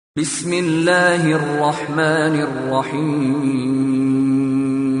بسم الله الرحمن الرحيم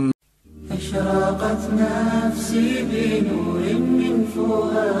أشرقت نفسي بنور من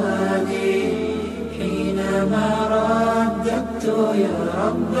فؤادي حينما رددت يا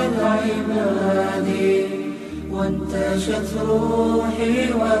رب العباد وانتشت روحي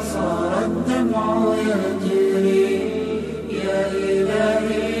وصار الدمع يجري يا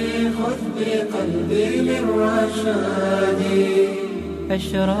إلهي خذ بقلبي للرشاد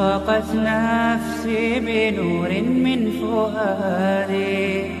أشرقت نفسي بنور من فؤادي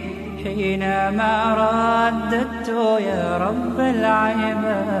حينما رددت يا رب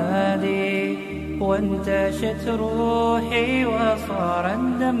العباد وانتشت روحي وصار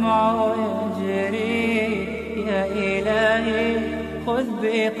الدمع يجري يا إلهي خذ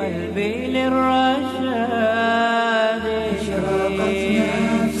بقلبي للرشاد أشرقت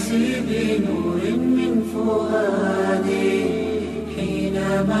نفسي بنور من فؤادي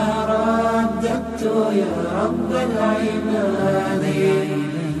حينما رددت يا رب العباد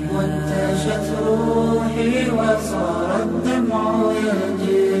وانتشت روحي وصار الدمع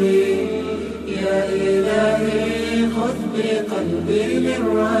يجري يا إلهي خذ بقلبي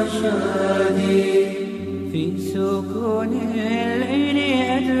للرشاد في سكون الليل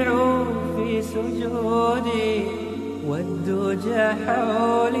أدعو في سجودي والدجى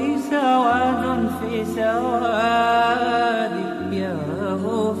حولي سواد في سوادي يا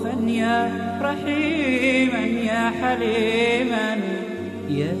رؤوفا يا رحيما يا حليما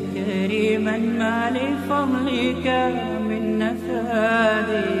يا كريما ما لفضلك من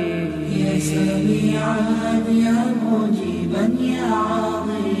نفادي يا سميعا يا مجيبا يا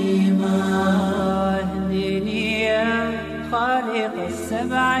عظيما اهدني يا خالق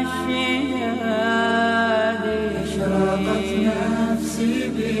السبع الشداد أشرقت نفسي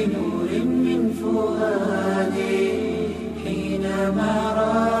بنور من فؤادي حينما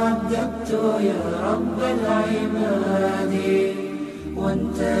رددت يا رب العباد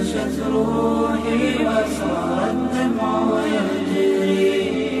وانتشت روحي وصار الدمع يجري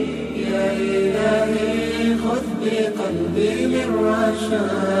يا إلهي خذ بقلبي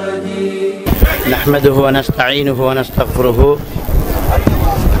للرشاد نحمده ونستعينه ونستغفره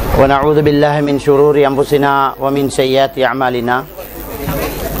ونعوذ بالله من شرور أنفسنا ومن سيئات أعمالنا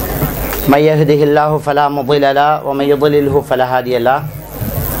من يهده الله فلا مضل له ومن يضلله فلا هادي له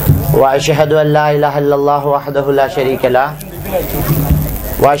وأشهد أن لا إله إلا الله وحده لا شريك له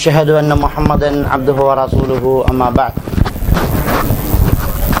وأشهد أن محمدا عبده ورسوله أما بعد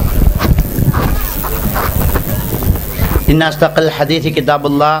إن أصدق الحديث كتاب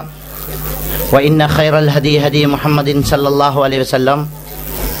الله وإن خير الهدي هدي محمد صلى الله عليه وسلم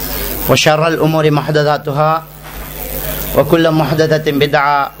وشر الأمور محدثاتها وكل محدثة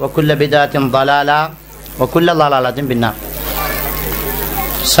بدعة وكل بدعة ضلالة وكل ضلالة بالنار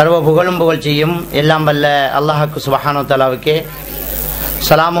சர்வ புகழும் புகழ்ச்சியும் எல்லாம் வல்ல அல்லாஹ்வுக்கு சுப்ஹானஹு வ தஆலாவுக்கே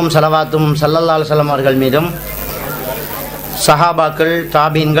சலாமும் ஸலவாத்தும் ஸல்லல்லாஹு அலைஹி வஸல்லம் அவர்கள் மீதும் சஹாபாக்கள்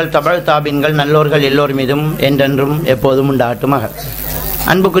தாபீன்கள் தபஅ தாபீன்கள் நல்லோர்கள் எல்லோர் மீதும் என்றென்றும் எப்போதும் உண்டாகட்டுமாக.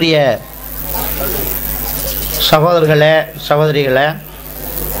 அன்புக்குரிய சகோதரர்களே சகோதரிகளே,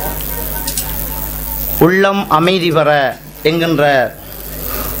 உள்ளம் அமைதி பெற என்கின்ற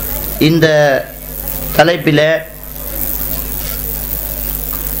இந்த தலைப்பில்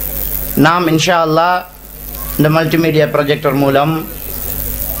நாம் இன்ஷா அல்லாஹ் இந்த மல்டிமீடியா ப்ரொஜெக்டர் மூலம்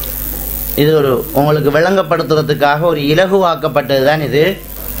இது ஒரு உங்களுக்கு விளங்கப்படுத்துறதுக்காக ஒரு இலகுவாக்கப்பட்டது தான் இது.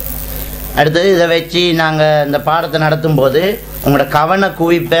 அடுத்தது இதை வச்சு நாங்கள் இந்த பாடத்தை நடத்தும் போது உங்களோட கவன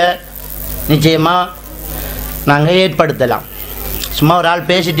குவிப்பை நிச்சயமாக நாங்கள் ஏற்படுத்தலாம். சும்மா ஒரு ஆள்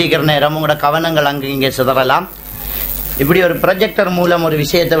பேசிட்டு இருக்கிற நேரம் உங்களோட கவனங்கள் அங்கே இங்கே சிதறலாம். இப்படி ஒரு ப்ரொஜெக்டர் மூலம் ஒரு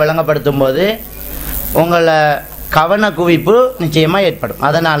விஷயத்தை விளங்கப்படுத்தும் போது உங்களை கவன குவிப்பு நிச்சயமாக ஏற்படும்.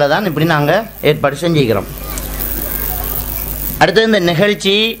 அதனால தான் இப்படி நாங்கள் ஏற்பாடு செஞ்சுக்கிறோம். அடுத்தது இந்த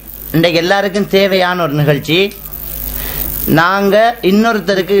நிகழ்ச்சி இன்றைக்கு எல்லாருக்கும் தேவையான ஒரு நிகழ்ச்சி. நாங்கள்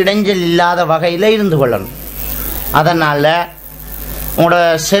இன்னொருத்தருக்கு இடைஞ்சல் இல்லாத வகையில் இருந்து கொள்ளணும். அதனால் உங்களோட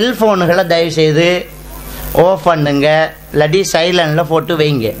செல்ஃபோனுகளை தயவுசெய்து ஆஃப் பண்ணுங்க, இல்லாட்டி சைலண்டில் போட்டு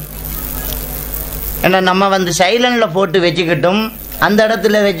வைங்க. ஏன்னா நம்ம சைலண்டில் போட்டு வச்சுக்கிட்டும் அந்த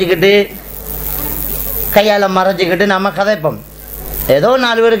இடத்துல வச்சுக்கிட்டு கையால் மறைச்சிக்கிட்டு நம்ம கதைப்போம். ஏதோ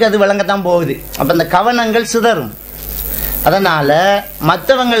 4 பேருக்கு அது விளங்கத்தான் போகுது. அப்போ அந்த கவனங்கள் சிதறும். அதனால்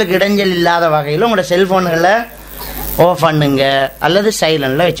மற்றவங்களுக்கு இடைஞ்சல் இல்லாத வகையில் உங்களோட செல்ஃபோன்களை ஆஃப் பண்ணுங்க அல்லது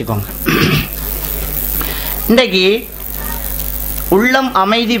சைலண்டில் வச்சுக்கோங்க. இன்றைக்கு உள்ளம்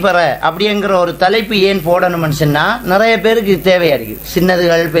அமைதி பெற அப்படிங்கிற ஒரு தலைப்பு ஏன் போடணும்னு சொன்னால் நிறைய பேருக்கு தேவையாக இருக்குது.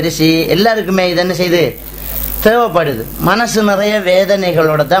 சின்னதுகள் பெருசு எல்லாருக்குமே இது என்ன செய்யுது, தேவைப்படுது. மனசு நிறைய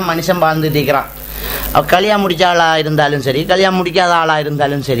வேதனைகளோட தான் மனுஷன் வாழ்ந்துட்டு இருக்கிறான். கல்யாணம் முடிச்ச ஆளாக இருந்தாலும் சரி, கல்யாணம் முடிக்காத ஆளாக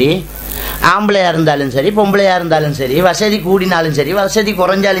இருந்தாலும் சரி, ஆம்பளையாக இருந்தாலும் சரி, பொம்பளையாக இருந்தாலும் சரி, வசதி கூடினாலும் சரி, வசதி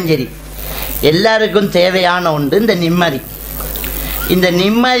குறைஞ்சாலும் சரி, எல்லாருக்கும் தேவையான ஒன்று இந்த நிம்மதி. இந்த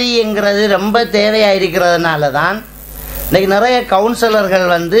நிம்மதிங்கிறது ரொம்ப தேவையாக இருக்கிறதுனால தான் இன்றைக்கி நிறைய கவுன்சிலர்கள்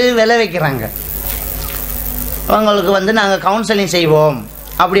விலை வைக்கிறாங்க. அவங்களுக்கு நாங்கள் கவுன்சிலிங் செய்வோம்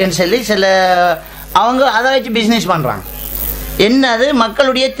அப்படின்னு சொல்லி சில அவங்க அதை வச்சு பிஸ்னஸ் பண்ணுறாங்க. என்னது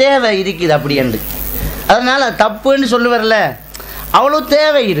மக்களுடைய தேவை இருக்குது அப்படின்ட்டு. அதனால் தப்புன்னு சொல்லுவார்ல, அவ்வளோ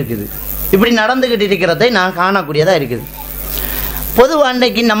தேவை இருக்குது. இப்படி நடந்துக்கிட்டு இருக்கிறதை நான் காணக்கூடியதாக இருக்குது. பொதுவாக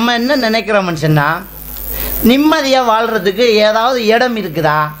அன்றைக்கு நம்ம என்ன நினைக்கிறோம்னு சொன்னால், நிம்மதியாக வாழ்கிறதுக்கு ஏதாவது இடம்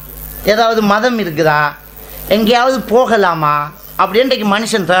இருக்குதா, ஏதாவது மதம் இருக்குதா, எங்கேயாவது போகலாமா அப்படின்றைக்கு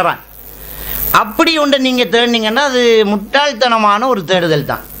மனுஷன் தேடுறான். அப்படி ஒன்று நீங்கள் தேடினீங்கன்னா அது முட்டாள்தனமான ஒரு தேடுதல்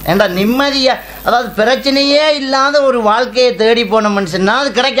தான். ஏன்டா நிம்மதியாக, அதாவது பிரச்சனையே இல்லாத ஒரு வாழ்க்கையை தேடி போனோம்னு சொன்னால்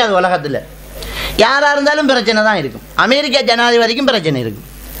அது கிடைக்காது. உலகத்தில் யாராக இருந்தாலும் பிரச்சனை தான் இருக்கும். அமெரிக்கா ஜனாதிபதிக்கும் பிரச்சனை இருக்கும்.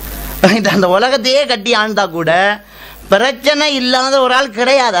 அந்த உலகத்தையே கட்டி ஆழ்ந்தா கூட பிரச்சனை இல்லாத ஒரு ஆள்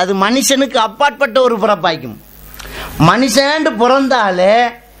கிடையாது. அது மனுஷனுக்கு அப்பாற்பட்ட ஒரு பிறப்பாய்க்கும். மனுஷன்ட்டு பிறந்தாலே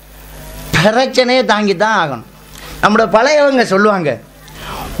பிரச்சனையை தாங்கி தான் ஆகணும். நம்மளோட பழையவங்க சொல்லுவாங்க,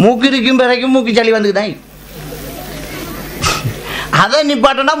 மூக்கு இருக்கும் பிறக்கும் மூக்கு சளி வந்துக்குதான். அதை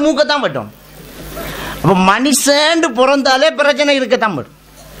நிப்பாட்டனா மூக்கத்தான் பட்டும். அப்போ மனுஷன்ட்டு பிறந்தாலே பிரச்சனை இருக்கத்தான் படும்.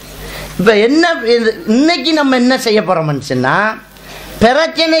 இப்போ என்ன இன்னைக்கு நம்ம என்ன செய்ய போகிறோம்னு சொன்னால்,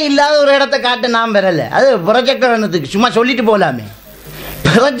 பிரச்சனை இல்லாத ஒரு இடத்த காட்ட நாம் பெறலை. அது ப்ரொஜெக்டர்னத்துக்கு சும்மா சொல்லிட்டு போகலாமே.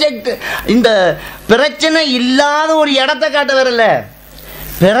 ப்ரொஜெக்ட் இந்த பிரச்சனை இல்லாத ஒரு இடத்த காட்ட வரல.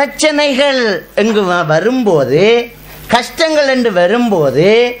 பிரச்சனைகள் எங்கு வரும்போது, கஷ்டங்கள் என்று வரும்போது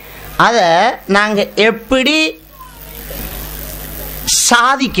அதை நாங்கள் எப்படி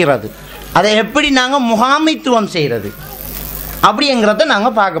சாதிக்கிறது, அதை எப்படி நாங்கள் முகாமைத்துவம் செய்கிறது அப்படிங்கிறத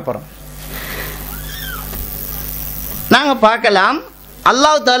நாங்கள் பார்க்க போகிறோம். நாங்கள் பார்க்கலாம்.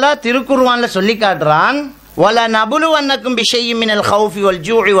 அல்லாஹ் தஆலா திருக்குர்ஆனில் சொல்லி காட்டுறான், வல நபுலுவன்னக்கும் பிஷைஇம் மினல் ஹௌஃபி வல்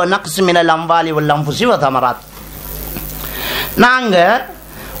ஜூஇ வ நக்ஸி மினல் அம்வாலி வல் அன்ஃபுஸி வ தமராத். நாங்கள்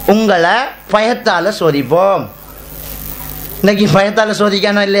உங்களை பயத்தால் சோதிப்போம். இன்னைக்கு பயத்தால்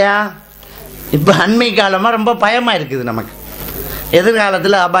சோதிக்கணும் இல்லையா? இப்போ அண்மை காலமாக ரொம்ப பயமாக இருக்குது நமக்கு.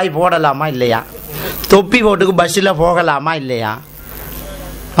 எதிர்காலத்தில் அபாய் போடலாமா இல்லையா, தொப்பி போட்டுக்கு பஸ்ஸில் போகலாமா இல்லையா,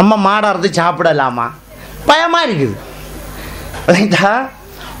 நம்ம மாடாறது சாப்பிடலாமா, பயமாக இருக்குது. ரைட்டா?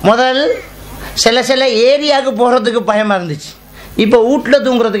 முதல் சில ஏரியாவுக்கு போகிறதுக்கு பயமாக இருந்துச்சு. இப்போ வீட்டில்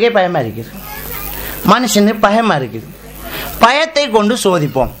தூங்குறதுக்கே பயமாக இருக்குது. மனுஷனு பயமாக இருக்குது. பயத்தை கொண்டு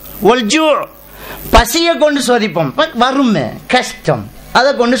சோதிப்போம். ஒல்ஜூ, பசியை கொண்டு சோதிப்போம். வறுமை கஷ்டம்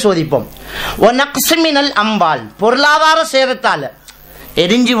அதை கொண்டு சோதிப்போம். ஒ நக்ஸி மினல் அம்வால், பொருளாதார சேதத்தால்,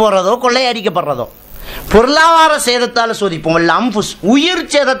 எரிஞ்சு போகிறதோ கொள்ளையடிக்கப்படுறதோ பொருளாதார சேதத்தால் சோதிப்போம். இல்லை அம்புஸ், உயிர்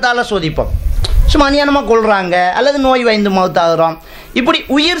சேதத்தால் சோதிப்போம். சும்மா அநியாயமாக கொள்கிறாங்க அல்லது நோய் வாய்ந்து மௌத்தாகிறோம், இப்படி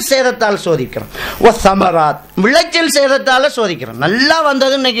உயிர் சேதத்தால் சோதிக்கிறோம். ஓ சமராத், விளைச்சல் சேதத்தால் சோதிக்கிறோம். நல்லா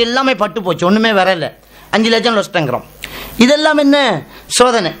வந்தது இன்னைக்கு எல்லாமே பட்டு போச்சு, ஒன்றுமே வரலை, 5 லட்சம் லட்சங்கிறோம். இதெல்லாம் என்ன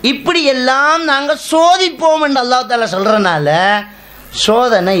சோதனை. இப்படி எல்லாம் நாங்கள் சோதிப்போம் என்று அல்லாஹ் தஆலா சொல்கிறனால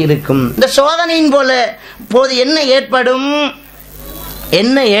சோதனை இருக்கும். இந்த சோதனையின் போது என்ன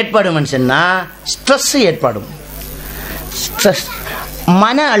ஏற்படும் சொன்னால் ஸ்ட்ரெஸ் ஏற்படும். ஸ்ட்ரெஸ்,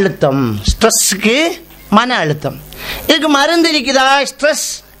 மன அழுத்தம். ஸ்ட்ரெஸ்ஸுக்கு மன அழுத்தம். இதுக்கு மருந்து இருக்குதா? ஸ்ட்ரெஸ்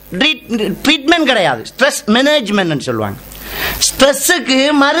ட்ரீட்மெண்ட் கிடையாது, ஸ்ட்ரெஸ் மேனேஜ்மெண்ட் சொல்லுவாங்க. ஸ்ட்ரெஸ்ஸுக்கு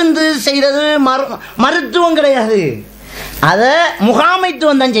மருந்து செய்கிறது மருத்துவம் கிடையாது, அதை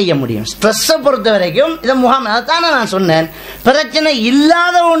முகாமைத்துவம் தான் செய்ய முடியும். ஸ்ட்ரெஸ்ஸை பொறுத்த வரைக்கும் இதை அதைத்தானே நான் சொன்னேன். பிரச்சனை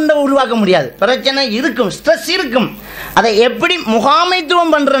இல்லாத ஒன்றை உருவாக்க முடியாது. பிரச்சனை இருக்கும், ஸ்ட்ரெஸ் இருக்கும். அதை எப்படி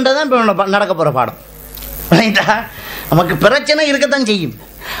முகாமைத்துவம் பண்ணுறதான் இப்போ நடக்க போகிற பாடம். ரைட்டா? நமக்கு பிரச்சனை இருக்கத்தான் செய்யும்.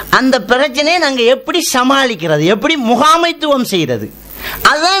 அந்த பிரச்சனையை நாங்கள் எப்படி சமாளிக்கிறது, எப்படி முகாமைத்துவம் செய்கிறது,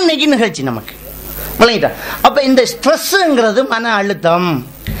 அதுதான் இன்னைக்கு நிகழ்ச்சி நமக்கு. விளங்கிட்டா? அப்போ இந்த ஸ்ட்ரெஸ்ஸுங்கிறது மன அழுத்தம்.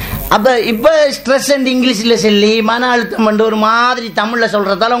 அப்போ இப்போ ஸ்ட்ரெஸ் இங்கிலீஷில் சொல்லி மன அழுத்தம் பண்ணி ஒரு மாதிரி தமிழில்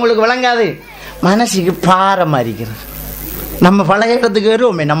சொல்கிறதால உங்களுக்கு விளங்காது. மனசுக்கு பாரமாக இருக்கிறது. நம்ம பழைய இடத்துக்கு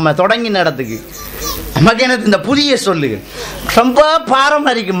வருவோமே, நம்ம தொடங்கின இடத்துக்கு நமக்கு எனக்கு இந்த புதிய சொல்லுங்க ரொம்ப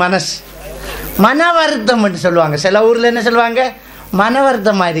பாரமாக இருக்குது மனசு. மன வருத்தம் சொல்லுவாங்க. சில ஊரில் என்ன சொல்லுவாங்க, மன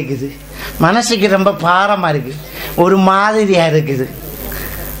வருத்தமாக இருக்குது, மனசுக்கு ரொம்ப பாரமாக இருக்குது, ஒரு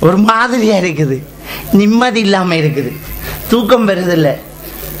மாதிரியாக இருக்குது, நிம்மதி இல்லாமல் இருக்குது, தூக்கம் வருதில்லை,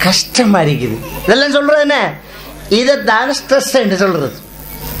 கஷ்டமாக இருக்குது. இதெல்லாம் சொல்கிறது என்ன? இதைத்தான் ஸ்ட்ரெஸ் என்று சொல்கிறது.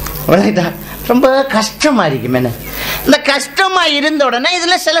 ரொம்ப கஷ்டமாக இருக்கும். என்ன இந்த கஷ்டமாக இருந்த உடனே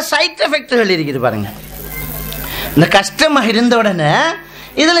இதில் சில சைட் எஃபெக்டுகள் இருக்குது பாருங்க. இந்த கஷ்டமாக இருந்த உடனே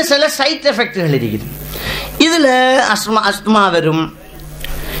இதில் சில சைட் எஃபெக்டுகள் இருக்குது. இதில் அஸ்மா வரும்,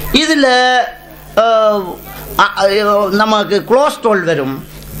 இதில் நமக்கு கொலஸ்ட்ரால் வரும்,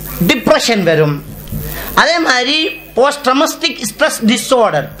 டிப்ரெஷன் வரும். அதே மாதிரி போஸ்ட் ட்ராமட்டிக் ஸ்ட்ரெஸ்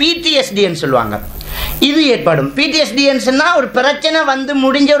டிஸார்டர் PTSDன்னு சொல்லுவாங்க, இது ஏற்படும். PTSDன்னா ஒரு பிரச்சனை வந்து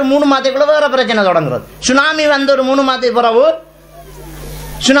முடிஞ்ச ஒரு 3 மாதத்துக்குள்ள வேற பிரச்சனை தொடங்குறது. சுனாமி வந்து ஒரு 3 மாதத்துக்கு பிறகு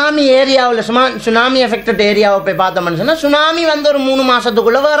சுனாமி ஏரியாவில் சுனாமி எஃபெக்டட் ஏரியாவை போய் பார்த்தோம்னு சொன்னால் சுனாமி வந்து ஒரு 3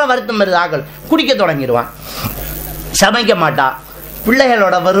 மாதத்துக்குள்ள வேற வருத்தம் வருது. ஆக்கள் குடிக்க தொடங்கிடுவான், சமைக்க மாட்டா,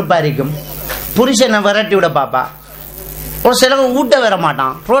 பிள்ளைகளோட வெறுப்பா இருக்கும், புருஷனை விரட்டி விட பாப்பா, ஒரு சிலர் ஊட்ட வர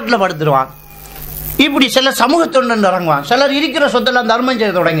மாட்டான், ரோட்டில் படுத்துருவான். இப்படி சில சமூகத்தொண்டு இறங்குவான், சிலர் இருக்கிற சொத்தெல்லாம் தர்மம்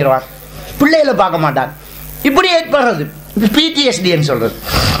செய்ய தொடங்கிடுவான், பிள்ளைகளை பார்க்க மாட்டான். இப்படி ஏற்படுறது PTSDன்னு சொல்றது,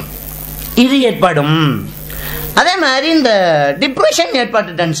 இது ஏற்படும். அதே மாதிரி இந்த டிப்ரெஷன்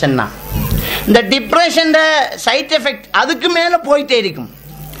ஏற்பட்டுட்டேன்னு சொன்னா இந்த டிப்ரெஷன் சைட் எஃபெக்ட் அதுக்கு மேலே போயிட்டே இருக்கும்.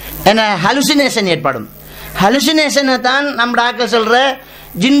 ஏன்னா ஹலுசினேஷன் ஏற்படும். ஹலுசினேஷனை தான் நம்ம டாக்டர் சொல்ற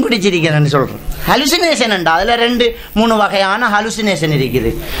ஜின் பிடிச்சிருக்கிறேன்னு சொல்றோம். ஹலுசினேஷன் உண்டா, அதில் 2-3 வகையான ஹலுசினேஷன்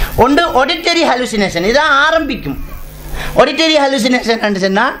இருக்குது. ஒன்று ஆடிட்டரி ஹலுசினேஷன், இதான் ஆரம்பிக்கும். ஆடிட்டரி ஹலுசினேஷன்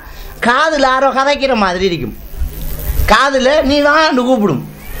சொன்னால் காதில் யாரோ கதைக்கிற மாதிரி இருக்கும். காதில் நீ வாண்டு கூப்பிடும்,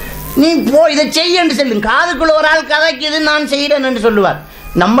 நீ போ இதை செய்யன்னு சொல்லுங்க. காதுக்குள்ள ஒரு ஆள் கதைக்குது, நான் செய்கிறேன்னு சொல்லுவார்.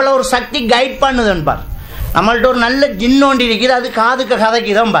 நம்மளை ஒரு சக்தி கைட் பண்ணுதுன்னு பார். நம்மள்ட்ட ஒரு நல்ல ஜின்னோண்டி இருக்குது, அது காதுக்கு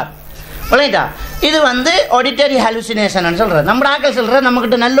கதைக்குதான் பார். விளையாட்டா இது வந்து ஆடிட்டரி ஹலுசினேஷன் சொல்கிறது. நம்ம ஆக்கள் சொல்கிற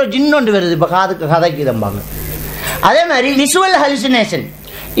நம்மக்கிட்ட நல்ல ஒரு ஜின்னோண்டு வருது, இப்போ காதுக்கு கதைக்குதம்பாங்க. அதே மாதிரி விசுவல் ஹலுசினேஷன்,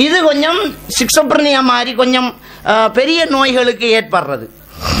 இது கொஞ்சம் சிக்ஸோப்ரனியா மாதிரி கொஞ்சம் பெரிய நோய்களுக்கு ஏற்படுறது.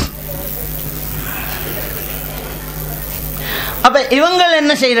 அப்போ இவங்க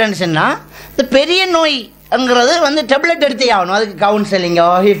என்ன செய்யறேன்னு சொன்னால் இந்த பெரிய நோய்ங்கிறது வந்து டேப்லெட் எடுத்தே ஆகணும், அதுக்கு கவுன்சிலிங்கோ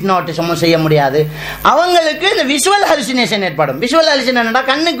ஹிப்னோட்டிசமோ செய்ய முடியாது. அவங்களுக்கு இந்த விஷுவல் ஹலுசினேஷன் ஏற்படும். விஷுவல் ஹலுசினேஷன்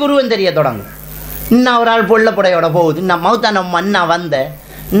கண்ணுக்கு உருவம் தெரிய தொடங்கும். இன்னும் ஒரு ஆள் பொள்ள புடையோட போகுது, இன்னும் மௌத்தான அண்ணா வந்த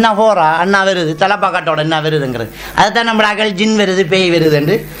இன்னும் போறா அண்ணா வருது, தலைப்பாக்காட்டோட என்ன வருதுங்கிறது. அதுதான் நம்ம அகல் ஜின் வருது பேய் வருது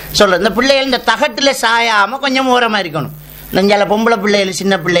என்று சொல்றது. இந்த பிள்ளைகள் இந்த தகட்டில் சாயாமல் கொஞ்சம் ஓரமாக இருக்கணும். இங்கே பொம்பளை பிள்ளைகள்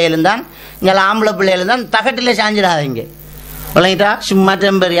சின்ன பிள்ளைகளும் தான், இங்கே ஆம்பளை பிள்ளைகளும் தான் தகட்டில் சாஞ்சிடாதீங்க. விளங்கிட்டா சும்மா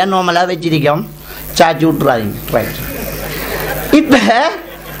டெம்பரியா நோமலாக வச்சிருக்கோம், சாச்சி விட்டுறாதீங்க. ரைட். இப்போ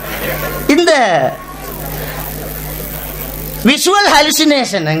இந்த விஷுவல்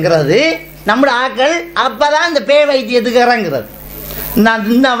ஹலுசினேஷன்ங்கிறது நம்ம ஆக்கள் அப்பதான் இந்த பேய் வைத்தியத்துக்கு இறங்குறது. நான்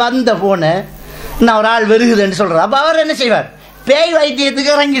இன்னும் வந்த போன நான் ஒரு ஆள் வருகுதுன்னு சொல்றது. அப்போ அவர் என்ன செய்வார், பேய்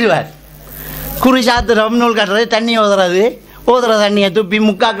வைத்தியத்துக்கு இறங்கிடுவார். குறி சாத்திரம், நூல் கட்டுறது, தண்ணி ஓதுற தண்ணியை துப்பி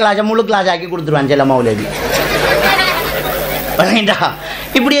 3/4 கிளாஸ் முழு கிளாஸ் ஆக்கி கொடுத்துருவான் சில மௌலவி.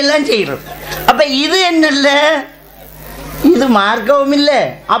 இப்படி எல்லாம் செய்யறது. அப்ப இது என்ன இல்லை, இது மார்க்கவும் இல்லை,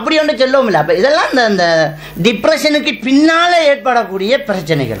 அப்படி ஒன்று சொல்லவும் இல்லை. அப்ப இதெல்லாம் இந்த டிப்ரெஷனுக்கு பின்னால ஏற்படக்கூடிய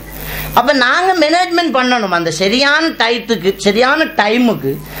பிரச்சனைகள். அப்ப நாங்க மேனேஜ்மெண்ட் பண்ணணும். அந்த சரியான டயத்துக்கு சரியான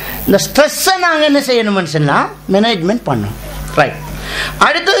டைமுக்கு இந்த ஸ்ட்ரெஸ்ஸை நாங்க என்ன செய்யணும்னு சொன்னா மேனேஜ்மெண்ட் பண்ணணும். ரைட்.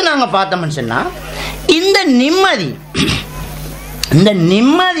 அடுத்தது நாங்க பார்த்தோம்னு சொன்னா இந்த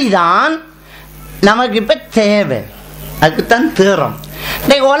நிம்மதி தான் நமக்கு இப்ப தேவை, அதுக்குத்தான் தேறோம்.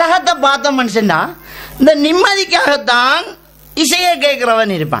 இன்னைக்கு உலகத்தை பார்த்தோம்னு சொன்னா இந்த நிம்மதிக்காகத்தான் இசையை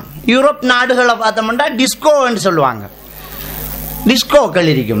கேட்கிறவன் இருப்பான். யூரோப் நாடுகளை பார்த்தோம்னா டிஸ்கோன்னு சொல்லுவாங்க, டிஸ்கோக்கள்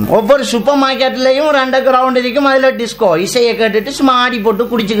இருக்கும். ஒவ்வொரு சூப்பர் மார்க்கெட்லையும் ஒரு அண்டர் கிரவுண்ட் இருக்கும், அதில் டிஸ்கோ இசையை கேட்டுட்டு சும்மா ஆடி போட்டு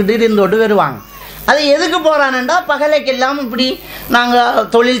குடிச்சுக்கிட்டு இருந்தோட்டு வருவாங்க. அது எதுக்கு போகிறானுண்டா பகலைக்கெல்லாம் இப்படி நாங்கள்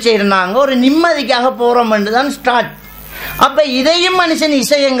தொழில் செய்கிறாங்க, ஒரு நிம்மதிக்காக போகிறோம்னு தான் ஸ்டார்ட். அப்போ இதையும் மனுஷன்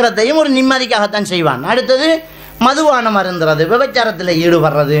இசைங்கிறதையும் ஒரு நிம்மதிக்காகத்தான் செய்வான். அடுத்தது மதுவானம் அருந்துறது, விபச்சாரத்தில்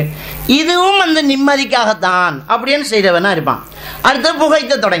ஈடுபடுறது, இதுவும் அந்த நிம்மதிக்காகத்தான் அப்படின்னு செய்கிறவனா இருப்பான். அடுத்தது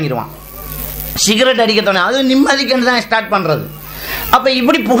புகைத்த தொடங்கிடுவான், சிகரெட் அடிக்க தொடங்கி, அது நிம்மதிக்குன்னு தான் ஸ்டார்ட் பண்ணுறது. அப்போ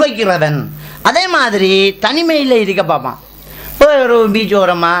இப்படி புகைக்கிறவன் அதே மாதிரி தனிமையில் இருக்க பார்ப்பான். ஒரு பீச்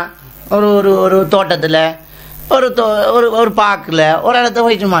ஓரமாக ஒரு தோட்டத்தில் ஒரு பார்க்கில் ஒரு இடத்த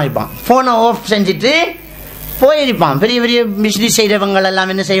போயிட்டு இருப்பான், ஃபோனை ஆஃப் செஞ்சுட்டு போயிருப்பான். பெரிய பெரிய பிஸ்னஸ் செய்கிறவங்க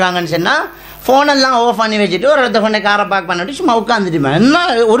எல்லாம் என்ன செய்வாங்கன்னு சொன்னால் ஃபோனெல்லாம் ஆஃப் பண்ணி வச்சுட்டு ஒரு இடத்த கொண்டு காரை பார்க் பண்ணிட்டு சும்மா உட்காந்துட்டுப்பேன். என்ன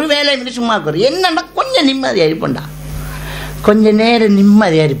ஒரு வேலை வந்து சும்மா இருக்கிறது என்னன்னா கொஞ்சம் நிம்மதியாக இருப்போம்டா, கொஞ்சம் நேரம்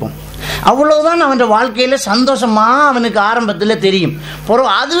நிம்மதியாக இருப்போம். அவ்வளோதான் அவன் வாழ்க்கையில் சந்தோஷமாக அவனுக்கு ஆரம்பத்தில் தெரியும். பிறகு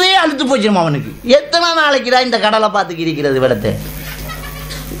அதுவே அழுத்து போச்சிடும் அவனுக்கு. எத்தனை நாளைக்கு தான் இந்த கடலை பார்த்துக்கு இருக்கிறது விடத்தை,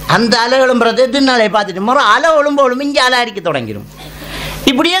 அந்த அலை எழும்புறது எத்தனை பார்த்துட்டு மறு அலை ஒழும்பு இங்கே அலை அடிக்க தொடங்கிடும்.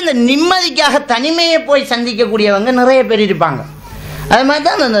 இப்படியே அந்த நிம்மதிக்காக தனிமையை போய் சந்திக்கக்கூடியவங்க நிறைய பேர் இருப்பாங்க. அது மாதிரி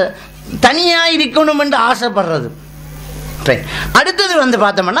தான் அந்த தனியாக இருக்கணும் என்று ஆசைப்படுறது. அடுத்தது வந்து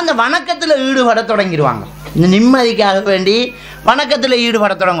பார்த்தோம்னா அந்த வணக்கத்தில் ஈடுபட தொடங்கிடுவாங்க. இந்த நிம்மதிக்காக வேண்டி வணக்கத்தில்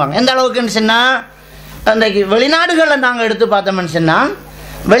ஈடுபட தொடங்குவாங்க. எந்த அளவுக்குன்னு சொன்னால் அந்த வெளிநாடுகளை நாங்கள் எடுத்து பார்த்தோம்னு சொன்னால்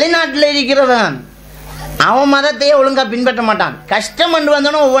வெளிநாட்டில் இருக்கிறவன் அவன் மதத்தையே ஒழுங்கா பின்பற்ற மாட்டான். கஷ்டம் என்று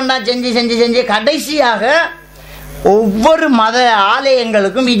வந்தோன்னா ஒவ்வொன்றா செஞ்சு செஞ்சு செஞ்சு கடைசியாக ஒவ்வொரு மத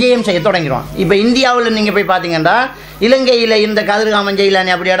ஆலயங்களுக்கும் விஜயம் செய்ய தொடங்கிடுவான். இப்போ இந்தியாவில் நீங்கள் போய் பார்த்தீங்கன்னா, இலங்கையில் இந்த கதிர்காமன்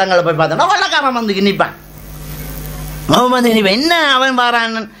ஜெயிலானி அப்படி இடங்களை போய் பார்த்தோன்னா வெள்ளக்காரன் வந்து நிற்பான். அவன் வந்து நிற்பான். என்ன அவன்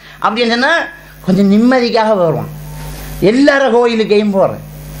வாரான் அப்படின்னு சொன்னால் கொஞ்சம் நிம்மதிக்காக வருவான். எல்லாரும் கோயிலுக்கையும் போகிறேன்,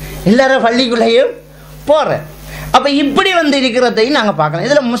 எல்லாரும் பள்ளிக்குள்ளேயும் போகிறேன். அப்போ இப்படி வந்து இருக்கிறதையும் நாங்கள் பார்க்கலாம்.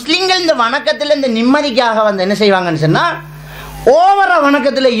 இதில் முஸ்லீம்கள் இந்த வணக்கத்தில் இந்த நிம்மதிக்காக வந்து என்ன செய்வாங்கன்னு சொன்னால் ஓவர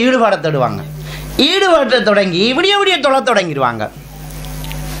வணக்கத்தில் ஈடுபாட தடுவாங்க. ஈடுபாட்டை தொடங்கி விடிய தொலை தொடங்கிடுவாங்க.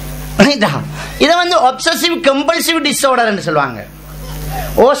 இதை வந்து ஒப்சசிவ் கம்பல்சிவ் டிஸார்டர்ன்னு சொல்லுவாங்க,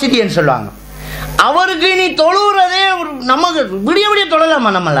 ஓசிடின்னு சொல்லுவாங்க. அவருக்கு நீ தொழுறதே நமக்கு விடிய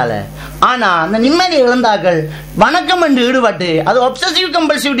தொழலாமா நம்மளால? ஆனால் அந்த நிம்மதி இழந்தாக்கள் வணக்கம் என்று ஈடுபட்டு அது ஒப்சசிவ்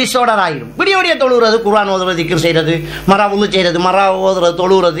கம்பல்சிவ் டிஸார்டர் ஆகிடும். விடிய தொழுகிறது, குர்ஆன் ஓதுறது, திக்ர் செய்கிறது, மரா உது செய்கிறது, மரா ஓதுறது,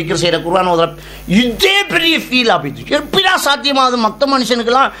 தொழுகிறது, திக்ர் செய்கிற, குர்ஆன் ஓதுறது, இதே பெரிய ஃபீல் ஆகிடுச்சு. எப்படியா சாத்தியமாகுது? மற்ற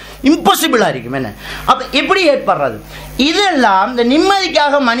மனுஷனுக்கெல்லாம் இம்பாசிபிளாக இருக்கும். என்ன அப்போ எப்படி ஏற்படுறது? இதெல்லாம் இந்த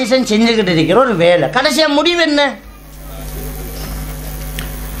நிம்மதிக்காக மனுஷன் செஞ்சுக்கிட்டு இருக்கிற ஒரு வேலை. கடைசியாக முடிவு என்ன?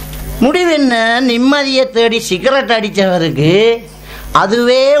 முடிவு என்ன? நிம்மதியை தேடி சிகரெட் அடித்தவருக்கு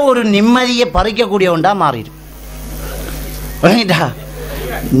அதுவே ஒரு நிம்மதியை பறிக்கக்கூடிய ஒன்றா மாறிடும்.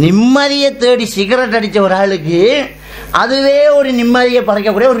 நிம்மதியை தேடி சிகரெட் அடித்த ஒரு ஆளுக்கு அதுவே ஒரு நிம்மதியை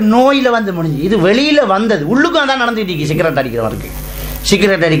பறிக்கக்கூடிய ஒரு நோயில் வந்து முடிஞ்சு. இது வெளியில் வந்தது, உள்ளுக்கும் தான் நடந்துட்டு இருக்கு. சிகரெட் அடிக்கிறவருக்கு,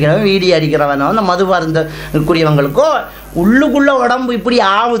 சிகரெட் அடிக்கிறவன், வீடி அடிக்கிறவன், அந்த மது அருந்தக்கூடியவங்களுக்கோ உள்ளுக்குள்ள உடம்பு இப்படி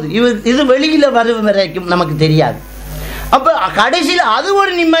ஆகுது. இது வெளியில் வரும் வரைக்கும் நமக்கு தெரியாது. அப்போ கடைசியில் அது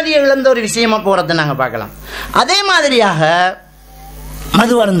ஒரு நிம்மதியை இழந்த ஒரு விஷயமா போகிறத நாங்கள் பார்க்கலாம். அதே மாதிரியாக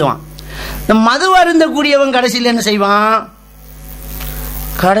மது அருந்துவான். இந்த மது அருந்தக்கூடியவன் கடைசியில் என்ன செய்வான்?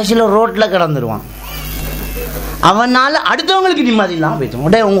 கடைசியில் ரோட்டில் கிடந்துருவான். அவனால் அடுத்தவங்களுக்கு நிம்மதி இல்லாமல் போயிடுவோம்.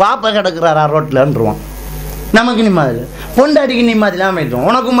 உடனே உங்கள் வாப்பா கிடக்குறாரா ரோட்டில்ன்றுவான். நமக்கு நிம்மதி, பொண்டாட்டிக்கு நிம்மதி இல்லாமல் போயிடுவோம்.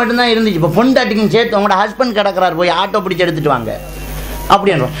 உனக்கு மட்டும்தான் இருந்துச்சு, இப்போ பொண்டாட்டிக்கும் சேர்த்து உங்களோட ஹஸ்பண்ட் கிடக்கிறார், போய் ஆட்டோ பிடிச்சி எடுத்துட்டு வாங்க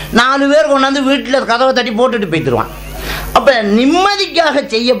அப்படின்றான். 4 பேர் கொண்டாந்து வீட்டில் கதவை தட்டி போட்டுட்டு போய்த்துருவான். அப்போ நிம்மதிக்காக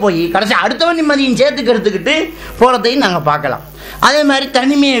செய்ய போய் கடைசி அடுத்தவன் நிம்மதியும் சேர்த்துக்கு எடுத்துக்கிட்டு போகிறதையும் நாங்கள் பார்க்கலாம். அதே மாதிரி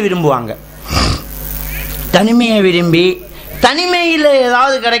தனிமையை விரும்புவாங்க. தனிமையை விரும்பி தனிமையில்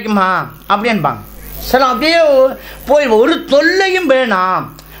ஏதாவது கிடைக்குமா அப்படின்பாங்க. சில அப்படியே போய் ஒரு தொல்லையும் வேணாம்,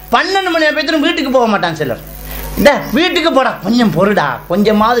 12 மணி நேரம் வீட்டுக்கு போக மாட்டான் சிலர். வீட்டுக்கு போடா, கொஞ்சம் பொருடா,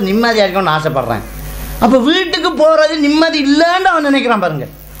 கொஞ்சமாவது நிம்மதியாக இருக்கணும்னு ஆசைப்பட்றேன். அப்போ வீட்டுக்கு போகிறது நிம்மதி இல்லைன்னு அவன் நினைக்கிறான் பாருங்க.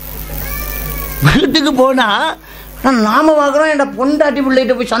 வீட்டுக்கு போனால் நாம பார்க்குறோம், என் பொண்டாட்டி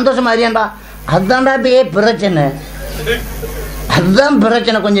பிள்ளைகிட்ட போய் சந்தோஷமா அறியாண்டா, அதுதான்டா இப்பயே பிரச்சனை, அதுதான்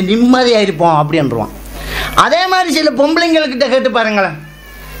பிரச்சனை, கொஞ்சம் நிம்மதியாக இருப்போம் அப்படின்றான். அதே மாதிரி சில பொம்பளைங்கள்கிட்ட கேட்டு பாருங்களேன்,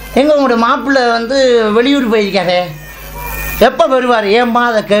 எங்க உங்களோட மாப்பிள்ளை வந்து வெளியூர் போயிருக்காரு, எப்போ வருவார், ஏம்மா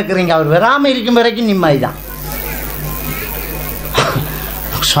அதை கேட்குறீங்க? அவர் வராமல் இருக்கும் வரைக்கும் நிம்மதி தான்,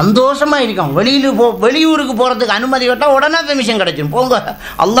 சந்தோஷமா இருக்கும். வெளியூருக்கு போகிறதுக்கு அனுமதி கேட்டால் உடனே பெர்மிஷன் கிடைச்சிடும், போங்க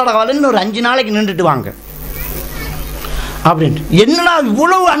அல்லாட காலன்னு ஒரு 5 நாளைக்கு நின்றுட்டு வாங்க அப்படின்ட்டு. என்னடா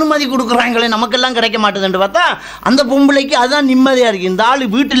இவ்வளவு அனுமதி கொடுக்குறாங்களே, நமக்கெல்லாம் கிடைக்க மாட்டேதுன்னு பார்த்தா அந்த பொம்பளைக்கு அதுதான் நிம்மதியாக இருக்குது. இந்த ஆள்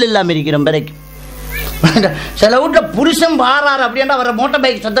வீட்டில் இல்லாமல் இருக்கிற பிறகு சில வீட்டில் புருஷன் வாராரு அப்படின்னா அவரை மோட்டார்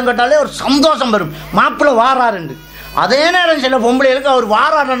பைக் சத்தம் கேட்டாலே ஒரு சந்தோஷம் வரும், மாப்பிள்ளை வாராருண்டு. அதே நேரம் சில பொம்பளைகளுக்கு அவர்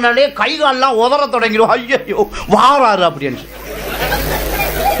வாராருனாலே கை காலெல்லாம் உதற தொடங்கிடும், ஐயோ வாராரு அப்படின்னு.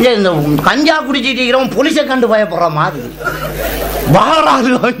 இந்த கஞ்சா குடிச்சிட்டு இருக்கிறவன் போலீஸை கண்டு பயப்படுற மாதிரி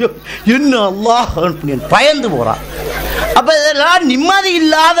வாராரு, ஐயோ என்ன அல்லாஹ் பயந்து போறான். அப்ப இதெல்லாம் நிம்மதி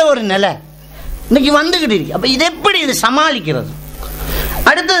இல்லாத ஒரு நிலை இன்னைக்கு வந்துகிட்டு இருக்கு. அப்ப இது எப்படி இது சமாளிக்கிறது?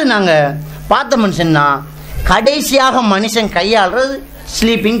 அடுத்தது நாங்க பார்த்த மனுஷன்னா கடைசியாக மனுஷன் கையாளுறது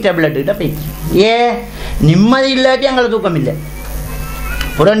ஸ்லீப்பிங் டேப்லெட் கிட்ட போயிட்டு. நிம்மதி இல்லாட்டி அங்கே தூக்கம் இல்லை,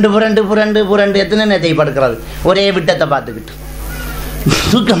 புரண்டு புரண்டு புரண்டு புரண்டு எத்தனை நேரத்தை படுக்கிறது, ஒரே விட்டத்தை பார்த்துக்கிட்டு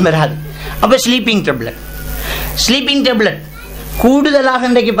தூக்கம் வராது. அப்போ ஸ்லீப்பிங் டேப்லெட் கூடுதலாக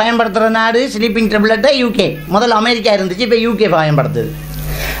இன்றைக்கு பயன்படுத்துகிற நாடு ஸ்லீப்பிங் டேப்லெட்டை யூகே. முதல்ல அமெரிக்கா இருந்துச்சு, இப்போ யூகே பயன்படுத்துது.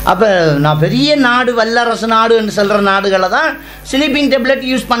 அப்போ நான் பெரிய நாடு, வல்லரசு நாடு என்று சொல்கிற நாடுகளை தான் ஸ்லீப்பிங் டேப்லெட்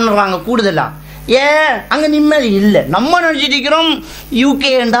யூஸ் பண்ணுறாங்க கூடுதலாக. அங்கே நிம்மதி இல்லை. நம்ம நினச்சிருக்கிறோம்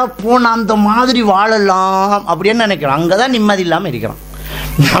யூகேண்டா போனால் அந்த மாதிரி வாழலாம் அப்படின்னு நினைக்கிறோம். அங்கே தான் நிம்மதி இல்லாமல் இருக்கிறோம்.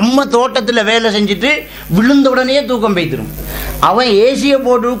 நம்ம தோட்டத்தில் வேலை செஞ்சுட்டு விழுந்த உடனே தூக்கம் போய்த்திரும். அவன் ஏசியை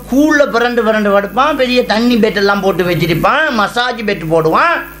போட்டு கூழில் பிறண்டு படுப்பான், பெரிய தண்ணி பெட்டெல்லாம் போட்டு வச்சிருப்பான், மசாஜ் பெட்டு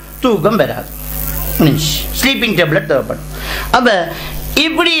போடுவான், தூக்கம் பெறாது. ஸ்லீப்பிங் டேப்லெட் தேவைப்படும். அப்போ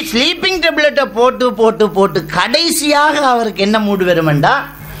இப்படி ஸ்லீப்பிங் டேப்லெட்டை போட்டு போட்டு போட்டு கடைசியாக அவருக்கு என்ன மூடு வருமெண்டா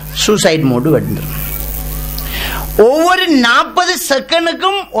சூசைட் மூடு வந்துடும். ஒவ்வொரு 40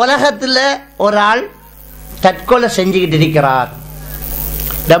 செகண்டுக்கும் உலகத்தில் ஒரு ஆள் தற்கொலை செஞ்சுக்கிட்டு இருக்கிறார்.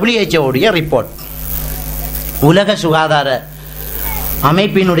 WHO ரிப்போர்ட் உலக சுகாதார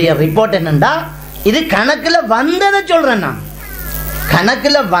அமைப்பினுடைய ரிப்போர்ட் என்னன்னா, இது கணக்குல வந்ததை சொல்றேன் நான்.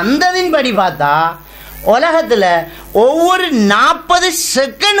 கணக்குல வந்ததின் படி பார்த்தா உலகத்துல ஒவ்வொரு 40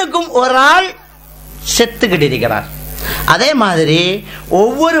 செகண்டுக்கும் ஒரு ஆள் செத்துக்கிட்டு இருக்கிறார். அதே மாதிரி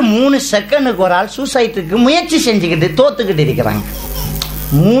ஒவ்வொரு 3 செகண்டுக்கு ஒரு ஆள் சூசைட்டுக்கு முயற்சி செஞ்சுக்கிட்டு தோத்துக்கிட்டு இருக்கிறாங்க.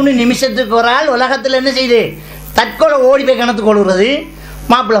 3 நிமிஷத்துக்கு ஒரு ஆள் உலகத்துல என்ன செய்யுது, தற்கொலை ஓடி போய் கிணத்து கொள்ளுறது,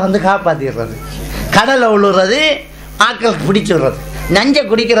 மாப்பிள்ளை வந்து காப்பாத்திடுறது, கடலை உழுறது, ஆக்கள் பிடிச்சிடுறது, நஞ்சை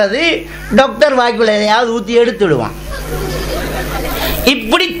குடிக்கிறது, டாக்டர் வாய்க்குள்ள எதையாவது ஊற்றி எடுத்து விடுவான்.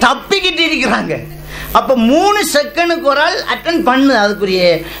 இப்படி தப்பிக்கிட்டு இருக்கிறாங்க. அப்போ 3 செகண்டுக்கு ஒரு ஆள் அட்டன் பண்ணு, அதுக்குரிய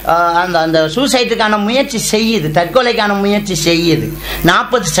அந்த சூசைட்டுக்கான முயற்சி செய்யுது, தற்கொலைக்கான முயற்சி செய்யுது.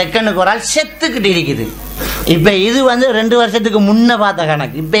 40 செகண்டுக்கு ஒரு ஆள் செத்துக்கிட்டு இருக்குது. இப்போ இது 2 வருஷத்துக்கு முன்ன பார்த்த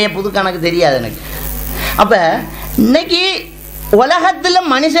கணக்கு, இப்போ புது கணக்கு தெரியாது எனக்கு. அப்போ இன்னைக்கு உலகத்துல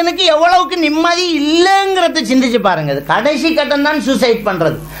மனுஷனுக்கு எவ்வளவுக்கு நிம்மதி இல்லைங்கிறத சிந்திச்சு பாருங்க. அது கடைசி கட்டம் தான் சூசைட்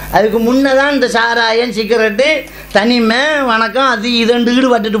பண்றது. அதுக்கு முன்னதான் இந்த சாராயம், சிகரெட்டு, தனிமை, வணக்கம், அது இதுன்னு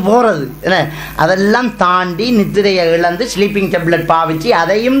ஈடுபட்டுட்டு போறது. அதெல்லாம் தாண்டி நித்திரையை இழந்து ஸ்லீப்பிங் டேப்லெட் பாவிச்சு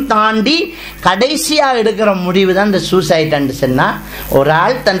அதையும் தாண்டி கடைசியா எடுக்கிற முடிவு தான் இந்த சூசைட். சொன்னா ஒரு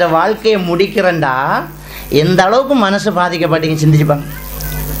ஆள் தன் வாழ்க்கையை முடிக்கிறண்டா எந்த அளவுக்கு மனசு பாதிக்கப்பட்டீங்க சிந்திச்சுப்பாங்க.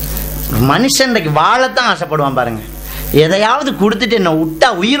 மனுஷன் வாழத்தான் ஆசைப்படுவான் பாருங்க. எதையாவது கொடுத்துட்டு என்ன விட்டா,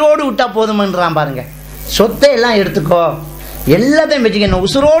 உயிரோடு விட்டா போதுமன்றான் பாருங்க. சொத்தை எல்லாம் எடுத்துக்கோ, எல்லாத்தையும் வச்சுக்க, என்ன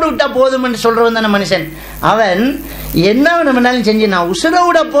உசுரோடு விட்டா போதும்னு சொல்றவன் தானே மனுஷன். அவன் என்ன வேணாலும் செஞ்சு நான் உசுரை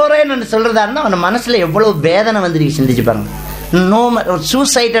விட போறேன்னு சொல்றதா இருந்தா அவன் மனசுல எவ்வளவு வேதனை வந்துருக்கு சிந்திச்சு பாருங்க.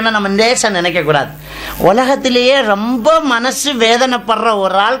 சூசைட்னா நம்ம லேசா நினைக்க கூடாது. உலகத்திலேயே ரொம்ப மனசு வேதனைப்படுற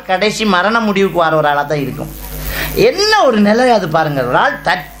ஒரு ஆள் கடைசி மரண முடிவுக்கு வர ஒரு ஆளா தான் இருக்கும். என்ன ஒரு நிலை அது பாருங்க. ஒரு ஆள்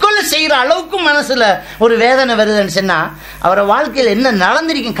தற்கொலை செய்யற அளவுக்கு மனசுல ஒரு வேதனை வருதுன்னு சொன்னா அவரை வாழ்க்கையில் என்ன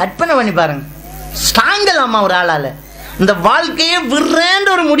நடந்திருக்கும் கற்பனை பண்ணி பாருங்க. ஸ்ட்ராங்கலாமா ஒரு ஆளால இந்த வாழ்க்கையை விடுறேன்ற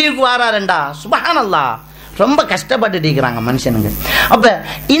ஒரு முடிவுக்கு வராருண்டா, சுப்ஹானல்லாஹ், ரொம்ப கஷ்டப்பட்டு இருக்கிறாங்க மனுஷனுங்க. அப்ப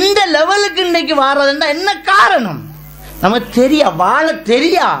இந்த லெவலுக்கு இன்னைக்கு வர்றதுண்டா என்ன காரணம்? நமக்கு தெரியா, வாழ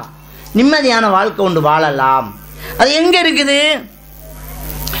தெரியா, நிம்மதியான வாழ்க்கை ஒன்று வாழலாம். அது எங்க இருக்குது?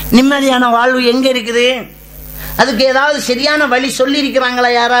 நிம்மதியான வாழ்வு எங்க இருக்குது? அதுக்கு ஏதாவது சரியான வழி சொல்லி இருக்கிறாங்களா?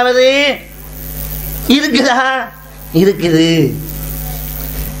 யாராவது இருக்குதா? இருக்குது.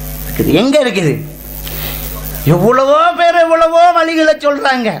 எங்க இருக்குது? எவ்வளவோ பேர் எவ்வளவோ வழிகளை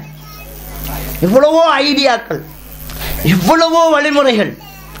சொல்றாங்க, எவ்வளவோ ஐடியாக்கள், எவ்வளவோ வழிமுறைகள்.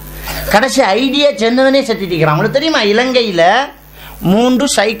 கடைசி ஐடியா சென்னவனே செத்துட்டு இருக்கிறான். உங்களுக்கு தெரியுமா, இலங்கையில 3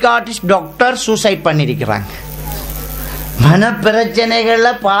 சைக்காட்ரிஸ்ட் டாக்டர் சூசைட் பண்ணிருக்கிறாங்க. மன பிரச்சனைகள்ல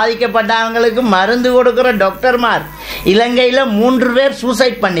பாதிக்கப்பட்டவங்களுக்கு மருந்து கொடுக்கிற டாக்டர்மார் இலங்கையில 3 பேர்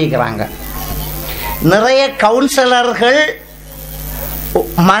சூசைட் பண்ணிக்கிறாங்க. நிறைய கவுன்சிலர்கள்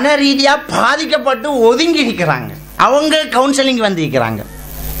மன ரீதியா பாதிக்கப்பட்டு ஒதுங்கி இருக்கிறாங்க, அவங்க கவுன்சிலிங் வந்திருக்கிறாங்க.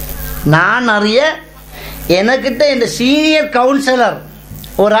 நான் நிறைய எனக்கிட்ட இந்த சீனியர் கவுன்சிலர்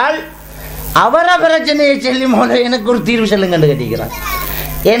ஒரு ஆள் அவர பிரச்சனையை சொல்லி போல எனக்கு ஒரு தீர்வு சொல்லுங்கன்னு கேட்டிக்கிறார்.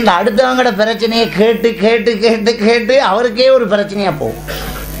 ஏன்னா அடுத்தவங்களோட பிரச்சனையை கேட்டு கேட்டு கேட்டு கேட்டு அவருக்கே ஒரு பிரச்சனையா போகும்.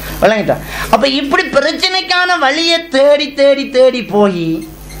 விளங்கிட்டா? அப்ப இப்படி பிரச்சனைக்கான வழியை தேடி தேடி தேடி போய்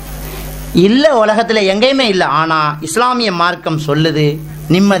இல்ல, உலகத்துல எங்கேயுமே இல்லை. ஆனா இஸ்லாமிய மார்க்கம் சொல்லுது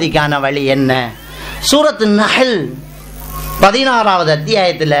நிம்மதிக்கான வழி என்ன. சூரத்து நஹல் 16வது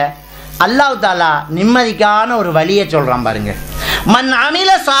அத்தியாயத்துல அல்லாஹ் தஆலா நிம்மதிக்கான ஒரு வழியை சொல்றான் பாருங்க. மன் அமில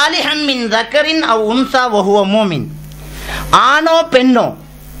சாலிஹன் மின் தக்கரின் அவ் உன்சா வஹுவ மூமின். ஆணோ பெண்ணோ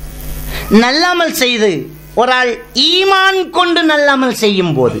நல்லமல் செய்து ஒரு ஆள் ஈமான் கொண்டு நல்லமல்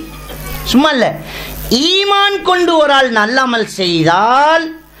செய்யும் போது, சும்மா இல்ல, ஈமான் கொண்டு ஒரு ஆள் நல்லமல் செய்தால்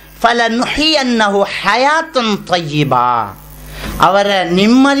ஃபலனுஹியன்னஹு ஹயாத்தன் தய்யிபா, அவரை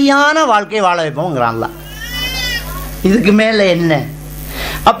நிம்மதியான வாழ்க்கை வாழ வைப்போங்கிறான்ல. இதுக்கு மேல என்ன?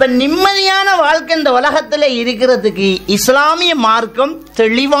 அப்ப நிம்மதியான வாழ்க்கை இந்த உலகத்துல இருக்கிறதுக்கு இஸ்லாமிய மார்க்கம்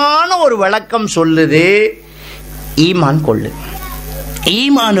தெளிவான ஒரு விளக்கம் சொல்லுது. ஈமான் கொள்ளு.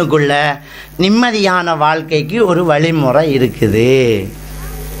 ஈமானுக்குள்ள நிம்மதியான வாழ்க்கைக்கு ஒரு வழிமுறை இருக்குது.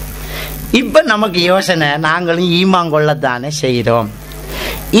 இப்ப நமக்கு யோசனை, நாங்களும் ஈமான் கொள்ளத்தானே செய்கிறோம்,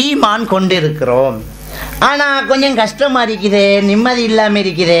 ஈமான் கொண்டிருக்கிறோம், ஆனா கொஞ்சம் கஷ்டமா இருக்குதே, நிம்மதி இல்லாம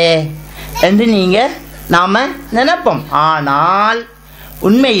இருக்குதே என்று நீங்க நாம நினைப்போம். ஆனால்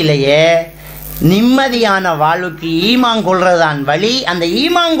உண்மையிலேயே நிம்மதியான வாழ்வுக்கு ஈமான் கொள்றதான் வழி. அந்த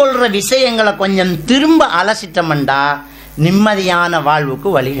ஈமான் கொள்ற விஷயங்களை கொஞ்சம் திரும்ப அலசிட்டோம்டா நிம்மதியான வாழ்வுக்கு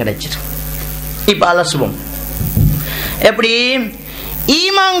வழி கிடைச்சிடும். இப்ப அலசுவோம். எப்படி?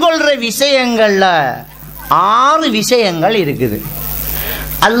 ஈமான் கொள்ற விஷயங்கள்ல 6 விஷயங்கள் இருக்குது.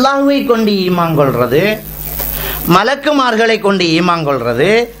 அல்லாஹ்வை கொண்டு ஈமான் கொள்றது, மலக்குமார்களை கொண்டு ஈமான் கொள்றது,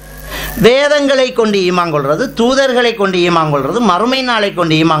 வேதங்களை கொண்டு ஈமான் கொள்றது, தூதர்களை கொண்டு ஈமான் கொள்றது, மறுமை நாளை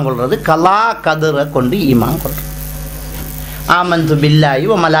கொண்டு ஈமான் கொள்றது, கலா கதிரை கொண்டு ஈமான் கொள்றது. ஆமந்து பில்லாஹி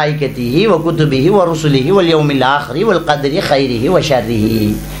வ மலாயிகத்திஹி வ குதுபிஹி வ ருசுலிஹி வல் யௌமில் ஆஹிரி வல் கத்ரி கைரிஹி வ ஷர்ரிஹி.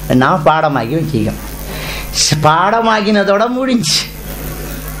 நான் பாடமாக்கி வச்சுக்கேன். பாடமாக்கினதோட முடிஞ்சு,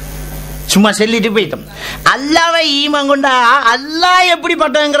 சும்மா சொல்லிட்டு போயிட்டோம். அல்லாவை ஈமான் கொண்டா அல்லாஹ்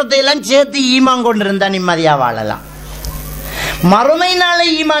எப்படிப்பட்டவங்கிறதையெல்லாம் சேர்த்து ஈமான் கொண்டு இருந்தா நிம்மதியா வாழலாம். மறுமை நாளை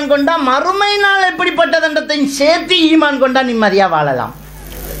ஈமான் கொண்டா மறுமை நாள் எப்படிப்பட்டதன்றதையும் சேர்த்து ஈமான் கொண்டா நிம்மதியா வாழலாம்.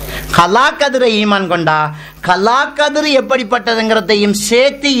 கலா கதிரை ஈமான் கொண்டா கலா கதிர் எப்படிப்பட்டதுங்கிறதையும்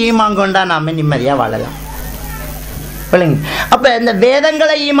சேர்த்து ஈமான் கொண்டா நாம நிம்மதியா வாழலாம். அப்ப இந்த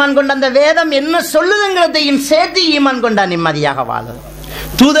வேதங்களை ஈமான் கொண்ட அந்த வேதம் என்ன சொல்லுதுங்கிறதையும் சேர்த்து ஈமான் கொண்டா நிம்மதியாக வாழலாம்.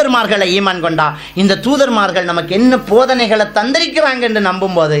 தூதர்மார்களை ஈமான் கொண்டா இந்த தூதர்மார்கள் நமக்கு என்ன போதனைகளை தந்திருக்கிறாங்க என்று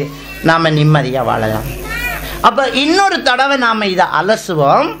நம்பும் போது நாம நிம்மதியா வாழலாம். அப்ப இன்னொரு தடவை நாம இதை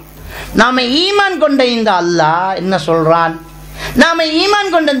அலசுவோம். நாம ஈமான் கொண்ட இந்த அல்லாஹ் என்ன சொல்றான், நாம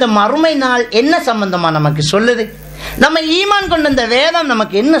ஈமான் கொண்ட இந்த மறுமை நாள் என்ன சம்பந்தமா நமக்கு சொல்லுது, நம்ம ஈமான் கொண்ட இந்த வேதம்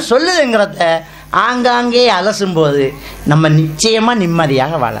நமக்கு என்ன சொல்லுதுங்கிறத ஆங்காங்கே அலசும் போது நம்ம நிச்சயமா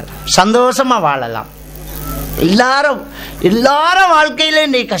நிம்மதியாக வாழலாம், சந்தோஷமா வாழலாம். எல்லாரும் வாழ்க்கையில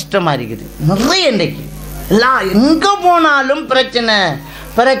இன்றைக்கு கஷ்டமா இருக்குது, நிறைய இன்றைக்கு எங்க போனாலும்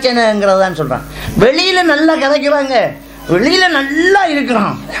பிரச்சனைங்கிறதான் சொல்றான். வெளியில நல்லா கதைக்கிறாங்க, வெளியில நல்லா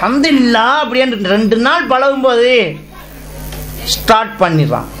இருக்கிறான் அல்ஹம்துலில்லாஹ் அப்படியே 2 நாள் பழகும் போது ஸ்டார்ட்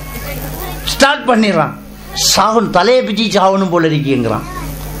பண்ணிடுறான் சாகணும், தலையை பிச்சு சாகணும் போல இருக்குங்கிறான்.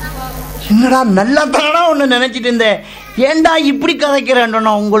 என்னடா நல்லா தானா ஒன்று நினைச்சிட்டு இருந்தேன், ஏண்டா இப்படி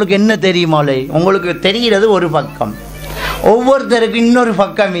கதைக்கிறேன்னா உங்களுக்கு என்ன தெரியுமாலே, உங்களுக்கு தெரிகிறது ஒரு பக்கம், ஒவ்வொருத்தருக்கும் இன்னொரு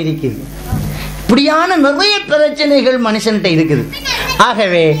பக்கம் இருக்குது. இப்படியான நிறைய பிரச்சனைகள் மனுஷன்கிட்ட இருக்குது.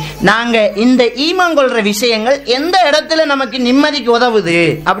 ஆகவே நாங்க இந்த ஈமான் கொள்ற விஷயங்கள் எந்த இடத்துல நமக்கு நிம்மதிக்கு உதவுது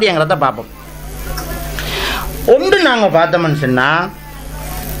அப்படிங்கிறத பார்ப்போம். ஒன்று நாங்க பார்த்தோம்னு சொன்னா,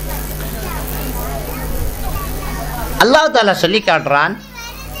 அல்லாஹ் தஆலா சொல்லி காட்டுறான்,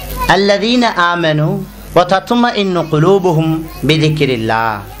 அல்லதீன ஆமனு வ தத்மஇன்னு குலூபுஹும்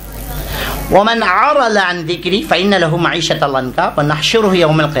பிதிக்ரில்லாஹ் வமன் ஆரத அன் திக்ரி ஃபஇன்ன லஹு மஈஷத்தன் லன்கா வ நஹ்ஷுருஹு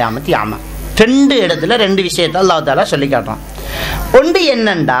யௌமல் கியாமத்தி அமா. 2 இடத்துல 2 விஷயத்தை அல்லாஹ் தஆலா சொல்லி காட்டுறான். ஒன்று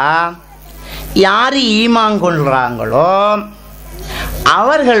என்னண்டா, யாரு ஈமான் கொள்றாங்களோ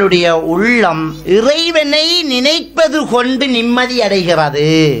அவர்களுடைய உள்ளம் இறைவனை நினைப்பது கொண்டு நிம்மதி அடைகிறது.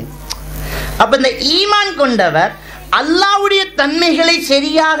 அப்ப இந்த ஈமான் கொண்டவர் அல்லாஹ்வுடைய தன்மைகளை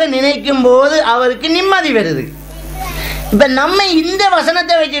சரியாக நினைக்கும் போது அவருக்கு நிம்மதி வருது. இப்ப நம்ம இந்த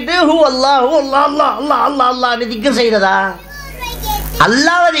வசனத்தை வச்சுட்டு ஹூ அல்லாஹ் ஹூ அல்லாஹ் அல்லாஹ் அல்லாஹ் அல்லாஹ் அல்லாஹ் திக்ர் செய்யறதா,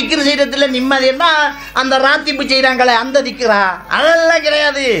 அல்லாஹ்வை திக்ர் செய்யறதுல நிம்மதினா அந்த ராத்திப்பு செய்யறாங்களே அந்த திக்ரா, அதெல்லாம்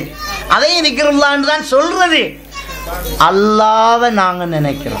கிடையாது. அதையும் திக்ருல்லான்னு தான் சொல்றது. அல்லாஹ்வை நாங்க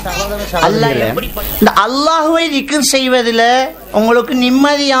நினைக்கிறோம். இந்த அல்லாஹ்வை திக்ர் செய்வதில் உங்களுக்கு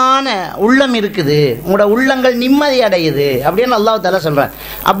நிம்மதியான உள்ளம் இருக்குது, உங்களோட உள்ளங்கள் நிம்மதி அடையுது அப்படின்னு அல்லாஹ் தஆலா சொல்றான்.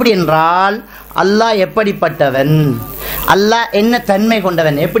 அப்படி என்றால் அல்லாஹ் எப்படிப்பட்டவன், அல்லாஹ் என்ன தன்மை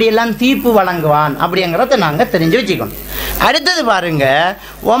கொண்டவன், எப்படியெல்லாம் தீர்ப்பு வழங்குவான் அப்படிங்கிறத நாங்க தெரிஞ்சு வச்சுக்கணும். அடுத்தது பாருங்க,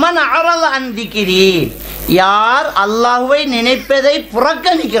 ஒமன் அறல் அன் திக்ரி, யார் அல்லாஹ்வை நினைப்பதை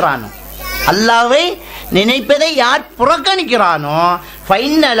புறக்கணிக்கிறானோ, அல்லாஹ்வை நினைப்பதை யார் புறக்கணிக்கிறானோ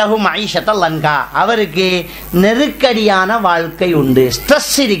ஃபைன்ன லஹு மஈஷத்தன் லன்கா, அவருக்கு நெருக்கடியான வாழ்க்கை உண்டு,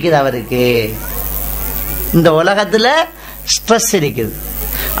 ஸ்ட்ரெஸ் இருக்குது அவருக்கு. இந்த உலகத்துல ஸ்ட்ரெஸ் இருக்குது.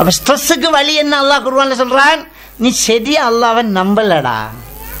 அப்ப ஸ்ட்ரெஸ்ஸுக்கு வழி என்ன அல்லாஹ் குர்ஆன்ல சொல்றான், நீ சரியா அல்லாஹ்வை நம்பலடா,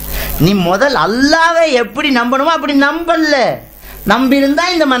 நீ முதல் அல்லாஹ்வை எப்படி நம்பணுமோ அப்படி நம்பல, நம்பியிருந்தா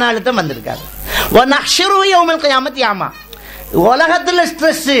இந்த மன அழுத்தம் வந்திருக்காரு. வ நஹ்ஷுருஹு யௌமல் கியாமத்தி அமா, உலகத்துல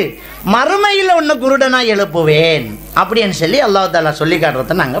ஸ்ட்ரெஸ், மறுமையில் ஒன்னு குருடனா எழுப்புவேன் அப்படின்னு சொல்லி அல்லாஹ் தஆலா சொல்லி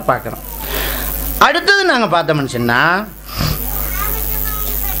காட்டுறத நாங்க பார்க்கிறோம். அடுத்தது நாங்க பார்த்தோம்னு சொன்னா,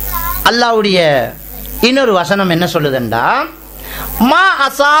 அல்லாஹ்வுடைய இன்னொரு வசனம் என்ன சொல்லுதுண்டா, மா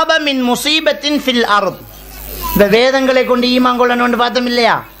அஸாப மின் முஸீபத்தின் ஃபில் அர்த். இந்த வேதங்களை கொண்டு ஈமான் கொள்ளணும்னு பார்த்தோம்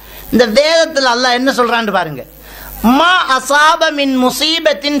இல்லையா, இந்த வேதத்தில் அல்லாஹ் என்ன சொல்றான்னு பாருங்க, மா அஸாப மின்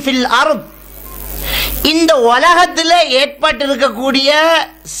முஸீபத்தின் ஃபில் அர்த், இந்த உலகத்தில் ஏற்பட்டிருக்கக்கூடிய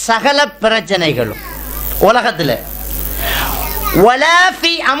சகல பிரச்சனைகளும் உலகத்தில்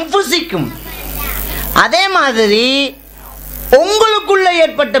வலாஃபி அம்புசிக்கும், அதே மாதிரி உங்களுக்குள்ள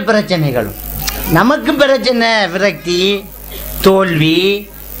ஏற்பட்ட பிரச்சனைகளும். நமக்கு பிரச்சனை விரக்தி, தோல்வி,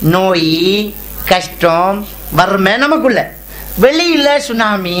 நோய், கஷ்டம், வறுமை நமக்குள்ள. வெளியில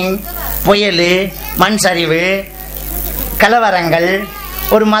சுனாமி, புயல், மண் சரிவு, கலவரங்கள்,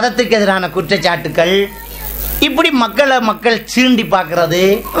 ஒரு மதத்துக்கு எதிரான குற்றச்சாட்டுக்கள், இப்படி மக்கள் சீண்டி பார்க்கறது,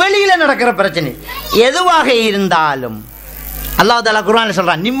 வெளியில நடக்கிற பிரச்சனை எதுவாக இருந்தாலும் அல்லாஹ் தஆலா குர்ஆன்ல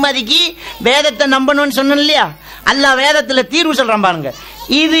சொல்றான். நிம்மதிக்கு வேதத்தை நம்பணும்னு சொன்னேன் இல்லையா, அல்லாஹ் வேதத்துல தீர்வு சொல்றான் பாருங்க.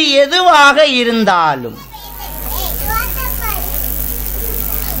 இது எதுவாக இருந்தாலும்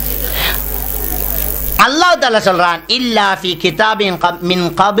அல்லாஹ் தஆலா சொல்றான், இல்லா ஃபீ கிதாபின் மின்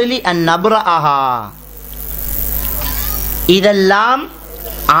கப்லி அன் நப்ரஅஹா. இதெல்லாம்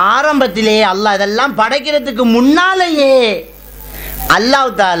ஆரம்பத்திலேயே அல்லாஹ் இதெல்லாம் படைக்கிறதுக்கு முன்னாலேயே அல்லாஹ்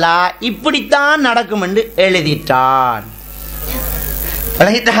தஆலா இப்படித்தான் நடக்கும் என்று எழுதிட்டான்.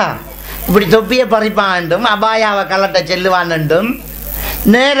 இப்படி தொப்பியை பறிப்பாண்டும் அபாயாவை கலட்ட செல்லுவான்டும்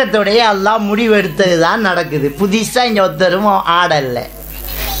நேரத்தோடைய அல்லாஹ் முடிவு எடுத்ததுதான் நடக்குது. புதுசா இங்க ஒருத்தரும் ஆடல்ல,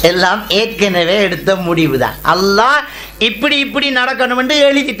 எல்லாம் ஏற்கனவே எடுத்த முடிவு தான். அல்லாஹ் இப்படி இப்படி நடக்கணும் என்று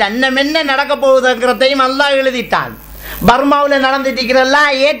எழுதிட்டான். இன்னும் என்ன நடக்க போகுதுங்கிறதையும் அல்லாஹ் எழுதிட்டான். பர்மாவில் நடந்துட்டு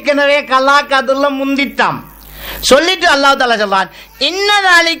ஏற்கனவே கலாக்காதுல முந்திட்டான். சொல்லிட்டு அல்லாஹ் தஆலா சொல்றான்,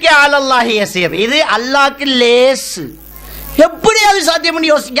 இன்னதாலிக்கு அலல்லாஹி யஸீர். இது அல்லாஹ்க்கு லேசு. எப்படி அது சாத்தியம் பண்ணி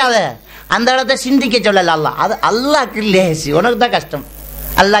யோசிக்காத, அந்த இடத்தை சிந்திக்க சொல்லல அல்லாஹ். அது அல்லாஹ்க்கு லேசு, உனக்கு தான் கஷ்டம்,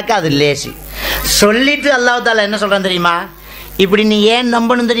 அல்லாஹ்க்கு அது லேசு. சொல்லிட்டு அல்லாஹ் தஆலா என்ன சொல்றான் தெரியுமா? இப்படி நீ ஏன்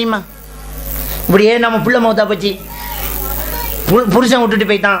நம்பணும் தெரியுமா? இப்படி ஏன் நம்ம பிள்ளை மௌத்தா போச்சு, புருஷன் விட்டுட்டு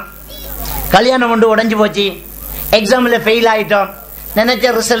போயிட்டான், கல்யாணம் கொண்டு உடஞ்சி போச்சு, எக்ஸாமில் ஃபெயில் ஆகிட்டோம்,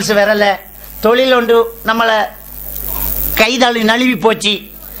 நினைச்ச ரிசல்ட்ஸ் வரல, தொழில் ஒன்று நம்மளை கைதாளி நழுவி போச்சு,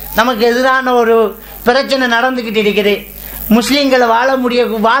 நமக்கு எதிரான ஒரு பிரச்சனை நடந்துக்கிட்டு இருக்குது, முஸ்லீம்களை வாழ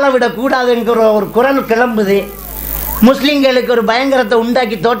விடக்கூடாதுங்கிற ஒரு குரல் கிளம்புது, முஸ்லீம்களுக்கு ஒரு பயங்கரத்தை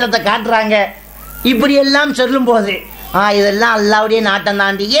உண்டாக்கி தோட்டத்தை காட்டுறாங்க. இப்படி எல்லாம் சொல்லும் போது இதெல்லாம் அல்லாஹ்வுடைய நாட்டம்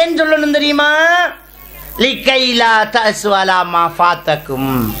தாண்டி. ஏன் சொல்லணும் தெரியுமா? லிகைலா தஸ்வலா மா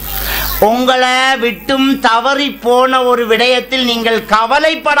ஃபாத்தக்கும். உங்களை விட்டும் தவறி போன ஒரு விடயத்தில் நீங்கள்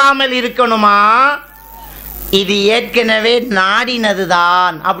கவலைப்படாமல் இருக்கணுமா? இது ஏற்கனவே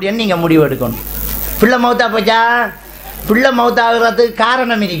நாடினதுதான் அப்படின்னு நீங்க முடிவு எடுக்கணும். பிள்ளை மௌத்தா போச்சா, பிள்ளை மௌத்தாகிறதுக்கு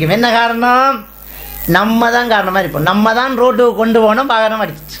காரணம் இருக்கும். என்ன காரணம்? நம்ம தான் காரணமாக இருப்போம். நம்ம தான் ரோட்டுக்கு கொண்டு போனோம், வாகனம்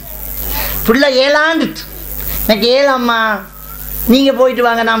அடிச்சிச்சு. பிள்ளை ஏழாண்டுட்டு, எனக்கு ஏழாம்மா நீங்கள் போயிட்டு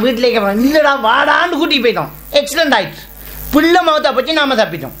வாங்க, நான் வீட்டிலே கேட்பேன். இல்லைடா வாடாண்டு கூட்டிகிட்டு போயிட்டோம், ஆக்சிடென்ட் ஆயிடுச்சு, பிள்ளை மௌத்தா போச்சு, நாம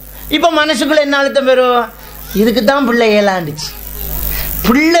தப்பிட்டோம். இப்போ மனசுக்குள்ள என்ன அழுத்தம் பெறும்? இதுக்கு தான் பிள்ளை ஏழாண்டுச்சு,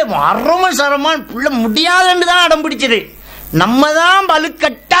 பிள்ளை அறம சரமான பிள்ளை முடியாதுன்னு தான் அடம் பிடிச்சது, நம்ம தான்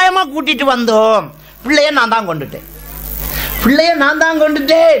வலுக்கட்டாயமா கூட்டிட்டு வந்தோம், பிள்ளைய நான் தான் கொண்டுட்டேன், பிள்ளைய நான் தான்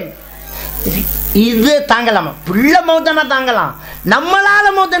கொண்டுட்டேன். இது தாங்கலாமா? பிள்ளை மௌத்தனா தாங்கலாம், நம்மளால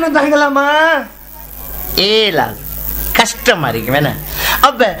மௌத்தனா தாங்கலாமா? ஏலாது, கஷ்டமா இருக்கு வேணா.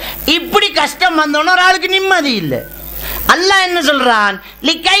 அப்ப இப்படி கஷ்டம் வந்தோன்னு ஒரு ஆளுக்கு நிம்மதி இல்லை. அல்லாஹ் என்ன சொல்றான்?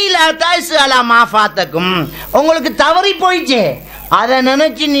 லிகைலா தஸ்அலா மா ஃபாத்தக்கும். உங்களுக்கு தவறி போயிச்சே, அதை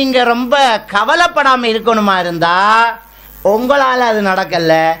நினைச்சு நீங்க ரொம்ப கவலைப்படாம இருக்கணுமா இருந்தா உங்களால அது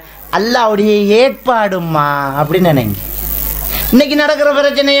நடக்கல, அல்லாஹ்வுடைய ஏற்பாடுமா அப்படின்னு நினைங்க. இன்னைக்கு நடக்கிற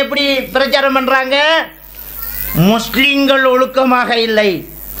பிரச்சனை எப்படி பிரச்சாரம் பண்றாங்க? முஸ்லிம்கள் ஒழுக்கமாக இல்லை,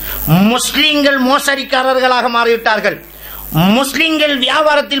 முஸ்லிம்கள் மோசடிக்காரர்களாக மாறிவிட்டார்கள், முஸ்லிம்கள்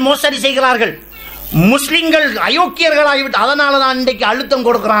வியாபாரத்தில் மோசடி செய்கிறார்கள், முஸ்லிம்கள் அயோக்கியர்களாகிவிட்டு, அதனாலதான் இன்றைக்கு அழுத்தம்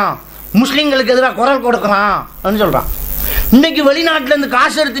கொடுக்கிறான், முஸ்லிம்களுக்கு எதிராக குரல் கொடுக்கிறான் சொல்றான். இன்னைக்கு வெளிநாட்டுல இருந்து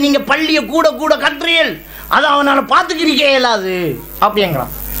காசு எடுத்து நீங்க பள்ளியை கூட கூட கட்டுறீர்கள், அதை அவனால பாத்துக்கிறீங்க இயலாது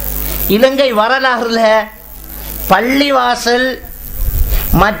அப்படிங்கிறான். இலங்கை வரலாறுல பள்ளிவாசல்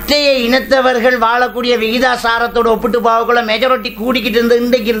மற்றைய இனத்தவர்கள் வாழக்கூடிய விகிதாசாரத்தோடு ஒப்பிட்டு பார்க்கக்குள்ள மெஜாரிட்டி கூடிக்கிட்டு இருந்து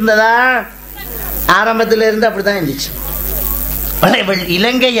இன்றைக்கு இருந்ததா? ஆரம்பத்தில் இருந்து அப்படித்தான் இருந்துச்சு.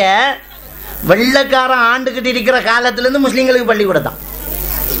 இலங்கைய வெள்ளக்காரன் ஆண்டுகிட்டு இருக்கிற காலத்திலிருந்து முஸ்லீம்களுக்கு பள்ளிக்கூடம் தான்.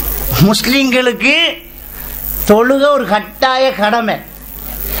 முஸ்லீம்களுக்கு தொழுக ஒரு கட்டாய கடமை,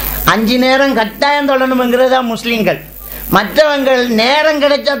 5 நேரம் கட்டாயம் தொழணுங்கிறதா முஸ்லீம்கள். மற்றவங்கள் நேரம்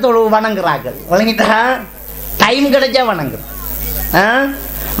கிடைச்சா வணங்குறார்கள், வழங்கிட்டா டைம் கிடைச்சா வணங்கு,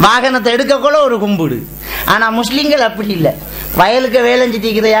 வாகனத்தை எடுக்கக்கூட ஒரு கும்பிடு. ஆனா முஸ்லீம்கள் அப்படி இல்லை, வயலுக்கு வேலைஞ்சு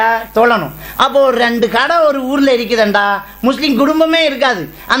தீக்கிறையா தொழணும். அப்போ ஒரு 2 கடை ஒரு ஊர்ல இருக்குதுண்டா, முஸ்லீம் குடும்பமே இருக்காது,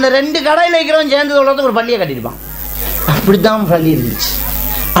 அந்த 2 கடையில் இருக்கிறவன் சேர்ந்து தொழறதுக்கு ஒரு பள்ளியை கட்டிருப்பான். அப்படித்தான் பள்ளி இருந்துச்சு,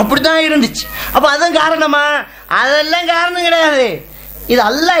 அப்படித்தான் இருந்துச்சு. அப்ப அதான் காரணமா? அதெல்லாம் காரணம் கிடையாது, இது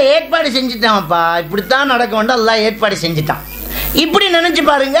அல்லாஹ் ஏற்பாடு செஞ்சுட்டான்ப்பா, இப்படித்தான் நடக்க வேண்டாம், அல்லாஹ் ஏற்பாடு செஞ்சுட்டான். இப்படி நினைச்சு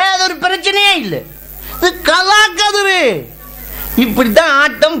பாருங்க, அது ஒரு பிரச்சனையே இல்லை, இது கலாக்கதிரு. இப்படித்தான்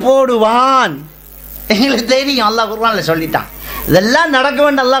ஆட்டம் போடுவான், எங்களுக்கு தெரியும், அல்லாஹ் குர்ஆன்ல சொல்லிட்டான். இதெல்லாம் நடக்க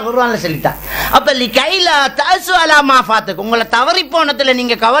வேண்டாம், அல்லாஹ் குர்ஆன்ல சொல்லிட்டான். அப்ப லிகைலா தஸ்அலா மா ஃபாத்தக்கும், உங்களை தவறி போனதுல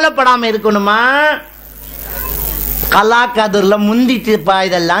நீங்க கவலைப்படாம இருக்கணுமா? கலாக்கதிர்ல முந்திட்டுப்பா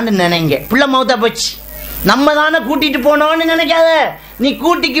இதெல்லாம் நினைங்க. பிள்ளை மௌத்தா போச்சு, நம்ம தானே கூட்டிட்டு போனோம்னு நினைக்காத. நீ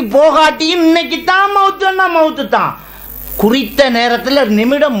கூட்டிக்கு போகாட்டியும் இன்னைக்கு தான் மௌத்துன்னா மௌத்து தான், குறித்த நேரத்தில்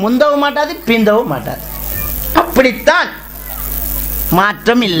நிமிடம் முந்தவும் மாட்டாது, பிந்தவும் மாட்டாது. அப்படித்தான்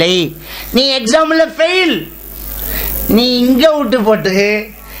மாற்றம் இல்லை. நீ எக்ஸாம்ல ஃபெயில், நீ இங்க விட்டு போட்டு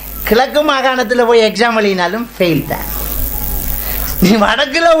கிழக்கு மாகாணத்தில் போய் எக்ஸாம் எழுதினாலும் ஃபெயில் தான். நீ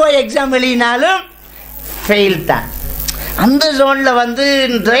வடக்குல போய் எக்ஸாம் எழுதினாலும் ஃபெயில் தான். அந்த ஜோன்ல வந்து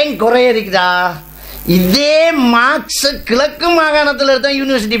ட்ரெயின் குறைய இருக்குதா, இதே மார்க்ஸ் கிழக்கு மாகாணத்தில் இருந்தா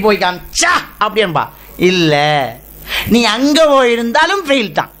யூனிவர்சிட்டி போய் காமிச்சா அப்படின்பா. இல்ல, நீ அங்க போயிருந்தாலும்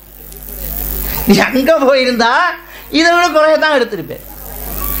ஃபெயில் தான். நீ அங்க போயிருந்தா இதை விட குறையதான் எடுத்திருப்பேன்.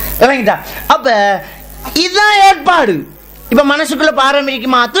 அப்ப இதுதான் ஏற்பாடு. இப்ப மனசுக்குள்ள பாரம்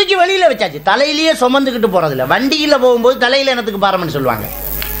இருக்குமா, தூக்கி வெளியில வச்சாச்சு. தலையிலேயே சுமந்துக்கிட்டு போறதில்ல. வண்டியில போகும்போது தலையில என்னத்துக்கு பாரம்னு சொல்லுவாங்க.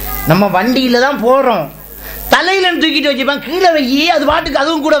 நம்ம வண்டியில தான் போறோம், தலையில தூக்கிட்டு வச்சுப்பாங்க. கீழே வையி, அது பாட்டுக்கு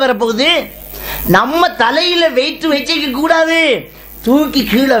அதுவும் கூட வரப்போகுது. நம்ம தலையில வெயிட் வச்சுக்க கூடாது, தூக்கி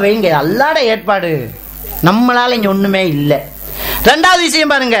கீழே வைங்க. அல்லாட ஏற்பாடு, நம்மளால இங்க ஒண்ணுமே இல்லை. ரெண்டாவது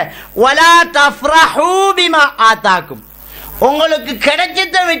விஷயம் பாருங்க, வலா தஃப்ரஹூ பிமா ஆதாக்கும். உங்களுக்கு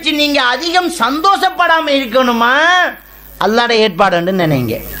கிடைச்சத வச்சு நீங்க அதிகம் சந்தோஷப்படாம இருக்கணுமா, அல்லாட ஏற்பாடுன்னு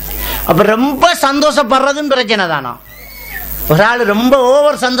நினைங்க. அப்ப ரொம்ப சந்தோஷப்படுறதுன்னு பிரச்சனை தானா. ஒரு ஆள் ரொம்ப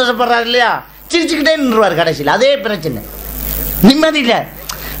ஓவர் சந்தோஷப்படுறாரு இல்லையா, சிரிச்சுக்கிட்டே நின்றுவார் கடைசியில். அதே பிரச்சனை, நிம்மதி இல்லை.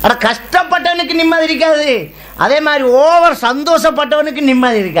 ஆனா கஷ்டப்பட்டவனுக்கு நிம்மதி இருக்காது, அதே மாதிரி ஓவர் சந்தோஷப்பட்டவனுக்கு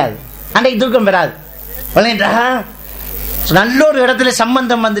நிம்மதி இருக்காது. அன்றைக்கு தூக்கம் பெறாது. நல்ல ஒரு இடத்துல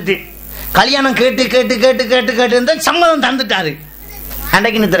சம்பந்தம் வந்துட்டு கல்யாணம் கேட்டு கேட்டு கேட்டு கேட்டு கேட்டு சம்மதம் தந்துட்டாரு,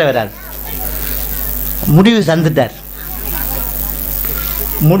 அன்றைக்கு நித்திர வராது. முடிவு தந்துட்டார்,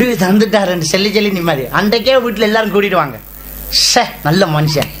 முடிவு தந்துட்டார் என்று சொல்லி சொல்லி நிம்மதி. அன்றைக்கே வீட்டில் எல்லாரும் கூட்டிடுவாங்க, நல்ல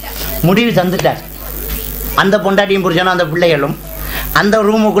மனுஷன் முடிவு தந்துட்டார். அந்த பொண்டாட்டியும் புரிஞ்சாலும் அந்த பிள்ளைகளும் அந்த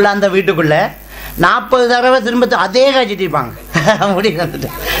ரூமுக்குள்ள அந்த வீட்டுக்குள்ள 40 தடவை திரும்ப அதே காய்ச்சிட்டு இருப்பாங்க. முடிவு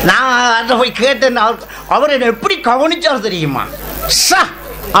தந்துட்டேன். நான் போய் கேட்டேன், அவர் என்ன எப்படி கவனிச்சார் தெரியுமா,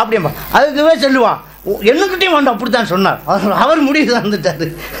 அப்படிம்பா. அதுக்குவே சொல்லுவா, என்னக்கிட்டையும் வேண்டாம் அப்படித்தான் சொன்னார். அவர் முடிவு தந்துட்டாரு,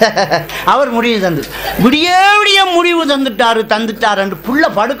 அவர் முடிவு தந்து விடிய விடிய முடிவு தந்துட்டாரு என்று புள்ள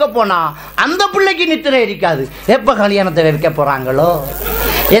படுக்க போனா அந்த பிள்ளைக்கு நித்திரை இருக்காது. எப்ப கல்யாணத்தை வைக்க போறாங்களோ,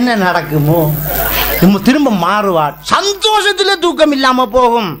 என்ன நடக்குமோ, திரும்ப மாறுவார். சந்தோஷத்துல தூக்கம் இல்லாம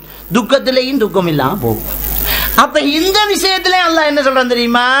போகும், துக்கத்திலையும் தூக்கம் இல்லாம போகும். அப்ப இந்த விஷயத்துல அல்லாஹ் என்ன சொல்றான்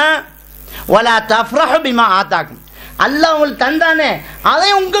தெரியுமா, வலா தஃப்ரஹு பிமா ஆதாக்கும். அல்லாஹ் உங்களுக்கு தந்தானே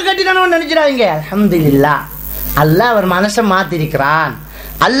அதை உங்க கட்டிடணும்னு நினைச்சிடாதீங்க. அல்ஹம்துலில்லாஹ், அல்லாஹ் அவர் மனசை மாத்திருக்கிறான்,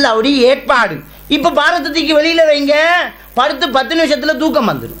 அல்லாஹ்வுடைய ஏற்பாடு. இப்ப பாரதத்துக்கு வெளியில வைங்க, படுத்து 10 நிமிஷத்துல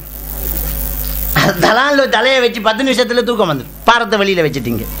தூக்கம் வந்துடும். தலையை வச்சு 10 நிமிஷத்துல தூக்கம் வந்துடும். பாரத்தை வெளியில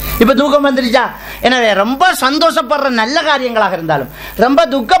வச்சுட்டீங்க, இப்ப தூக்கம் வந்துருச்சா. எனவே ரொம்ப சந்தோஷப்படுற நல்ல காரியங்களாக இருந்தாலும், ரொம்ப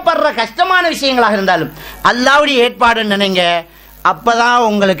துக்கப்படுற கஷ்டமான விஷயங்களாக இருந்தாலும் அல்லாஹ்வுடைய ஏற்பாடுன்னு நினைங்க. அப்பதான்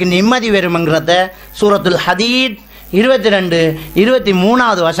உங்களுக்கு நிம்மதி வரும்ங்கிறத சூரத்துல் ஹதீத் 22,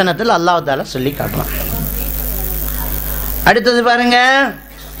 23வது வசனத்தில் அல்லாஹ் தஆலா சொல்லி காட்டுறான். அடுத்தது பாருங்க,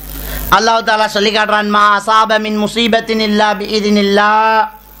 அல்லாஹ் தஆலா சொல்லி காட்டுறான், மா அஸாப மின் முஸீபத்தின் இல்லா பிஇذنில்லாஹ்.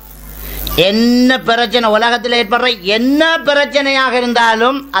 என்ன பிரச்சனை உலகத்தில் ஏற்படுற என்ன பிரச்சனையாக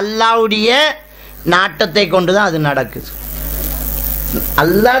இருந்தாலும் அல்லாஹ்வுடைய நாட்டத்தை கொண்டுதான் அது நடக்குது.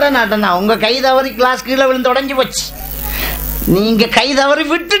 அல்லாஹ்ட நாட்டம் தான். உங்க கை தவறி கிளாஸ் கீழே விழுந்து உடைஞ்சு போச்சு, நீங்க கை தவறி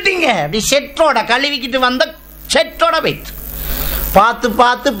விட்டுட்டீங்க, அப்படி செட்டோட கழுவிக்கிட்டு வந்த செட்டோட போயிட்டு பார்த்து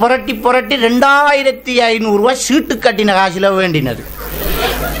பார்த்து புரட்டி புரட்டி 2500 ரூபாய் சீட்டு கட்டின காசுல வேண்டினது.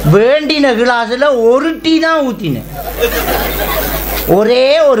 வேண்டின கிளாஸ்ல ஒரு டீ தான் ஊத்தின, ஒரே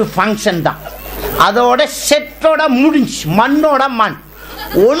ஒரு ஃபங்க்ஷன் தான், அதோட செட்டோட முடிஞ்சு. மண்ணோட மண்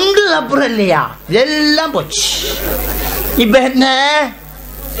ஒன்று அப்புறம் இல்லையா, எல்லாம் போச்சு. இப்ப என்ன,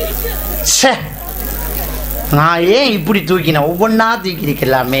 நான் ஏன் இப்படி தூக்கினேன், ஒவ்வொன்னா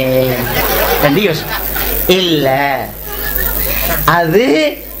தூக்கிருக்கலாமே இல்ல. அது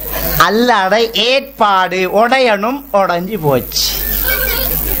அல்லாஹ்வுடைய ஏற்பாடு, உடையணும், உடைஞ்சு போச்சு.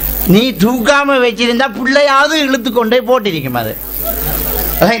 நீ தூக்காம வச்சிருந்தா பிள்ளையாவது இழுத்து கொண்டே போட்டிருக்கும்.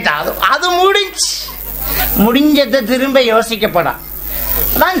 அது முடிஞ்சு, முடிஞ்சதை திரும்ப யோசிக்கப்படா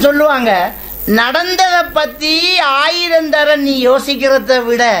தான் சொல்லுவாங்க. நடந்ததை பத்தி 1000 தரம் நீ யோசிக்கிறத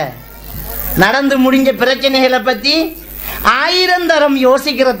விட, நடந்து முடிஞ்ச பிரச்சனைகளை பத்தி 1000 தரம்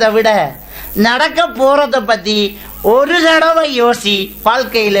யோசிக்கிறத விட, நடக்க போறத பத்தி ஒரு தடவை யோசி,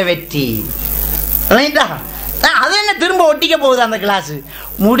 வாழ்க்கையில வெற்றி. அது என்ன திரும்ப ஒட்டிக்க போகுது, அந்த கிளாஸ்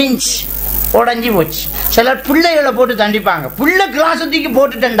முடிஞ்சு உடஞ்சி போச்சு. சிலர் பிள்ளைகளை போட்டு தண்டிப்பாங்க, பிள்ளை கிளாஸ் தூக்கி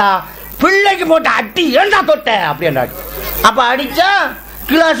போட்டுட்டேன்டா, பிள்ளைக்கு போட்டு அட்டி ஏண்டா தொட்ட அப்படின்டா. அப்ப அடிச்சா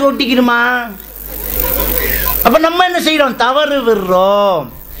கிளாஸ் ஒட்டிக்கிடுமா? அப்ப நம்ம என்ன செய்யறோம், தவறு விடுறோம்.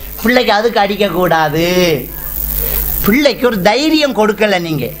 பிள்ளைக்கு அதுக்கு அடிக்க கூடாது. பிள்ளைக்கு ஒரு தைரியம் கொடுக்கல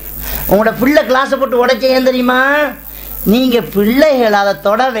நீங்க. உங்களோட பிள்ளை கிளாஸை போட்டு உடைச்ச ஏன் தெரியுமா, நீங்க பிள்ளைகள் அதை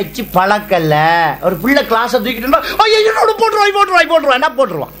தொட வச்சு பழக்கல. ஒரு பிள்ளை கிளாஸை தூக்கிட்டு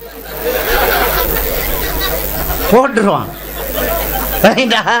போட்டுருவான்.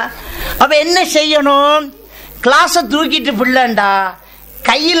 அப்ப என்ன செய்யணும்? கிளாஸை தூக்கிட்டு பிள்ளைண்டா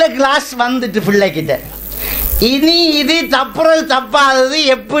கையில கிளாஸ் வந்துட்டு பிள்ளைகிட்ட, இனி இது தப்புறது தப்பாதது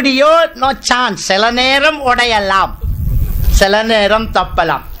எப்படியோ நோ சான்ஸ். சில நேரம் உடையலாம், சில நேரம்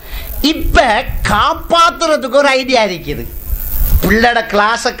தப்பலாம். இப்ப காப்பாத்துறதுக்கு ஒரு ஐடியா இருக்குது. பிள்ளைட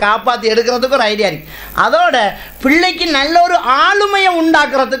கிளாஸை காப்பாத்தி எடுக்கிறதுக்கு ஒரு ஐடியா இருக்கு. அதோட பிள்ளைக்கு நல்ல ஒரு ஆளுமையை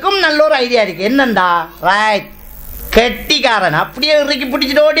உண்டாக்குறதுக்கும் நல்ல ஒரு ஐடியா இருக்கு. என்னண்டா, ரைட், கெட்டிக்காரன் அப்படியே இறுக்கி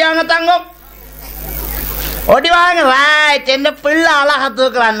பிடிச்சிட்டு ஓடிவாங்க, தங்கம் ஓடிவாங்க, ரைட், என்ன பிள்ளை அழகா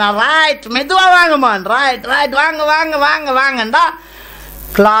தூக்குறான், ரைட், மெதுவா வாங்கம்மான், ரைட் ரைட், வாங்க வாங்க வாங்க வாங்கண்டா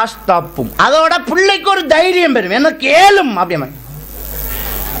கிளாஸ் தப்பும். அதோட பிள்ளைக்கு ஒரு தைரியம் பெறும், என்ன கேளும் அப்படியே.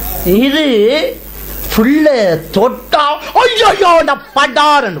 இது பிள்ளை தொட்டா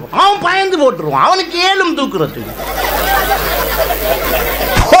பட்டார் அவன் பயந்து போட்டுருவான், அவனுக்கு ஏழும் தூக்குறதுக்கு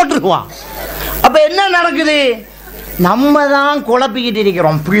போட்டுருவான். அப்ப என்ன நடக்குது? நம்ம தான் குழப்பிக்கிட்டு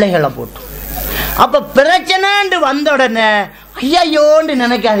இருக்கிறோம் பிள்ளைகளை போட்டு. அப்ப பிரச்சனை வந்த உடனே ஐயோன்னு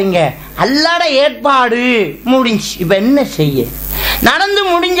நினைக்காதீங்க, அல்லாட ஏற்பாடு முடிஞ்சு. இப்ப என்ன செய்ய? நடந்து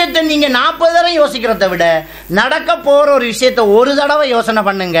முடிஞ்சதை நீங்க 40 தடவை யோசிக்கிறத விட நடக்க போற ஒரு விஷயத்த ஒரு தடவை யோசனை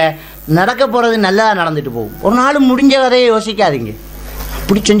பண்ணுங்க. நடக்க போறது நல்லதா நடந்துட்டு போகும். ஒரு நாள் முடிஞ்ச கதையை யோசிக்காதீங்க.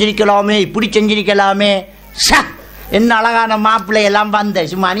 இப்படி செஞ்சிருக்கலாமே, இப்படி செஞ்சிருக்கலாமே, என்ன அழகான மாப்பிள்ளை எல்லாம் வந்த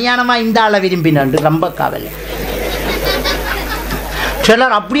சும்மா அநியானமா இந்த ஆளை விரும்பினு ரொம்ப கவலை.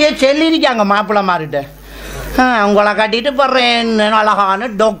 சிலர் அப்படியே சொல்லியிருக்காங்க மாப்பிள்ளை மாறிட்ட, உங்களை கட்டிட்டு போடுறேன் அழகான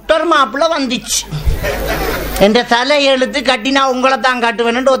டாக்டர் மாப்பிள்ளை வந்துச்சு, என்ற தலை எழுத்து கட்டினா உங்களை தான்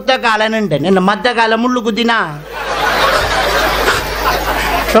கட்டுவேன் ஒத்த காலன்னுட்டேன், என்ன மத்த கால முள்ளு குத்தினா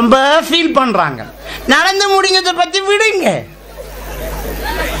ரொம்ப ஃபீல் பண்றாங்க. நடந்து முடிஞ்சதை பத்தி விடுங்க,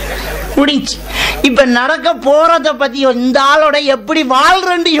 முடிஞ்சு. இப்ப நடக்க போறத பத்தி இந்த ஆளோட எப்படி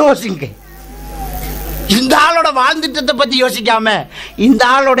வாழ்றேன்னு யோசிங்க. இந்த ஆளோட வாழ்ந்துட்டதை பத்தி யோசிக்காம இந்த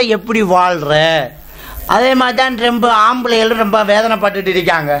ஆளோட எப்படி வாழ்ற. அதே மாதிரி தான் ரொம்ப ஆம்பளைகளும் ரொம்ப வேதனைப்பட்டு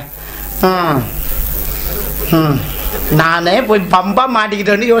இருக்காங்க. நானே போய் பம்பா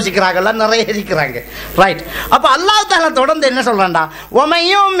மாட்டிக்கிட்டு யோசிக்கிறாங்கல்ல, நிறைய இருக்கிறாங்க. ரைட். அப்ப அல்லாஹ் தஆலா தொடர்ந்து என்ன சொல்றான்டா,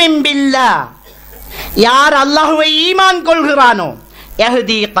 வமையும் மின்பில்லா, யார் அல்லாஹ்வை ஈமான் கொள்கிறானோ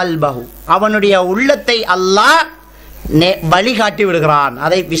யஹ்தி கல்பஹு, அவனுடைய உள்ளத்தை அல்லாஹ் வழிகாட்டி விடுகிறான்,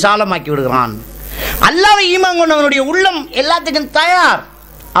 அதை விசாலமாக்கி விடுகிறான். அல்லாஹ்வை ஈமான் கொண்டவனுடைய உள்ளம் எல்லாத்துக்கும் தயார்,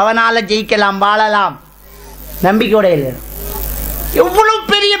 அவனால ஜெயிக்கலாம், வாழலாம், நம்பிக்கையோட இல்லை, எவ்வளவு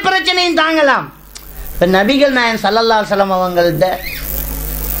பெரிய பிரச்சனையும் தாங்கலாம். நபிகள் நாயகம் ஸல்லல்லாஹு அலைஹி வஸல்லம் அவங்கள்ட்ட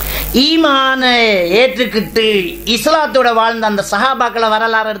ஈமானை ஏற்றுக்கிட்டு இஸ்லாத்தோட வாழ்ந்த அந்த சஹாபாக்களை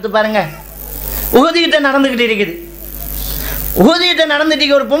வரலாறு எடுத்து பாருங்க. உஹதுகிட்ட நடந்துகிட்டு இருக்குது, உஹதுகிட்ட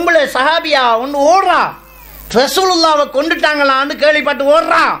நடந்துட்டு ஒரு பொம்பளை சஹாபியா ஒன்று ஓடுறா, ரசூலுல்லாவை கொண்டுட்டாங்களான்னு கேள்விப்பட்டு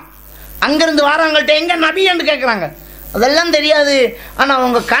ஓடுறா. அங்கிருந்து வாராங்கள்ட்ட எங்க நபி என்று கேட்கிறாங்க. அதெல்லாம் தெரியாது, ஆனா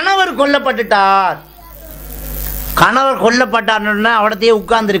அவங்க கணவர் கொல்லப்பட்டுட்டார். கணவர் கொல்லப்பட்டார்னா அவடத்தையே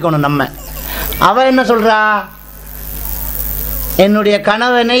உட்கார்ந்து இருக்கணும் நம்ம. அவ என்ன சொல்றா, என்னுடைய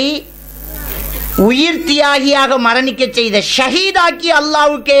கணவனை உயிர் தியாகியாக மரணிக்க செய்த ஷஹீதாக்கி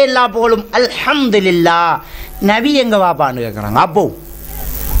அல்லாஹ்வுக்கே எல்லா போலும் அல்ஹம்துலில்லாஹ். நபி எங்க வாப்பான்னு கேட்கறாங்க.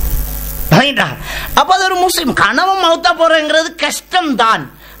 அப்போ அது ஒரு முஸ்லிம் கணவன் மௌத்தா போறங்கிறது கஷ்டம் தான்,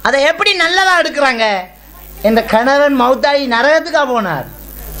 அதை எப்படி நல்லதா எடுக்கிறாங்க. இந்த கணவன் மௌத்தாகி நரகத்துக்கா போனார்,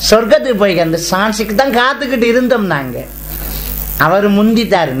 சொர்க்கத்துக்கு போய் அந்த சான்ஸுக்கு தான் காத்துக்கிட்டு இருந்தோம் நாங்க. அவர்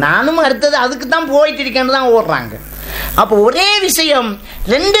முந்தித்தாரு, நானும் அடுத்தது அதுக்கு தான் போயிட்டு இருக்கேன்னு தான் ஓடுறாங்க. அப்போ ஒரே விஷயம்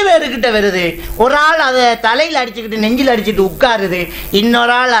 2 பேருக்கிட்ட வருது. ஒரு ஆள் அதை தலையில் அடிச்சுக்கிட்டு நெஞ்சில் அடிச்சுட்டு உட்காருது,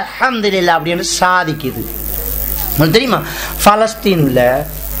 இன்னொரு ஆள் அல்ஹம்துலில்லாஹ் அப்படின்னு சாதிக்குது. உங்களுக்கு தெரியுமா, பலஸ்தீன்ல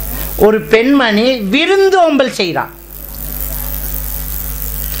ஒரு பெண்மணி விருந்தோம்பல் செய்கிறான்.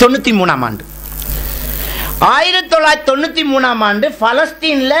 93ஆம் ஆண்டு 1993ஆம் ஆண்டு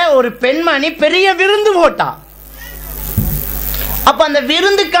பலஸ்தீன்ல ஒரு பெண்மணி பெரிய விருந்து போட்டா. அப்ப அந்த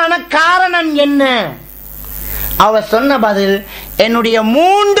விருந்துக்கான காரணம் என்ன? அவ சொன்ன பதில், என்னுடைய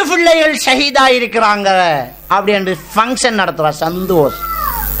 3 பிள்ளைகள் ஷஹீதா இருக்கிறாங்க அப்படி ஃபங்க்ஷன் நடத்துறா. சந்தோஷம்.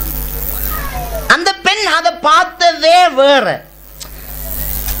 அந்த பெண் அதை பார்த்ததே வேற,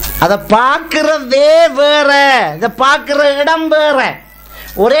 அதை பார்க்கிறதே வேற, இதை பார்க்கிற இடம் வேற.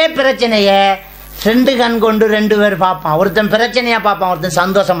 ஒரே பிரச்சனைய 2 கண் கொண்டு 2 பேர் பார்ப்பான். ஒருத்தன் பிரச்சனையா பார்ப்பான், ஒருத்தன்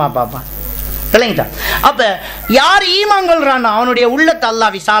சந்தோஷமா பார்ப்பான். அப்ப யார் ஈமான் கொள்றானோ அவனுடைய உள்ளத்தை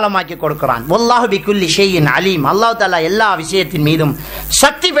அல்லாஹ் விசாலமாக்கி கொடுக்கிறான். வல்லாஹு பிகுல்லி ஷைஇன் அலீம். அல்லாஹ் தஆலா எல்லா விஷயத்தின் மீதும்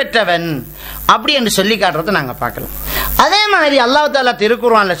சக்தி பெற்றவன் அப்படி என்று சொல்லி காட்டுறதை நாங்க பார்க்கலாம். அதே மாதிரி அல்லாஹ் தஆலா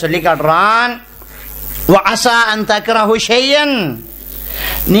திருக்குர்ஆன்ல சொல்லி காட்டுறான், வஅஸா அன் தக்ரஹு ஷையன்,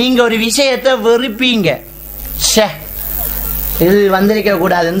 நீங்க ஒரு விஷயத்தை வெறுப்பீங்க. இது வந்திருக்க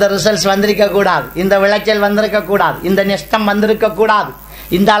கூடாது, இந்த ரிசல்ட்ஸ் வந்திருக்க கூடாது, இந்த விளைச்சல் வந்திருக்க கூடாது, இந்த நஷ்டம் வந்திருக்க கூடாது,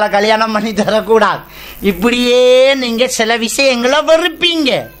 இந்த ஆளை கல்யாணம் பண்ணி தரக்கூடாது, இப்படியே நீங்க சில விஷயங்களை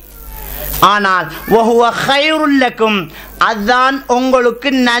வெறுப்பீங்க. ஆனால் வஹுவ கைருல் லக்கும், அதுதான் உங்களுக்கு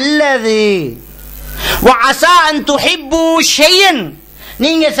நல்லது. வஅஸா அன் துஹிப்பு ஷையன்,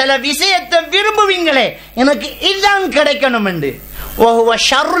 நீங்க சில விஷயத்தை விரும்புவீங்களே, எனக்கு இதுதான் கிடைக்கணும் என்று. வஹுவ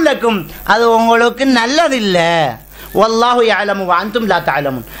ஷர்ருல் லக்கும், அது உங்களுக்கு நல்லதில்லை. வல்லாஹு யஅலமு வ அன்தும் லா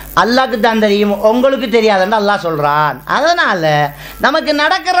தஅலமுன், அல்லாஹ்க்கு தான் தெரியும், உங்களுக்கு தெரியாதுன்னு அல்லாஹ் சொல்றான். அதனால நமக்கு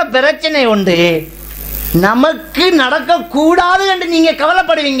நடக்கிற பிரச்சனை உண்டு, நமக்கு நடக்க கூடாது என்று நீங்க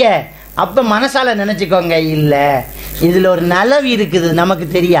கவலைப்படுவீங்க. அப்ப மனசால நினைச்சுக்கோங்க, இல்ல இதுல ஒரு நலவு இருக்குது, நமக்கு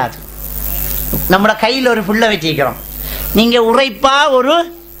தெரியாது. நம்ம கையில் ஒரு புல்ல வச்சிருக்கிறோம், நீங்க உரைப்பா ஒரு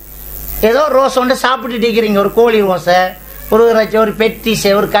ஏதோ ரோஸ் ஒன்று சாப்பிட்டுட்டு இருக்கிறீங்க, ஒரு கோழி ரோஸை, ஒரு இறைச்சி, ஒரு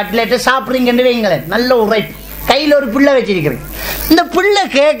பெட்டிஸை, ஒரு கட்லெட்டை சாப்பிட்றீங்கன்னு வைங்களேன், நல்ல உரைப்பு. கையில் ஒரு புல்ல வச்சிருக்கிறீங்க, இந்த புல்ல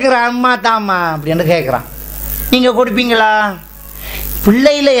கேட்குறான், அம்மா தாமா அப்படின்னு கேட்குறான், நீங்க கொடுப்பீங்களா?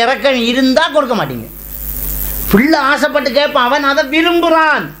 பிள்ளையில இறக்கம் இருந்தா கொடுக்க மாட்டீங்க. புல்ல ஆசைப்பட்டு கேட்பான், அவன் அதை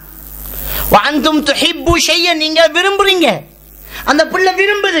விரும்புறான். வஅன்தும் துஹிப்பு ஷையன், நீங்க விரும்புறீங்க, அந்த புல்ல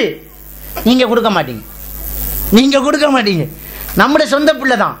விரும்புது, நீங்க கொடுக்க மாட்டீங்க. நீங்க கொடுக்க மாட்டீங்க. நம்முடைய சொந்த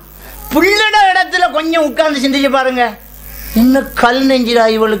புள்ள தான். புள்ளட இடத்துல கொஞ்சம் உட்கார்ந்து சிந்திச்சு பாருங்க, என்ன கல் நெஞ்சிடா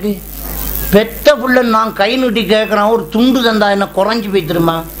இவளுக்கு, பெத்த புள்ள நான் கை நீட்டி கேட்கிறான், ஒரு துண்டு தந்தா என்ன குறைஞ்சி போய்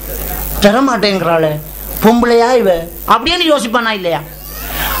திரும்ப தரமாட்டேங்கிறாள், பொம்பளையா இவ அப்படின்னு யோசிப்பானா இல்லையா?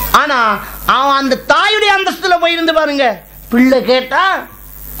 ஆனா அவன் அந்த தாயுடைய அந்தஸ்துல போயிருந்து பாருங்க, பிள்ளை கேட்டா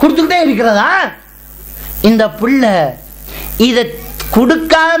கொடுத்துக்கிட்டே இருக்கிறதா? இந்த பிள்ளை இதை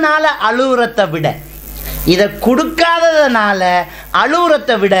கொடுக்காதனால அழுகுறத்தை விட, இதை கொடுக்காததுனால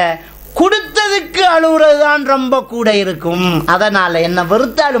அழுகுறத்தை விட கொடுத்ததுக்கு அழுகுறதுதான் ரொம்ப கூட இருக்கும். அதனால என்ன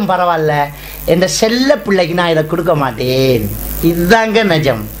வெறுத்தாலும் பரவாயில்ல, என்ற செல்ல பிள்ளைக்கு நான் இதை கொடுக்க மாட்டேன். இதுதாங்க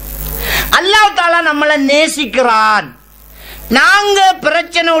நிஜம். அல்லாஹ் தஆலா நம்மளை நேசிக்கிறான். நாங்க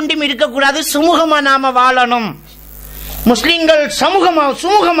பிரச்சனை ஒன்றும் இருக்கக்கூடாது, சுமூகமா நாம வாழணும். முஸ்லிம்கள்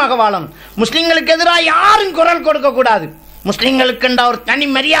சுமூகமாக வாழணும். முஸ்லிம்களுக்கு எதிராக யாரும் குரல் கொடுக்க கூடாது. முஸ்லிம்களுக்கு ஒரு தனி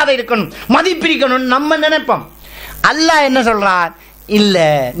மரியாதை இருக்கணும், மதிப்பிரிக்கணும் நம்ம நினைப்போம். அல்லாஹ் என்ன சொல்றார்? இல்ல,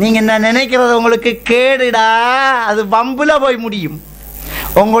 நீங்க என்ன நினைக்கிறது உங்களுக்கு கேடுடா, அது வம்புல போய் முடியும்.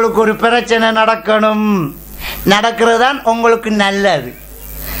 உங்களுக்கு ஒரு பிரச்சனை நடக்கணும், நடக்கிறது தான் உங்களுக்கு நல்லது.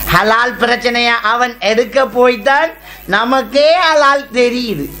 ஹலால் பிரச்சனையா அவன் எடுக்க போய்தான் நமக்கே ஹலால்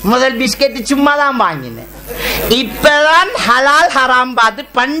தெரியுது. முதல் பிஸ்கெட் சும்மா தான் வாங்கினேன், இப்பதான் ஹலால் ஹராம் பார்த்து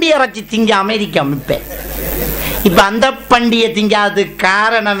பண்டி இறைச்சி திங்க அமெரிக்கா. இப்ப அந்த பண்டிகை திங்காது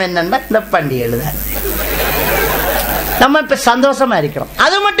காரணம் என்னன்னா இந்த பண்டிகை தான். நம்ம இப்ப சந்தோஷமா இருக்கிறோம்.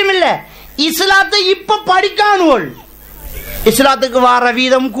 அது மட்டும் இல்ல, இஸ்லாத்தை இப்ப படிக்கானுவோல், இஸ்லாத்துக்கு வர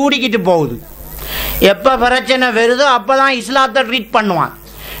வீதம் கூடிக்கிட்டு போகுது. எப்ப பிரச்சனை வருதோ அப்பதான் இஸ்லாத்தை ட்ரீட் பண்ணுவான்.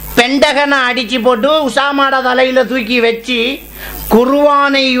 பெண்டகனை அடிச்சு போட்டு உசாமாட தலையில தூக்கி வச்சு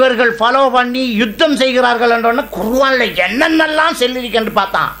குர்ஆனை இவர்கள் ஃபாலோ பண்ணி யுத்தம் செய்கிறார்கள் என்றோன்னா, குர்ஆன்ல என்னென்னலாம் செல்லிருக்கேன்னு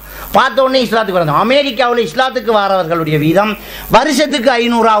பார்த்த உடனே இஸ்லாத்துக்கு வராங்க. அமெரிக்காவில் இஸ்லாத்துக்கு வரவர்களுடைய வீதம் வருஷத்துக்கு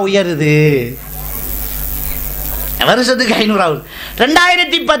 500 உயருது. வருஷத்துக்கு 500.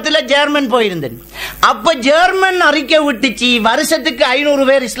 2010 ஜெர்மன் போயிருந்தேன். அப்ப ஜெர்மன் அறிக்கை விட்டுச்சு, வருஷத்துக்கு 500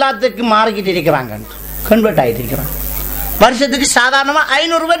 பேர் இஸ்லாத்துக்கு மாறிக்கிட்டு இருக்கிறாங்க, கன்வெர்ட் ஆகிட்டு இருக்கிறாங்க. வருஷத்துக்கு சாதாரணமா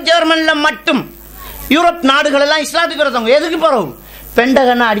 500 பேர் ஜெர்மன்ல மட்டும். யூரோப் நாடுகள் எல்லாம் இஸ்லாத்துக்கு வரவங்க எதுக்கு போறவு?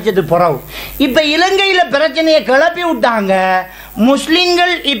 பெண்டகனை அடிச்சது போறவு. இப்ப இலங்கையில பிரச்சனையை கிளப்பி விட்டாங்க.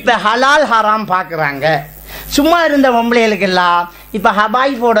 முஸ்லிம்கள் இப்ப ஹலால் ஹராம் பாக்குறாங்க. சும்மா இருந்த பொம்பளைகளுக்கு எல்லாம் இப்ப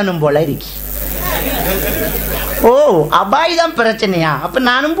ஹபாய் போடணும் போல இருக்கு. ஓ, அபாய் தான் பிரச்சனையா? அப்ப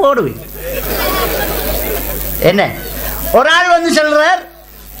நானும் போடுவேன். என்ன, ஒரு ஆள் வந்து சொல்றார்,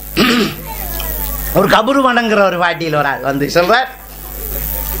 ஒரு கபரு வணங்குற ஒரு வாட்டியில் ஒரு ஆள் வந்து சொல்றார்,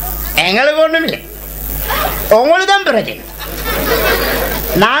 எங்களுக்கு ஒண்ணும் இல்லை, உங்களுக்கு தான் பிரச்சனை.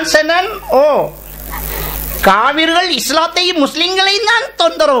 நான் சொன்னேன், ஓ, காவிர்கள் இஸ்லாத்தையும் முஸ்லிம்களையும் தான்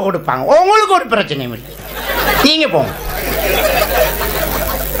தொந்தரவு கொடுப்பாங்க, உங்களுக்கு ஒரு பிரச்சனையும் இல்லை, நீங்க போங்க,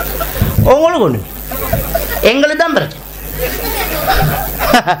 உங்களுக்கு ஒண்ணு, எங்களுக்கு தான் பிரச்சனை.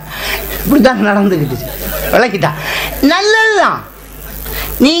 இப்படிதான் நடந்துகிட்டு விளக்கிட்டா. நல்லதுதான்,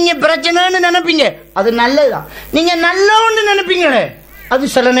 நீங்க பிரச்சனைன்னு நினைப்பீங்க, அது நல்லதுதான். நீங்க நல்லவன்னு நினைப்பீங்களே,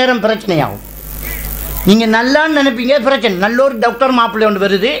 அது சில நேரம் பிரச்சனையாகும். நீங்க நல்லான்னு நினைப்பீங்க, பிரச்சனை. நல்ல ஒரு டாக்டர் மாப்பிள்ளை ஒன்று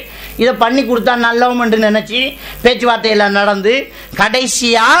வருது, இதை பண்ணி கொடுத்தா நல்லவன் நினைச்சு பேச்சுவார்த்தையெல்லாம் நடந்து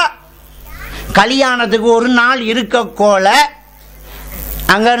கடைசியா கல்யாணத்துக்கு ஒரு நாள் இருக்க கோல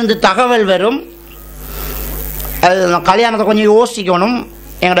அங்க இருந்து தகவல் வரும். அது கல்யாணத்தை கொஞ்சம் யோசிக்கணும்.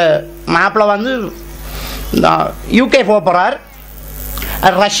 எங்களோட மாப்பிள்ளை வந்து யூகே போக போகிறார்,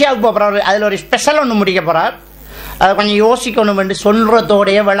 ரஷ்யாவுக்கு போக போகிறார். அதில் ஒரு ஸ்பெஷல் ஒன்று முடிக்க போகிறார். அதை கொஞ்சம் யோசிக்கணும் என்று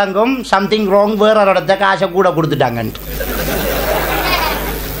சொல்கிறதோடைய விளங்கும் சம்திங் ராங், வேற ஒரு இடத்த காசை கூட கொடுத்துட்டாங்கன்ட்டு.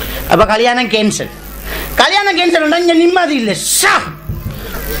 அப்போ கல்யாணம் கேன்சல். கல்யாணம் கேன்சல் பண்ணால் இங்கே நிம்மதி இல்லை.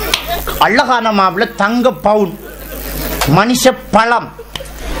 அழகான மாப்பிள்ள, தங்க பவுன், மனுஷ பழம்,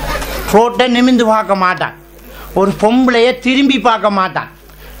 ரோட்டை நிமிந்து பார்க்க மாட்டான், ஒரு பொம்பளைய திரும்பி பார்க்க மாட்டான்,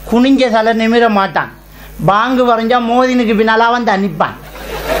 குனிஞ்ச தலை நிமிர மாட்டான், பாங்கு வரைஞ்சா மோதினுக்கு பின்னால் அவன் தான் நிற்பான்,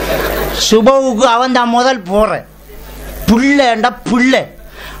 சுபவுக்கு அவன் தான் முதல் போற புள்ளண்டா புள்ள.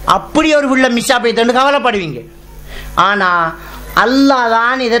 அப்படி ஒரு புள்ள மிஸ்ஸா போய்த்தண்டு கவலைப்படுவீங்க. ஆனா அல்லாஹ்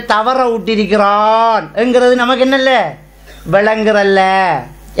தான் இதை தவற விட்டிருக்கிறான் என்கிறது நமக்கு என்னல்ல விளங்குறல்ல.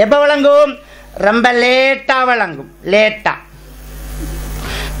 எப்ப விளங்கும்? ரொம்ப லேட்டா விளங்கும். லேட்டா.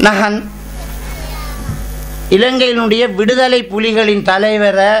 நான் இலங்கையினுடைய விடுதலை புலிகளின்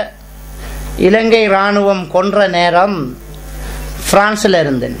தலைவரை இலங்கை இராணுவம் கொன்ற நேரம் பிரான்ஸில்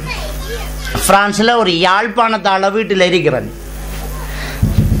இருந்தேன். பிரான்ஸில் ஒரு யாழ்ப்பாணத்தாள வீட்டில் இருக்கிறேன்.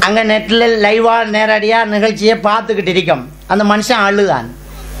 அங்கே நெட்டில் லைவாக நேரடியாக நிகழ்ச்சியை பார்த்துக்கிட்டு இருக்கோம். அந்த மனுஷன் அழுதான்.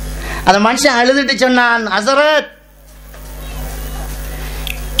 அந்த மனுஷன் அழுதுட்டு சொன்னான், ஹசரத்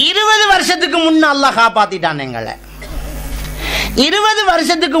 20 வருஷத்துக்கு முன்ன அல்லாஹ் காப்பாத்திட்டான் எங்களை. 20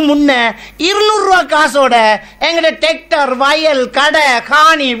 வருஷத்துக்கு முன்ன 200 ரூபா காசோட எங்கட டிராக்டர், வயல், கடை,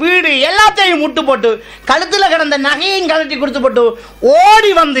 காணி, வீடு எல்லாத்தையும் முட்டு போட்டு கழுத்துல கிடந்த நகையும் கழட்டி கொடுத்து போட்டு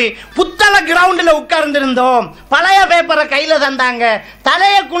ஓடி வந்து புத்தள கிரவுண்டில் உட்கார்ந்துருந்தோம். பழைய பேப்பரை கையில தந்தாங்க,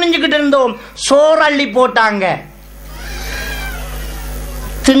 தலைய குனிஞ்சுக்கிட்டு இருந்தோம், சோறள்ளி போட்டாங்க,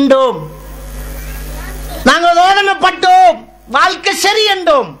 திண்டோம், நாங்க வேதனைப்பட்டோம், வாழ்க்கை சரி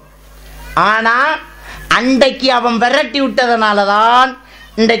என்றோம். ஆனா அன்றைக்கு அவன் விரட்டி விட்டதனாலதான்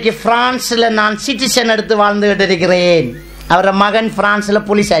இன்றைக்கு பிரான்ஸ்ல நான் சிட்டிசன் எடுத்து வாழ்ந்துகிட்டு இருக்கிறேன். அவர மகன் பிரான்ஸ்ல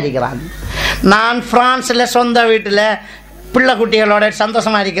போலீஸ் இருக்கிறான். நான் பிரான்ஸ்ல சொந்த வீட்டுல பிள்ளை குட்டிகளோட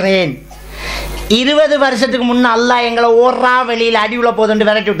சந்தோஷமா இருக்கிறேன். 20 வருஷத்துக்கு முன்ன அல்லாஹ் எங்களை ஓரா வெளியில அடி உள்ள போதுன்னு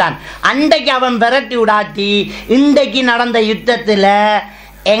விரட்டி விட்டான். அன்றைக்கு அவன் விரட்டி விடாட்டி இன்றைக்கு நடந்த யுத்தத்துல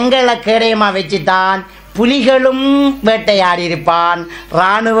எங்களை கேடயமா வச்சுட்டான். புலிகளும் வேட்டையாடி இருப்பான்,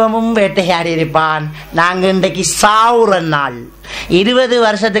 இராணுவமும் வேட்டையாடி இருப்பான். நாங்க இன்றைக்கு சாவுற நாள். 20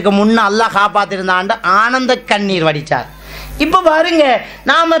 வருஷத்துக்கு முன்ன அல்லாஹ் காப்பாத்திருந்தாண்டு ஆனந்த கண்ணீர் வடிச்சார். இப்ப பாருங்க,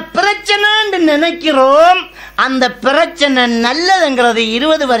 நாம பிரச்சனைன்னு நினைக்கிறோம், அந்த பிரச்சனை நல்லதுங்கிறது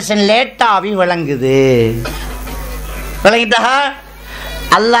 20 வருஷம் லேட்டாவி விளங்குது. விளங்கிட்டா?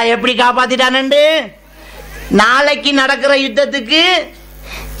 அல்லாஹ் எப்படி காப்பாத்திட்டானு? நாளைக்கு நடக்கிற யுத்தத்துக்கு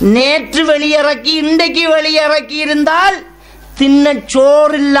நேற்று வெளியிறக்கி இன்றைக்கு வெளியிறக்கி இருந்தால் தின்ன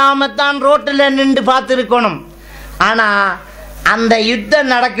சோறு இல்லாமத்தான் ரோட்டில் நின்று பார்த்துருக்கணும். ஆனா அந்த யுத்தம்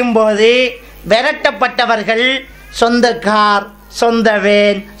நடக்கும்போது விரட்டப்பட்டவர்கள் சொந்த கார், சொந்த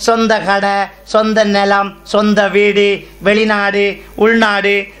வேன், சொந்த கடை, சொந்த நிலம், சொந்த வீடு, வெளிநாடு,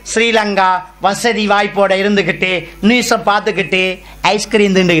 உள்நாடு, ஸ்ரீலங்கா வசதி வாய்ப்போட இருந்துக்கிட்டு நியூஸை பார்த்துக்கிட்டு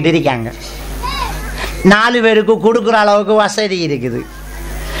ஐஸ்கிரீம் திண்டுக்கிட்டு இருக்காங்க. 4 பேருக்கு கொடுக்குற அளவுக்கு வசதி இருக்குது.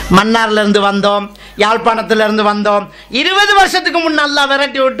 மன்னார்ல இருந்து வந்தோம், யாழ்ப்பாணத்துல இருந்து வந்தோம். 20 வருஷத்துக்கு முன்னல்லா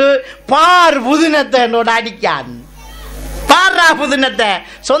விரட்டி விட்டு பார் புதுனத்தை என்னோட அடிக்கான். பாரா புதுனத்தை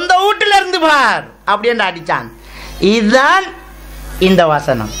சொந்த வீட்டுல இருந்து பார் அப்படின்னு அடிச்சான். இதுதான் இந்த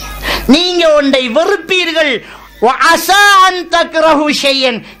வசனம். நீங்க ஒன்றை வெறுப்பீர்கள்,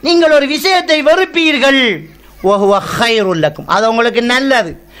 நீங்கள் ஒரு விஷயத்தை வெறுப்பீர்கள், அது உங்களுக்கு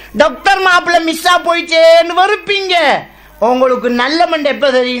நல்லது. டாக்டர் மாப்பிள்ள மிஸ்ஸா போயிச்சேன்னு வெறுப்பீங்க, உங்களுக்கு நல்ல மண்டை எப்ப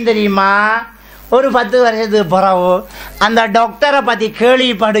தெரியும் தெரியுமா? ஒரு 10 வருஷத்துக்கு பிறகு அந்த டாக்டரை பத்தி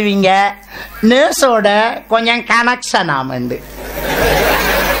கேள்விப்படுவீங்க, நர்ஸோட கொஞ்சம் கனெக்ஷன் ஆமண்டு.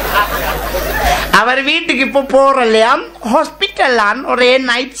 அவர் வீட்டுக்கு இப்ப போறலையா, ஹாஸ்பிட்டல் ஒரே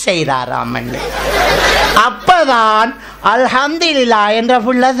நைட் செய்யறாராம். அப்பதான் அல்ஹம்துலில்லா என்ற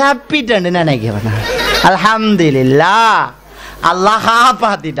புள்ள தப்பிட்டேன்னு நினைக்கிறேன். அல்ஹம்துலில்லா அல்லாஹ்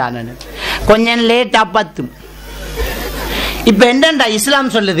காப்பாத்திட்டானு. கொஞ்சம் லேட்டா பத்தும். இப்ப என்னண்டா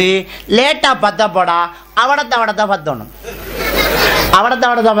இஸ்லாம் சொல்லுது, லேட்டா பத்த போடா, அவடத்தை பத்தணும்.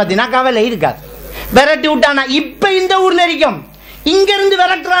 அவடத்தை பத்தினா கவலை இருக்காது. விரட்டி விட்டானா இப்ப இந்த ஊர்ல இருக்கும், இங்க இருந்து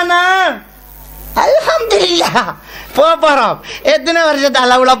விரட்டுறானா அல்ஹம்துலில்லாஹ் போறோம். எத்தனை வருஷத்து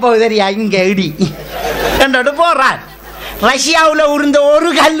அளவுல போகுது தெரியா? இங்க இடி கண்டோடு போறான். ரஷ்யாவுல உருந்த ஒரு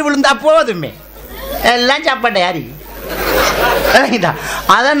கல் விழுந்தா போதுமே, எல்லாம் சப்பட்டையாரி.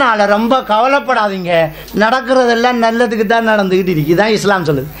 அதனால ரொம்ப கவலைப்படாதீங்க, நடக்கிறதெல்லாம் நல்லதுக்கு தான் நடந்துகிட்டு இருக்குதான் இஸ்லாம்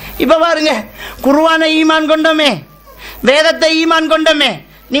சொல்லுது. இப்ப பாருங்க, குர்ஆனை ஈமான் கொண்டோமே, வேதத்தை ஈமான் கொண்டோமே,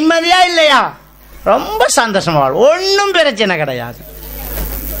 நிம்மதியா இல்லையா? ரொம்ப சந்தோஷமா, ஒன்னும் பிரச்சனை கிடையாது.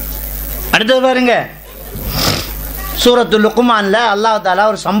 அடுத்தது பாருங்க, சூரத்துல் லுக்மான்ல அல்லாஹ் தஆலா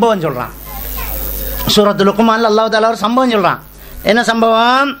ஒரு சம்பவம் சொல்றான். சூரத்துல் லுக்மான்ல அல்லாஹ் தஆலா ஒரு சம்பவம் சொல்றான். என்ன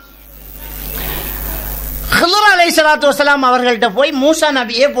சம்பவம்? ஹிதர் அலைஹிஸ்ஸலாத்து வஸலாம் அவர்கள்ட்ட போய் மூசா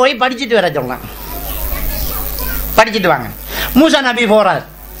நபியே போய் படிச்சுட்டு வர சொல்றான். படிச்சுட்டு வாங்க. மூசா நபி போறார்.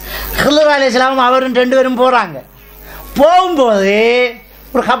 ஹிதர் அலைஹிஸ்ஸலாம் அவரும் 2 பேரும் போறாங்க. போகும்போது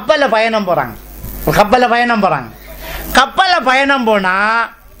ஒரு கப்பலில் பயணம் போறாங்க. கப்பலில் பயணம் போனா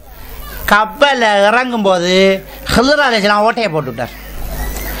கப்பலில் இறங்கும்போது ஹிதர் அலைஹிஸ்ஸலாம் ஓட்டையை போட்டு விட்டார்.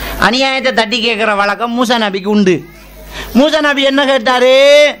 அநியாயத்தை தட்டி கேட்குற வழக்கம் மூசா நபிக்கு உண்டு. மூசா நபி என்ன கேட்டாரு?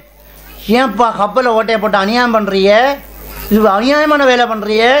 ஏன்ப்பா கப்பலை ஓட்டையை போட்டு அநியாயம் பண்ணுறிய? இது அநியாயமான வேலை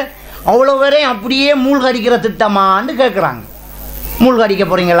பண்ணுறிய? அவ்வளோ பேரையும் அப்படியே மூழ்கடிக்கிற திட்டமான்னு கேட்குறாங்க. மூழ்கடிக்க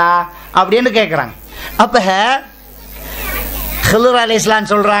போகிறீங்களா அப்படின்னு கேட்குறாங்க. அப்போ ஹிதர்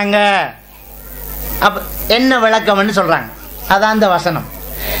அலைஹிஸ்ஸலாம் சொல்கிறாங்க. அப்போ என்ன விளக்கம்னு சொல்கிறாங்க. அதான் அந்த வசனம்.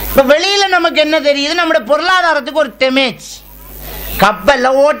 இப்போ வெளியில் நமக்கு என்ன தெரியுது? நம்முடைய பொருளாதாரத்துக்கு ஒரு டெமேஜ்.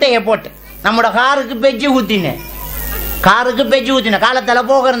 கப்பலில் ஓட்டையை போட்டு நம்மளோட காருக்கு பெச்சு ஊற்றினேன். காலத்தில்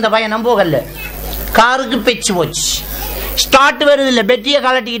போகிற இந்த பயணம் போகல. காருக்கு பெச்சு போச்சு. ஸ்டார்ட் வருது இல்லை, பெட்டியை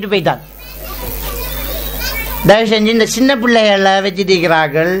கலட்டிக்கிட்டு போய்தான். தயவு செஞ்சு இந்த சின்ன பிள்ளைகளை வச்சுட்டு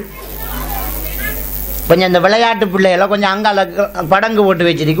இருக்கிறார்கள். கொஞ்சம் இந்த விளையாட்டு பிள்ளைகளை கொஞ்சம் அங்கால படங்கு போட்டு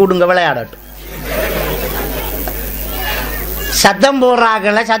வச்சிருக்கு விடுங்க, விளையாடட்டும். சத்தம்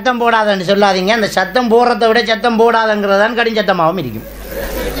போடுறாங்கல்ல, சத்தம் போடாதன்னு சொல்லாதீங்க. அந்த சத்தம் போடுறத விட சத்தம் போடாதங்கிறதான் கடும் சத்தமாகவும் இருக்கும்.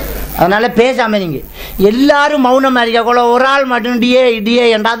 அதனால பேசாம நீங்க எல்லாரும் மௌனமா இருக்க, ஒரு ஆள் மட்டும் டியே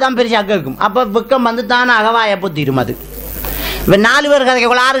என்றாதான் பெருசாக கேட்கும். அப்ப புக்கம் வந்து தானே அகவாய பொத்திடும். அது இப்போ 4 பேர்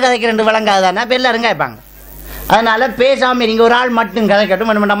கதைக்க 6 கதைக்கு 2 விளங்காது தானே, இப்போ எல்லாரும் கேட்பாங்க. அதனால பேசாம இருங்க. ஒரு ஆள் மட்டும்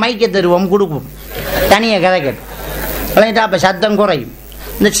கதைக்கட்டும். நம்ம மைக்க தருவோம், கொடுப்போம், தனியாக கதைக்கட்டும். விளங்கிட்டா அப்போ சத்தம் குறையும்.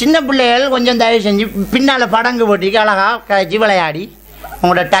 இந்த சின்ன பிள்ளைகள் கொஞ்சம் தயவு செஞ்சு பின்னால் படங்கு போட்டிக்கு அழகாக கழிச்சு விளையாடி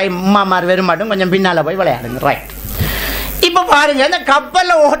உங்களோட டைம் அம்மாமார் வெறும் மட்டும் கொஞ்சம் பின்னால் போய் விளையாடுங்க. ரைட். இப்போ பாருங்க, இந்த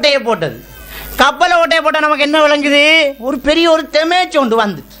கப்பலில் ஓட்டையை போட்டது. கப்பலில் ஓட்டையை போட்டால் நமக்கு என்ன விளங்குது? ஒரு பெரிய ஒரு டெமேஜ் ஒன்று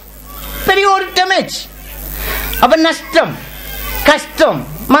வந்து, பெரிய ஒரு டெமேஜ். அப்போ நஷ்டம், கஷ்டம்,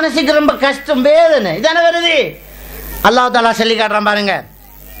 மனசுக்கு ரொம்ப கஷ்டம், வேதனை இதான வருது. அல்லாஹ் தஆலா சொல்லி காட்டுறான் பாருங்க.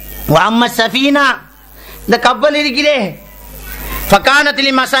 அம்மா சஃபீனா, இந்த கப்பல் இருக்கிறே,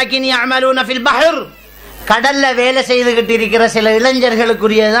 ஃபகானத்தில் மசாக்கின் யஅமலூன ஃபில் பஹர், கடல்ல வேலை செய்துகிட்டு இருக்கிற சில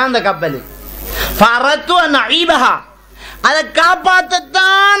இளைஞர்களுக்குரியதான் அந்த கப்பல். ஃபரத்து அன் ஐபஹா, அதை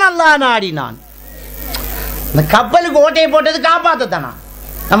காப்பாற்றத்தான் அல்லாஹ் நாடினான். இந்த கப்பலுக்கு ஓட்டையை போட்டது காப்பாற்றத்தானா?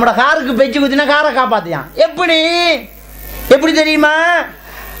 நம்மளோட காருக்கு பெச்சு குத்தினா காரை காப்பாத்தியான். எப்படி தெரியுமா?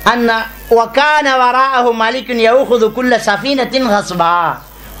 அன்ன வகான வராஹு மலிக்குன் யௌஹுது குல்ல சஃபீனத்தின் ஹஸ்பா,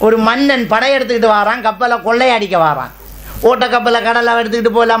 ஒரு மன்னன் படையெடுத்துக்கிட்டு வாரான், கப்பலை கொள்ளையடிக்க வாரான். ஓட்ட கப்பலை கடலை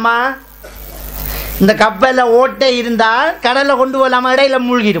எடுத்துக்கிட்டு போகலாமா? இந்த கப்பலில் ஓட்டை இருந்தால் கடலை கொண்டு போகலாமா? இடையில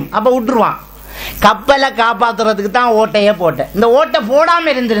மூழ்கிடும். அப்போ விட்டுருவான். கப்பலை காப்பாற்றுறதுக்கு தான் ஓட்டையே போட்டேன். இந்த ஓட்டை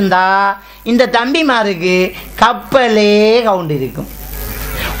போடாமல் இருந்திருந்தா இந்த தம்பிமாருக்கு கப்பலே கவுண்டு இருக்கும்.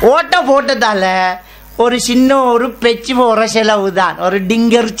 ஓட்டை போட்டதால ஒரு சின்ன ஒரு பெச்சு போகிற செலவு தான், ஒரு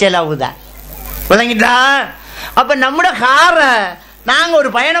டிங்கர் செலவு தான். விளங்கிட்டா? அப்போ நம்மளோட காரை நாங்கள் ஒரு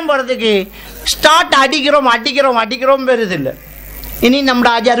பயணம் போகிறதுக்கு ஸ்டார்ட் அடிக்கிறோம் பெருது இல்லை. இனி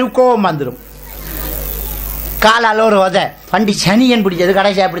நம்மளோட அஜாரு கோவம் வந்துடும். காலால் ஒரு உதை வண்டி சனியன் பிடிச்சது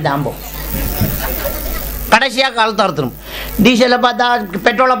கடைசியாக அப்படி தாம்போம். கடைசியாக கால் தரத்துடும். டீசலை பார்த்தா,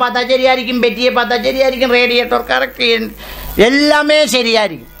 பெட்ரோலை பார்த்தா சரியா இருக்கும், பெட்டியை பார்த்தா சரியா இருக்கும், ரேடியேட்டர் கரெக்ட், எல்லாமே சரியா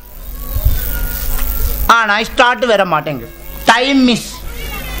இருக்கும். ஆனால் ஸ்டார்ட் வர மாட்டேங்குது. Time miss.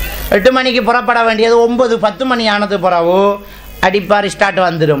 8 மணிக்கு புறப்பட வேண்டியது 9-10 மணி ஆனது பிறகு அடிப்பார், ஸ்டார்ட்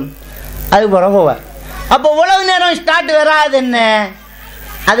வந்துடும். அது பிறகு போவார். அப்போ இவ்வளவு நேரம் ஸ்டார்ட் வராது என்ன?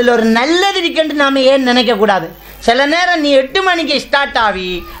 அதில் ஒரு நல்லது இருக்குன்ட்டு நாம் ஏன் நினைக்கக்கூடாது? சில நேரம் நீ 8 மணிக்கு ஸ்டார்ட் ஆகி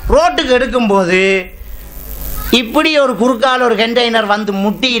ரோட்டுக்கு எடுக்கும்போது இப்படி ஒரு குறுக்கால் ஒரு கண்டெய்னர் வந்து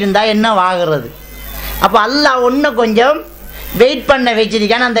முட்டி இருந்தால் என்ன ஆகிறது? அப்போ அல்லாஹ் ஒன்று கொஞ்சம் வெயிட் பண்ண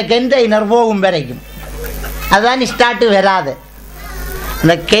வச்சிருக்கான அந்த கண்டெய்னர் போகும் வரைக்கும். அதுதான் ஸ்டார்ட் வராது.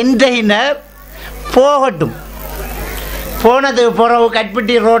 அந்த கண்டெய்னர் போகட்டும். போனது பிறகு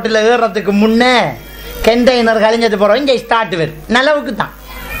கட்பிட்டி ரோட்டில் ஏறுறதுக்கு முன்னே கண்டெய்னர் கழிஞ்சது பிறகு இங்கே ஸ்டார்ட் வரும். நிலவுக்கு தான்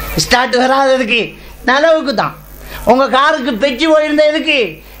ஸ்டார்ட் வராததுக்கு, நிலவுக்கு தான். உங்கள் காருக்கு பெச்சு போயிருந்த எதுக்கு?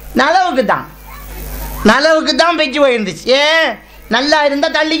 நிலவுக்கு தான் பெச்சு போயிருந்துச்சு. ஏன்? நல்லா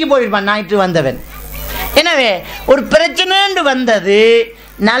இருந்தால் தள்ளிக்கு போயிருப்பான் ஞாயிற்று வந்தவன். எனவே ஒரு பிரச்சனைன்னு வந்தது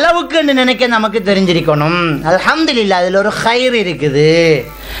நலவுக்குன்னு நினைக்க நமக்கு தெரிஞ்சிருக்கணும். அல்ஹம்துலில்லாஹ், அதில் ஒரு ஹைர் இருக்குது.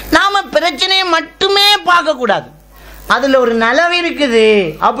 நாம் பிரச்சனையை மட்டுமே பார்க்கக்கூடாது, அதில் ஒரு நலவு இருக்குது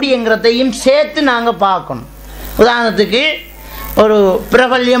அப்படிங்கிறதையும் சேர்த்து நாங்கள் பார்க்கணும். உதாரணத்துக்கு ஒரு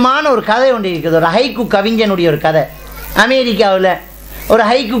பிரபல்யமான ஒரு கதை ஒன்று இருக்குது. ஒரு ஹைக்கு கவிஞனுடைய ஒரு கதை. அமெரிக்காவில் ஒரு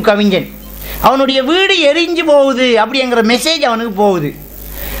ஹைக்கு கவிஞன், அவனுடைய வீடு எரிஞ்சு போகுது அப்படிங்கிற மெசேஜ் அவனுக்கு போகுது.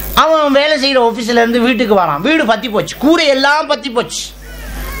 அவன் வேலை செய்கிற ஆஃபீஸ்லேருந்து வீட்டுக்கு வரான். வீடு பற்றி போச்சு, கூரை எல்லாம் பற்றி போச்சு.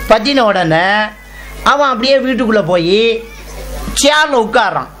 பற்றின உடனே அவன் அப்படியே வீட்டுக்குள்ளே போய் சேரில்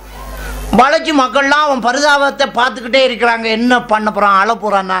உட்காரான். வளைச்சி மக்கள்லாம் அவன் பரிதாபத்தை பார்த்துக்கிட்டே இருக்கிறாங்க. என்ன பண்ண போகிறான்,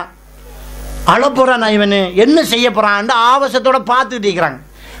 அழப்போறானா இவனு, என்ன செய்ய போகிறான்னு ஆவேசத்தோட பார்த்துக்கிட்டு இருக்கிறாங்க.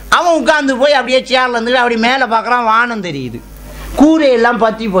 அவன் உட்காந்து போய் அப்படியே சேரில் இருந்துட்டு அப்படி மேலே பார்க்குறான். வானம் தெரியுது, கூரையெல்லாம்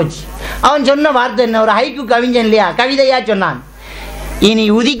பற்றி போச்சு. அவன் சொன்ன வார்த்தை என்ன, ஒரு ஹைக்கு கவிஞன் இல்லையா, கவிதையா சொன்னான், இனி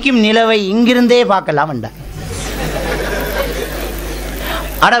உதிக்கும் நிலவை இங்கிருந்தே பார்க்கலாம்.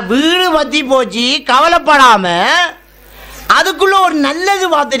 அட வீடு பற்றி போச்சு, கவலைப்படாம அதுக்குள்ள ஒரு நல்லது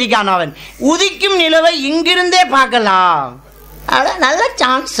பார்த்துருக்கான் அவன். உதிக்கும் நிலவை இங்கிருந்தே பார்க்கலாம், அட நல்ல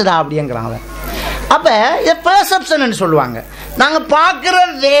சான்ஸ்டா அப்படிங்கிறான் அவன். அப்போ இதை பெர்செப்ஷன் சொல்லுவாங்க. நாங்கள்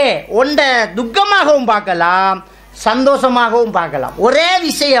பார்க்குறதே ஒன்றை துக்கமாகவும் பார்க்கலாம், சந்தோஷமாகவும் பார்க்கலாம். ஒரே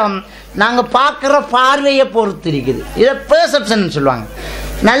விஷயம் நாங்கள் பார்க்குற பார்வையை பொறுத்து இருக்குது. இதை பெர்செப்ஷன் சொல்லுவாங்க.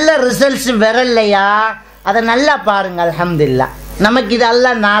 நல்ல ரிசல்ட்ஸ் வரலையா, அதை நல்லா பாருங்கள், அல்ஹம்துலில்லாஹ். நமக்கு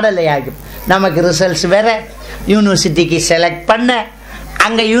இதெல்லாம் நாடலையாகும். நமக்கு ரிசல்ட்ஸ் வேற, யூனிவர்சிட்டிக்கு செலக்ட் பண்ண,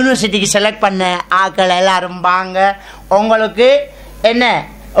 அங்கே யூனிவர்சிட்டிக்கு செலக்ட் பண்ண ஆக்கள் எல்லாரும் வாங்க, உங்களுக்கு என்ன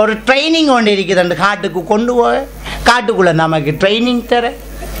ஒரு ட்ரைனிங் ஒன்று இருக்குது, அந்த காட்டுக்கு கொண்டு போக, காட்டுக்குள்ளே நமக்கு ட்ரைனிங் தர.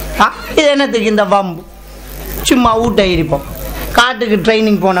 இது என்னத்துக்கு இந்த வம்பு, சும்மா ஊட்ட இருப்போம். காட்டுக்கு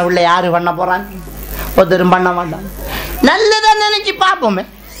ட்ரைனிங் போன உள்ள யார் பண்ண போகிறாங்க, ஒருத்தரும் பண்ண மாட்டாங்க. நல்லதாக நினச்சி பார்ப்போமே,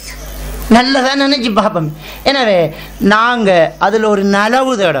 நல்லதாக நினச்சி பார்ப்போமே. எனவே நாங்கள் அதில் ஒரு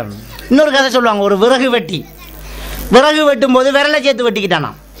நலவு தேடணும். இன்னொரு கதை சொல்லுவாங்க, ஒரு விறகு வெட்டும்போது விரலை சேர்த்து வெட்டிக்கிட்டானா.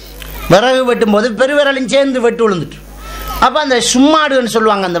 விறகு வெட்டும்போது பெருவிரலையும் சேர்ந்து வெட்டு விழுந்துட்டு. அப்போ அந்த சும்மாடுன்னு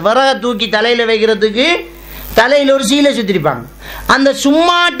சொல்லுவாங்க, அந்த விறகை தூக்கி தலையில் வைக்கிறதுக்கு தலையில் ஒரு சீலை சுற்றிருப்பாங்க. அந்த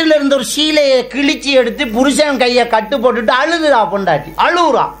சும்மாட்டில் இருந்த ஒரு சீலையை கிழிச்சி எடுத்து புருஷன் கையை கட்டு போட்டுட்டு அழுதுடா பொண்டாட்டி,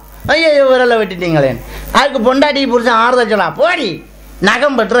 அழுகுறா, ஐயோ விரலை வெட்டிட்டீங்களேன்னு. அதுக்கு பொண்டாட்டி புருஷன் ஆறுதல் சொல்லலாம், போடி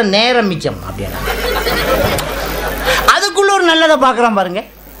நகம் பெற்ற நேரம் மிச்சம் அப்படின்னா. அதுக்குள்ள ஒரு நல்லதை பார்க்குறான் பாருங்க.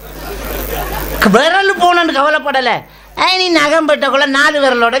 விரல் போனன்னு கவலைப்படலை, நீ நகம் பெற்றக்குள்ள 4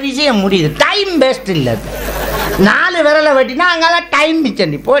 விரலோட விஷயம் முடியுது, டைம் வேஸ்ட் இல்லை. 4 விரலை வெட்டினா அங்கால டைம்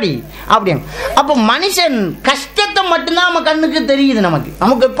மிச்சண்டி போடி அப்படிங்க. அப்போ மனுஷன் கஷ்டத்தை மட்டும்தான் நம்ம கண்ணுக்கு தெரியுது.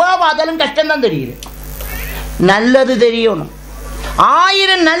 நமக்கு எப்போ பார்த்தாலும் கஷ்டம்தான் தெரியுது. நல்லது தெரியணும்,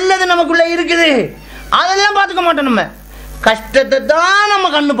 1000 நல்லது நமக்குள்ள இருக்குது, அதெல்லாம் பார்த்துக்க மாட்டோம். நம்ம கஷ்டத்தை தான் நம்ம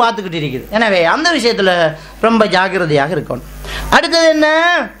கண்ணு பார்த்துக்கிட்டு இருக்குது. எனவே அந்த விஷயத்தில் ரொம்ப ஜாக்கிரதையாக இருக்கணும். அடுத்தது என்ன,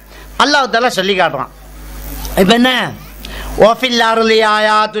 அல்லாஹ் தஆலா சொல்லி காட்டுறான். இப்போ என்ன, வஃபில் அர்லி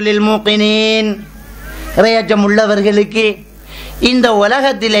ஆயாத்துல் மூகினீன், இறையச்சம் உள்ளவர்களுக்கு இந்த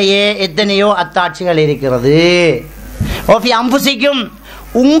உலகத்திலேயே எத்தனையோ அத்தாட்சிகள் இருக்கிறது. வஃபி அன்ஃபுசிக்கும்,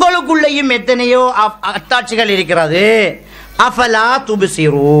 உங்களுக்குள்ளேயும் எத்தனையோ அத்தாட்சிகள் இருக்கிறது. அஃபலா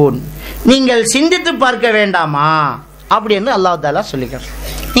துப்சிரூன், நீங்கள் சிந்தித்து பார்க்க வேண்டாமா அப்படின்னு அல்லாஹ் தஆலா சொல்லிக்கிறான்.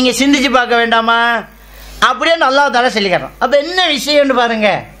 நீங்கள் சிந்திச்சு பார்க்க வேண்டாமா அப்படின்னு அல்லாஹ் தஆலா சொல்லிக்கிறான். அப்போ என்ன விஷயம்னு பாருங்க,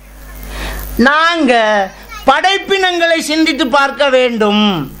 நாங்கள் படைப்பினங்களை சிந்தித்து பார்க்க வேண்டும்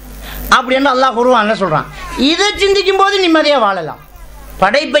அப்படின்னு அல்லாஹ் குர்ஆன்ல சொல்கிறான். இதை சிந்திக்கும் போது நிம்மதியாக வாழலாம்.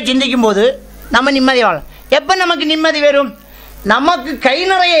 படைப்பை சிந்திக்கும் போது நம்ம நிம்மதியாக வாழலாம். எப்போ நமக்கு நிம்மதி வரும், நமக்கு கை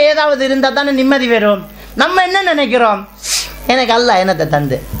நிறைய ஏதாவது இருந்தால் தானே நிம்மதி வரும். நம்ம என்ன நினைக்கிறோம், எனக்கு அல்லாஹ் என்னத்தை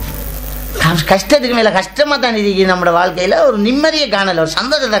தந்து, கஷ்டத்துக்கு மேலே கஷ்டமாக தான் இருக்கு நம்மளோட வாழ்க்கையில், ஒரு நிம்மதியை காணலை, ஒரு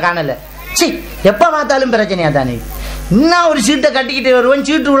சந்தோஷத்தை காணலை. சரி, எப்போ பார்த்தாலும் பிரச்சனையாக தானே. இன்னும் ஒரு சீட்டை கட்டிக்கிட்டு வருவோம்,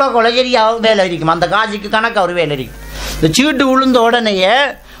 சீட்டு உள்ள கொலைச்சேரியாக வேலை இருக்கும், அந்த காசுக்கு கணக்காக ஒரு வேலை இருக்கும். இந்த சீட்டு விழுந்த உடனேயே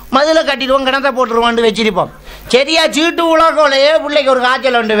மதுல கட்டிடுவோம், கிணத்தை போட்டுருவோம்னு வச்சிருப்போம். சரியா சீட்டு உலகோலையே பிள்ளைக்கு ஒரு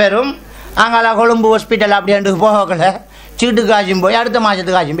காய்ச்சல் ஒன்று வரும், அங்கால கொழும்பு ஹாஸ்பிட்டல் அப்படின்ட்டு போகல, சீட்டு காய்ச்சும் போய் அடுத்த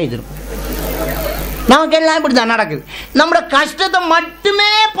மாதத்துக்கு காய்ச்சும் போய்த்திருக்கும். நமக்கு எல்லாம் இப்படி தான் நடக்குது. நம்மளோட கஷ்டத்தை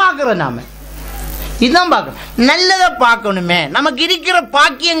மட்டுமே பார்க்குறோம். நாம் இதுதான் பார்க்கணும், நல்லதை பார்க்கணுமே, நமக்கு இருக்கிற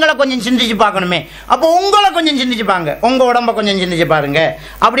பாக்கியங்களை கொஞ்சம் சிந்திச்சு பார்க்கணுமே. அப்போ உங்களை கொஞ்சம் சிந்திச்சு பாருங்க, உங்கள் உடம்பை கொஞ்சம் சிந்திச்சு பாருங்க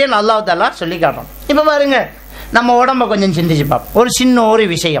அப்படின்னு அல்லாஹ் தஆலா சொல்லி காட்டுறோம். இப்போ பாருங்க, நம்ம உடம்பை கொஞ்சம் சிந்திச்சு பார்ப்போம். ஒரு சின்ன ஒரு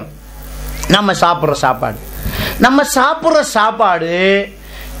விஷயம், நம்ம சாப்பிட்ற சாப்பாடு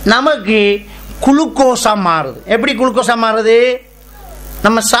நமக்கு குளுக்கோஸாக மாறுது. எப்படி குளுக்கோஸாக மாறுது,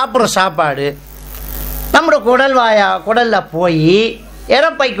 நம்ம சாப்பிட்ற சாப்பாடு நம்மளோட குடலில் போய்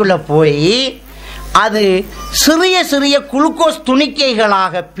இறப்பைக்குள்ளே போய் அது சிறிய சிறிய குளுக்கோஸ்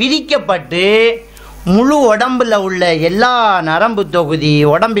துணிக்கைகளாக பிரிக்கப்பட்டு முழு உடம்பில் உள்ள எல்லா நரம்பு தொகுதி,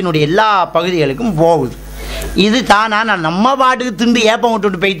 உடம்பினுடைய எல்லா பகுதிகளுக்கும் போகுது. இது தானா நம்ம பாட்டுக்கு திண்டு ஏப்பம்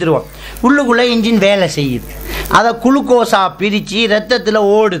விட்டுட்டு போய்த்துருவோம். உள்ளுக்குள்ளே இன்ஜின் வேலை செய்யுது, அதை குளுக்கோஸாக பிரித்து ரத்தத்தில்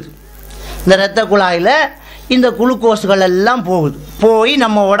ஓடுது. இந்த இரத்த குழாயில் இந்த குளுக்கோஸுகள் எல்லாம் போய்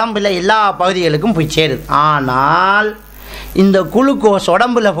நம்ம உடம்பில் எல்லா பகுதிகளுக்கும் போய் சேருது. ஆனால் இந்த குளுக்கோஸ்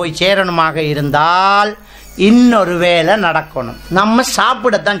உடம்புல போய் சேரணுமாக இருந்தால் இன்னொரு வேலை நடக்கணும், நம்ம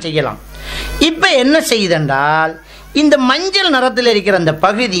சாப்பிடத்தான் செய்யலாம். இப்போ என்ன செய்யுதென்றால் இந்த மஞ்சள் நிறத்தில் இருக்கிற அந்த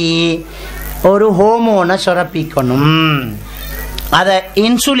பகுதி ஒரு ஹோமோனை சுரப்பிக்கணும், அதை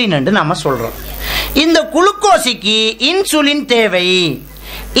இன்சுலின் என்று நம்ம சொல்கிறோம். இந்த குளுக்கோஸுக்கு இன்சுலின் தேவை.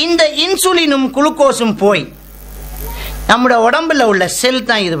 இந்த இன்சுலினும் குளுக்கோஸும் போய் நம்முடைய உடம்புல உள்ள செல்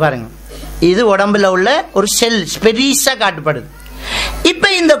தான் இது பாருங்க, இது உடம்புல உள்ள ஒரு செல் பெரிசா காட்டுப்படுது. இப்ப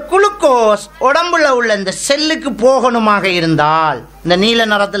இந்த குளுக்கோஸ் உடம்புல உள்ள இந்த செல்லுக்கு போகணுமாக இருந்தால், இந்த நீல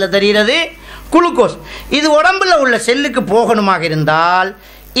நிறத்தில் தெரிகிறது குளுக்கோஸ், இது உடம்புல உள்ள செல்லுக்கு போகணுமாக இருந்தால்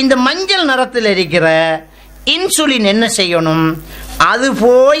இந்த மஞ்சள் நிறத்தில் இருக்கிற இன்சுலின் என்ன செய்யணும், அது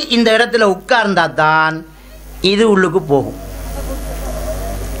போய் இந்த இடத்துல உட்கார்ந்தா தான் இது உள்ளுக்கு போகும்.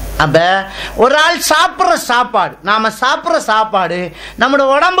 அப்ப ஒரு ஆள் சாப்பிட்ற சாப்பாடு, நாம சாப்பிட்ற சாப்பாடு நம்முடைய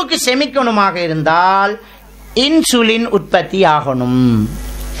உடம்புக்கு செமிக்கணுமாக இருந்தால் இன்சுலின் உற்பத்தி ஆகணும்.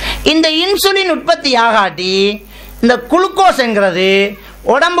 இந்த இன்சுலின் உற்பத்தி ஆகாட்டி இந்த குளுக்கோஸ்ங்கிறது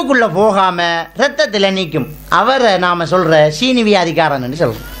உடம்புக்குள்ள போகாம ரத்தத்தில் நிற்கும். அவரை நாம சொல்ற சீனி வியாதிக்காரன்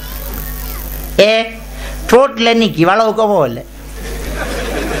சொல்றோம். ரோட்ல நிக்கி வளவுக்க போகல,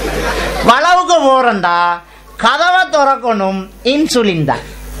 வளவுக்கு போறண்டா கதவை திறக்கணும், இன்சுலின் தான்.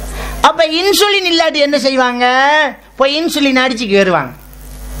 அப்ப இன்சுலின் இல்லாட்டி என்ன செய்வாங்க, போய் இன்சுலின் அடிச்சுக்கு வருவாங்க.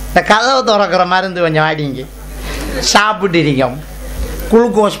 இந்த கதவை திறக்கிற மருந்து கொஞ்சம் ஆடிங்க சாப்பிட்டு இருக்கோம்,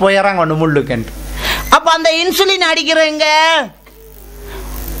 குளுக்கோஸ் போயிடறாங்க ஒன்று முள்ளுக்குன்ட்டு. அப்ப அந்த இன்சுலின் அடிக்கிறவங்க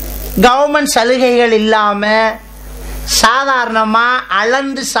கவர்மெண்ட் சலுகைகள் இல்லாம சாதாரணமா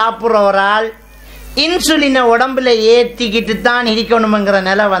அளந்து சாப்பிட்றவரால் இன்சுலினை உடம்புல ஏற்றிக்கிட்டு தான் இருக்கணுங்கிற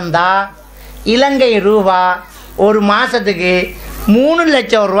நிலை வந்தா இலங்கை ரூபா ஒரு மாசத்துக்கு 3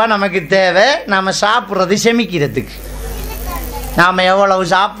 லட்சம் ரூபா நமக்கு தேவை. நாம சாப்பிட்றது செமிக்கிறதுக்கு. நாம எவ்வளவு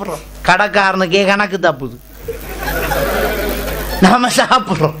சாப்பிட்றோம், கடைக்காரனுக்கே கணக்கு தப்புது, நாம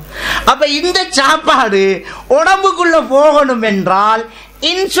சாப்பிட்றோம். அப்ப இந்த சாப்பாடு உடம்புக்குள்ள போகணும் என்றால்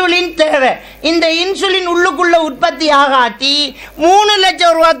இன்சுலின் தேவை. இந்த இன்சுலின் உள்ளுக்குள்ள உற்பத்தி ஆகாட்டி 3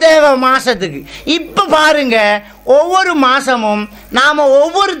 லட்சம் ரூபா தேவை மாசத்துக்கு. இப்ப பாருங்க, ஒவ்வொரு மாசமும் நாம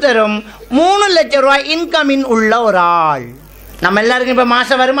ஒவ்வொருத்தரும் 3 லட்சம் ரூபாய் இன்கமின் உள்ள ஒரு ஆள். நம்ம எல்லாருக்கும் இப்ப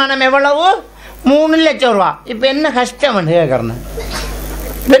மாச வருமானம் எவ்வளவு, 3 லட்சம் ரூபா. இப்ப என்ன கஷ்டம் கேட்கறேன்,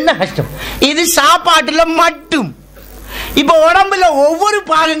 என்ன கஷ்டம், இது சாப்பாட்டுல மட்டும். இப்ப உடம்புல ஒவ்வொரு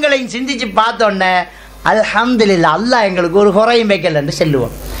பாகங்களையும் சிந்திச்சு பார்த்தோன்னே அல்ஹம்துலில்லாஹ், அல்லாஹ் எங்களுக்கு ஒரு குறையும் வைக்கல என்று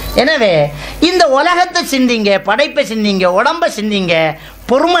சொல்லுவோம். எனவே இந்த உலகத்தை சிந்திங்க, படைப்பை சிந்திங்க, உடம்பை சிந்திங்க,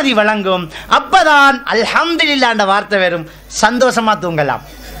 பொறுமதி வழங்கும். அப்பதான் அல்ஹம்துலில்லாஹ் என்ற வார்த்தை வரும். சந்தோஷமா தூங்கலாம்,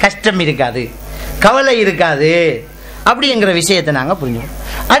 கஷ்டம் இருக்காது, கவலை இருக்காது, அப்படிங்கிற விஷயத்தை நாங்க புரிஞ்சோம்.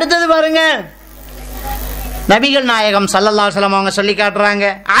 அடுத்தது பாருங்க, நபிகள் நாயகம் ஸல்லல்லாஹு அலைஹி வஸல்லம் அவங்க சொல்லி காட்டுறாங்க,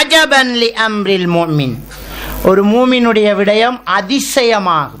 அஜபன் லி அம்ரில் முஃமின், ஒரு மூமினுடைய விடயம்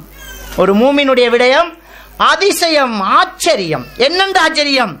அதிசயமாகும். ஒரு மூமினுடைய விடயம் அதிசயம், ஆச்சரியம். என்னென்று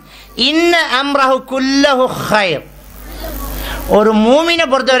ஆச்சரியம், இன்ன அம்ரஹு குல்லஹு கைர். ஒரு மூமினை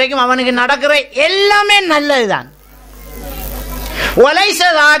பொறுத்த வரைக்கும் அவனுக்கு நடக்கிற எல்லாமே நல்லதுதான். வலைஸ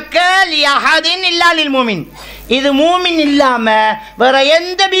ஸாக்க லிஅஹதின் இல்லா லில் மூமின், இது மூமின் இல்லாம வேற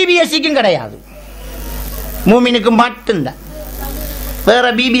எந்த பிபிஎஸ்சிக்கும் கிடையாது. மூமினுக்கு மட்டும்தான், வேற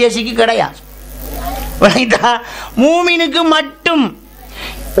பிபிஎஸ்சிக்கு கிடையாது. மூமினுக்கு மட்டும்.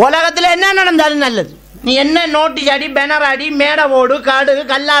 உலகத்தில் என்ன நடந்தாலும் நல்லது. நீ என்ன நோட்டீஸ் அடி, பேனர் அடி, மேடை ஓடு, காடு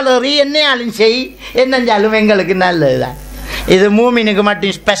கல்லாலறி, என்னையாலும் செய், என்னஞ்சாலும் எங்களுக்கு நல்லதுதான். இது மூமினுக்கு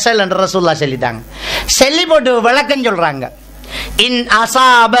மட்டும் ஸ்பெஷல் என்று ரசூலுல்லாஹ் சொல்லிட்டாங்க. சொல்லி போட்டு விளக்கம் சொல்றாங்க, இன்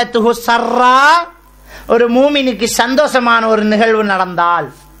அஸாபத்துஹு ஸர்ரா, ஒரு மூமினுக்கு சந்தோஷமான ஒரு நிகழ்வு நடந்தால்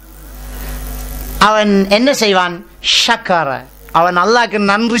அவன் என்ன செய்வான், ஷக்கர, அவன் அல்லாஹ்க்கு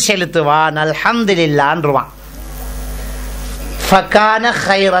நன்றி செலுத்துவான், அல்ஹம்துலில்லாஹ்ன்றுவான். ஃபகான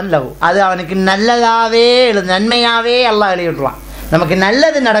கைரன் லஹு, அது அவனுக்கு நல்லதாவே நன்மையாவே அல்லாஹ் எழுதிடுவான். நமக்கு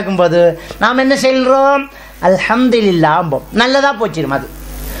நல்லது நடக்கும்போது நாம் என்ன செய்கிறோம், அல்ஹம்துலில்லாஹ், நல்லதா போச்சிடும் அது.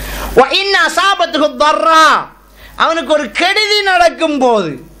 வ இன் அஸாபத்துஹு தர்ரா, அவனுக்கு ஒரு கெடுதி நடக்கும்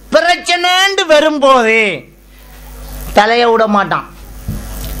போது, பிரச்சனைன்னு வரும்போது தலையை விட மாட்டான்.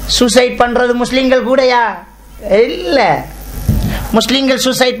 சூசைட் பண்றது முஸ்லிம்கள் கூடயா? இல்ல, முஸ்லிம்கள்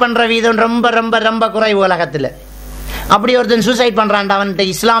சூசைட் பண்ற வீதம் ரொம்ப ரொம்ப ரொம்ப குறைவு உலகத்தில். அப்படி ஒருத்தன் சூசைட் பண்றான், அவன்கிட்ட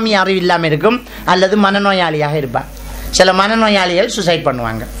இஸ்லாமிய அறிவு இல்லாமல் இருக்கும், அல்லது மனநோயாளியாக இருப்பான். சில மனநோயாளிகள் சூசைட்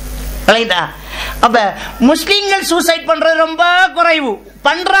பண்ணுவாங்க. அப்ப முஸ்லிம்கள் சூசைட் பண்றது ரொம்ப குறைவு.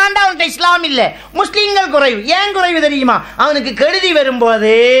 பண்றான்டா அவன்கிட்ட இஸ்லாம் இல்லை, முஸ்லிம்கள் குறைவு. ஏன் குறைவு தெரியுமா, அவனுக்கு கெடுதி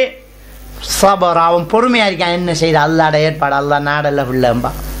வரும்போது சபர், அவன் பொறுமையா இருக்கான். என்ன செய்த, அல்லாட ஏற்பாடு, அல்லா நாடல்ல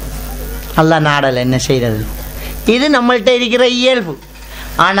உள்ளம்பா, அல்லா நாடல் என்ன செய்யறது, இது நம்மள்கிட்ட இருக்கிற இயல்பு.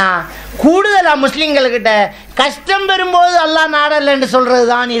 ஆனா கூடுதலா முஸ்லிம்கள்கிட்ட கஷ்டம் வரும்போது அல்லா நாடல் என்று சொல்றது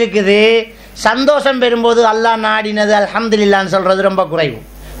தான் இருக்குது. சந்தோஷம் பெறும்போது அல்லாஹ் நாடினது அல்ஹம்துலில்லாஹ்னு சொல்கிறது ரொம்ப குறைவு.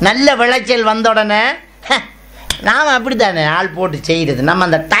 நல்ல விளைச்சல் வந்த உடனே நாம் அப்படி தானே ஆள் போட்டு செய்கிறது. நம்ம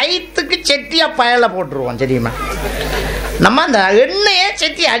அந்த டயத்துக்கு செட்டியாக பயலை போட்டுருவோம் தெரியுமா. நம்ம அந்த எண்ணெயை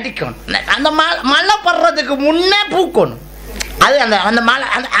செட்டி அடிக்கணும். அந்த மழை படுறதுக்கு முன்னே பூக்கணும். அது அந்த அந்த மழை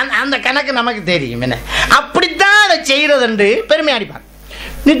அந்த கணக்கு நமக்கு தெரியும். என்ன அப்படித்தான் அதை செய்கிறதுண்டு பெருமை அடிப்பாங்க.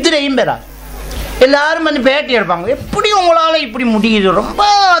 நித்திரையும் பெறாது. எல்லாரும் வந்து பேட்டி எடுப்பாங்க, எப்படி உங்களால் இப்படி முடியுது, ரொம்ப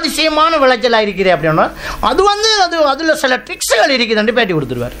அதிசயமான விளைச்சலாக இருக்கிறது அப்படின்னா அது அது அதில் சில ட்ரிக்ஸுகள் இருக்குதுன்னு பேட்டி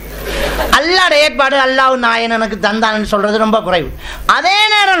கொடுத்துருவார். அல்லாட ஏற்பாடு அல்லாஹ் நாயன் எனக்கு தந்தான்னு சொல்கிறது ரொம்ப குறைவு. அதே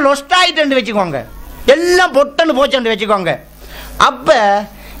நேரம் லொஸ்ட் ஆகிட்டு வச்சுக்கோங்க, எல்லாம் பொட்டுன்னு போச்சுன்னு வச்சுக்கோங்க. அப்போ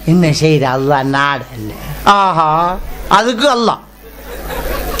என்ன செய்யுது, அல்லாஹ் நாடு இல்லை. ஆஹா, அதுக்கு அல்லாஹ்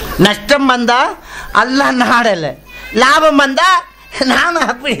நஷ்டம் வந்தா அல்லாஹ் நாடலை, லாபம் வந்தா நானும்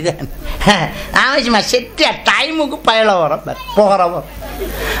அப்படிதான். ஆமாம், செட்டியா டைமுக்கு பயல வரோம் போகிறோம்.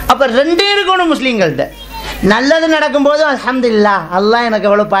 அப்போ ரெண்டே இருக்கணும் முஸ்லீம்கள்ட்ட. நல்லது நடக்கும்போது அல்ஹம்துலில்லாஹ் அல்லாஹ் எனக்கு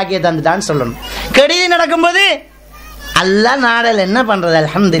எவ்வளோ பாக்கிய தந்துட்டான்னு சொல்லணும். கெடுதி நடக்கும்போது அல்லாஹ் நாடல் என்ன பண்ணுறது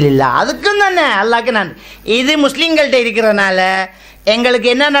அல்ஹம்துலில்லாஹ், அதுக்கும் தானே அல்லாஹ்க்கு நன்றி. இது முஸ்லீம்கள்ட்ட இருக்கிறதுனால எங்களுக்கு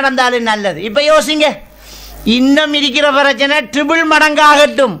என்ன நடந்தாலும் நல்லது. இப்போ யோசிங்க, இன்னும் இருக்கிற பிரச்சனை ட்ரிபிள்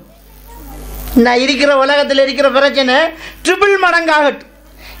மடங்காகட்டும். நான் இருக்கிற உலகத்தில் இருக்கிற பிரச்சனை ட்ரிபிள் மடங்காகட்டும்.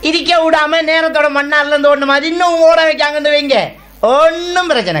 இருக்க விடாமல் நேரத்தோட மண்ணார்லேருந்து ஒன்று மாதிரி இன்னும் ஓட வைக்காங்கன்னு வைங்க, ஒன்றும்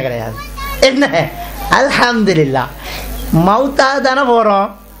பிரச்சனை கிடையாது. என்ன அல்ஹம்துலில்லாஹ் மௌத்தா தானே போகிறோம்.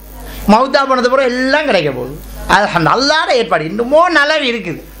 மௌத்தா போனது பிறகு எல்லாம் கிடைக்க போகுது. அல்லாத ஏற்பாடு இன்னுமோ நலவு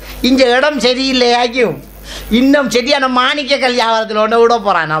இருக்குது. இங்கே இடம் சரியில்லையாக்கும் இன்னும் சரியான மாணிக்க கல்யாணத்தில் ஒன்று விட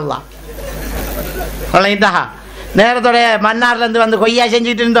போகிறான் நல்லா. நேரத்தோட மன்னார்லேருந்து வந்து கொய்யா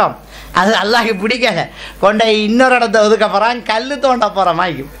செஞ்சுட்டு இருந்தோம், அது அல்லாஹ்க்கு பிடிக்கல, கொண்ட இன்னொரு இடத்த ஒதுக்க போகிறான், கல் தோண்ட போகிற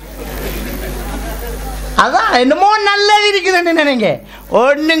மாதிரி. அதான் என்னமோ நல்லது இருக்குதுன்னு நினைங்க,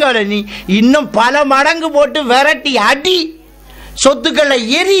 ஒன்றுங்க நீ இன்னும் பல மடங்கு போட்டு விரட்டி அடி சொத்துக்களை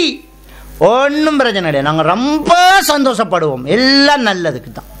எரி, ஒன்றும் பிரச்சனை கிடையாது. நாங்கள் ரொம்ப சந்தோஷப்படுவோம், எல்லாம்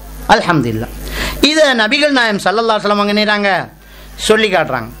நல்லதுக்கு தான் அல்ஹம்துலில்லாஹ். இதை நபிகள் நாயம் ஸல்லல்லாஹு அலைஹி வஸல்லம் அங்கேறாங்க சொல்லி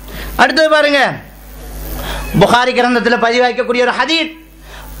காட்டுறாங்க. அடுத்தது பாருங்க, புகாரி கிரந்தத்தில் பதிவாக்கக்கூடிய ஒரு ஹதீஸ்,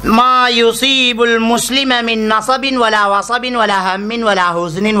 மா யுஸீபுல் முஸ்லிம மின் நஸபின் வலா வஸபின் வலா ஹம்மின் வலா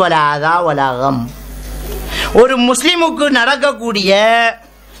ஹுஸ்னின் வலா அதா வலா கம். ஒரு முஸ்லிமுக்கு நடக்கக்கூடிய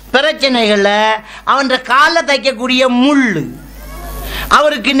பிரச்சனைகளை, அவன் காலை தைக்கக்கூடிய முள்,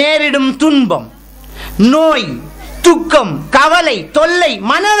 அவருக்கு நேரிடும் துன்பம், நோய், துக்கம், கவலை, தொல்லை,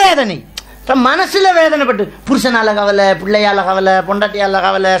 மனவேதனை, மனசுல வேதனைப்பட்டு புருஷனால கவலை, பிள்ளையால கவலை, பொண்டாட்டியால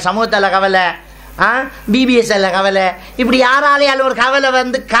கவலை, சமூகத்தால கவலை, பிபிஎஸ்ல கவலை, இப்படி யாராலையால ஒரு கவலை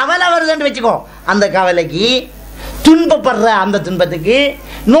வந்து கவலை வருதுன்னு வச்சுக்கோ, அந்த கவலைக்கு, துன்பப்படுற அந்த துன்பத்துக்கு,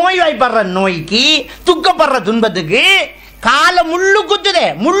 நோய்வாய்ப்படுற நோய்க்கு, துக்கப்படுற துன்பத்துக்கு, காலை முள்ளு குத்துதே,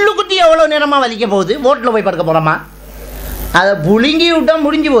 முள்ளு குத்தி எவ்வளோ நேரமாக வலிக்க போகுது, ஓட்டில் போய் படுக்க போகிறோமா, அதை புழுங்கி விட்டா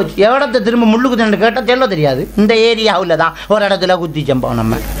முடிஞ்சு போச்சு. எவ்வளோத்தை திரும்ப முள்ளு குத்துன்னு கேட்டால் தெல்ல தெரியாது. இந்த ஏரியாவில் தான் ஒரு இடத்துல குத்திச்சோம்,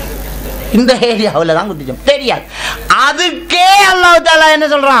 நம்ம இந்த ஏரியாவில் தான் குத்திச்சோம் தெரியாது. அதுக்கே அல்லாஹ் தஆலா என்ன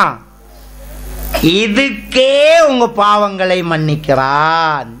சொல்கிறான், இதுக்கே உங்க பாவங்களை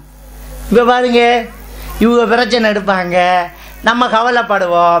மன்னிக்கிறான். இப்ப பாருங்க, இவங்க பிரச்சனை எடுப்பாங்க, நம்ம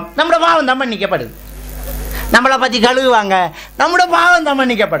கவலைப்படுவோம், நம்மளோட பாவம் தான் மன்னிக்கப்படுது. நம்மளை பற்றி கழுவுவாங்க, நம்மளோட பாவம் தான்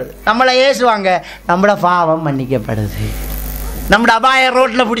மன்னிக்கப்படுது. நம்மளை ஏசுவாங்க, நம்மளோட பாவம் மன்னிக்கப்படுது. நம்மளோட அபாய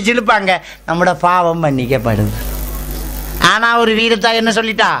ரோட்டில் பிடிச்சி இழுப்பாங்க, நம்மளோட பாவம் மன்னிக்கப்படுது. ஆனால் ஒரு வீரத்தா என்ன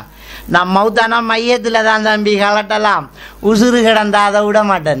சொல்லிட்டா, நான் மௌத்தானா மையத்தில் தான் தம்பி கலட்டலாம், உசுறு கிடந்தா அதை விட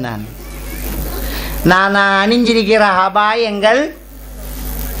மாட்டேன். நான் அணிஞ்சிருக்கிற அபாயங்கள்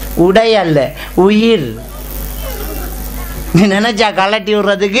உடை அல்ல, உயிர். நீ நினைச்சா கலட்டி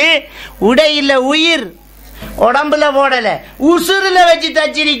விடுறதுக்கு உடை இல்லை, உயிர். உடம்புல போடல, உசுறுல வச்சு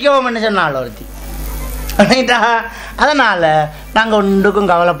தச்சிருக்கோம்னு சொன்னாள் ஒருத்தி. அதனால நாங்கள் ஒன்றுக்கும்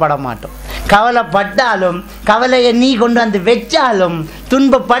கவலைப்பட மாட்டோம். கவலைப்பட்டாலும், கவலையை நீ கொண்டு வந்து வச்சாலும்,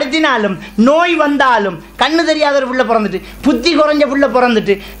 துன்பப்படுத்தினாலும், நோய் வந்தாலும், கண்ணு தெரியாத ஒரு பிள்ளை பிறந்துட்டு, புத்தி குறைஞ்ச பிள்ளை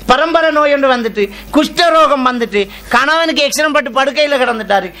பிறந்துட்டு, பரம்பரை நோய் ஒன்று வந்துட்டு, குஷ்டரோகம் வந்துட்டு, கணவனுக்கு எக்ஸிடென்ட் பட்டு படுக்கையில்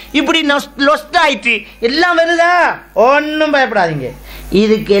கிடந்துட்டாரு, இப்படி லொஸ்ட் ஆயிட்டு எல்லாம் வருதா, ஒன்றும் பயப்படாதீங்க.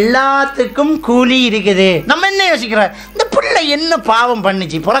 இதுக்கு எல்லாத்துக்கும் கூலி இருக்குது. நம்ம என்ன யோசிக்கிறோம், இந்த பிள்ளை என்ன பாவம்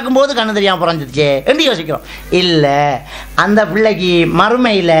பண்ணிச்சு, பிறக்கும் போது கண்ணு தெரியாமல் பிறந்துச்சு என்று யோசிக்கிறோம். இல்லை, அந்த பிள்ளைக்கு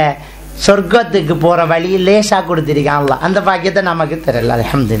மறுமையில் சொர்க்கத்துக்கு போகிற வழி லேசாக கொடுத்துருக்கான்ல, அந்த பாக்கியத்தை நமக்கு தெரியல.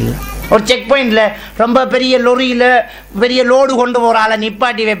 அல்ஹம்துலில்லாஹ். ஒரு செக் பாயிண்டில் ரொம்ப பெரிய லொரியில் பெரிய லோடு கொண்டு போகிற ஆளை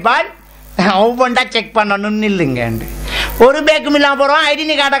நிப்பாட்டி வைப்பான், ஒவ்வொன்றா செக் பண்ணணும்னு இல்லைங்கண்டு. ஒரு பேக்கும் இல்லாமல் போகிறோம்,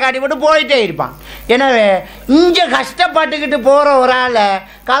 ஐடினி காட்டை காட்டி போட்டு போயிட்டே இருப்பான். எனவே இங்கே கஷ்டப்பட்டுக்கிட்டு போகிற ஒரு ஆளை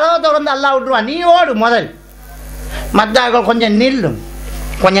கதவை திறந்து அல்லாஹ் விட்டுருவான், நீ ஓடு முதல், மற்ற கொஞ்சம் நில்லும்,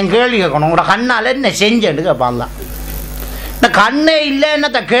 கொஞ்சம் கேள்வி கேட்கணும். உங்களோட கண்ணால் என்ன செஞ்சேன்னு கேட்பான்ல. இந்த கண்ணே இல்லை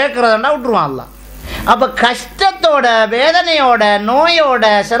என்னத்தை கேட்குறதுன்னா விட்டுருவான்ல. அப்போ கஷ்டத்தோட, வேதனையோட, நோயோட,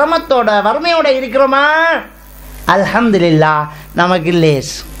 சிரமத்தோட, வறுமையோட இருக்கிறோமா? அல்ஹம்துலில்லாஹ், நமக்கு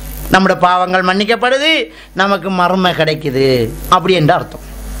லேஸ், நம்முடைய பாவங்கள் மன்னிக்கப்படுது, நமக்கு மர்ம கிடைக்குது அப்படி என்ற அர்த்தம்.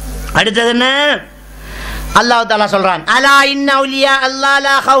 அடுத்தது என்ன? அல்லாஹ் தஆலா சொல்றான், அலா இன்ன அவுலியா அல்லாஹ்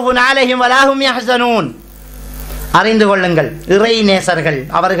லா கௌஃபுன் அலைஹிம் வலா ஹும் யஹ்ஸனூன். அறிந்து கொள்ளுங்கள், இறை நேசர்கள்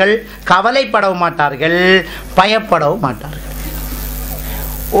அவர்கள் கவலைப்படவும் மாட்டார்கள், பயப்படவும் மாட்டார்கள்.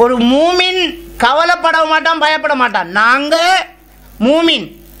 ஒரு மூமின் கவலைப்படவும் மாட்டான், பயப்பட மாட்டான். நாங்க மூமின்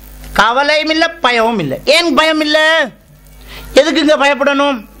கவலையும் இல்லை, பயமும் இல்லை. ஏன் பயம் இல்லை? எதுக்குங்க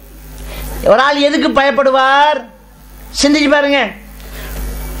பயப்படணும்? ஒரு ஆள் எதுக்கு பயப்படுவார்? சிந்திச்சு பாருங்க.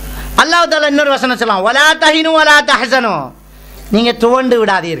 அல்லாஹ் தஆலா இன்னொரு வசனம் சொல்லலாம், வலா தஹினு வலா தஹ்ஸனு. நீங்க துவண்டு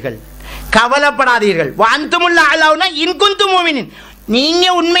விடாதீர்கள், கவலைப்படாதீர்கள். வஅன்துமுல் அலௌனா இன் குன்தும் முஃமினீன். நீங்க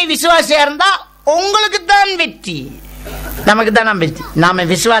உண்மை விசுவாசியா இருந்தா உங்களுக்கு தான் வெற்றி, நமக்கு தான் வெற்றி. நாம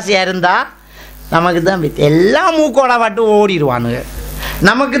விசுவாசியா இருந்தா நமக்கு தான் வெற்றி. எல்லாம் மூக்கோட பாட்டு ஓடிடுவானுங்க,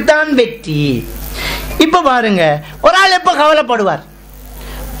 நமக்கு தான் வெற்றி. இப்ப பாருங்க, ஒரு ஆள் எப்ப கவலைப்படுவார்,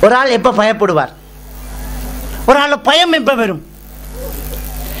 ஒரு ஆள் எப்ப பயப்படுவார், ஒரு ஆள் பயம் எப்ப வரும்,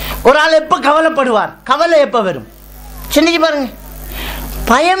 ஒரு ஆள் எப்ப கவலைப்படுவார், கவலை எப்ப வரும்? சிந்திச்சு பாருங்க.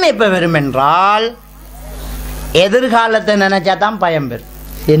 பயம் எப்ப வரும் என்றால் எதிர்காலத்தை நினைச்சா தான் பயம் வரும்.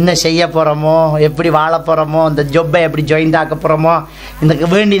 என்ன செய்ய போறோமோ, எப்படி வாழ போறோமோ, இந்த ஜொப்பை எப்படி ஜாயிண்ட் ஆக்க போறோமோ, இந்த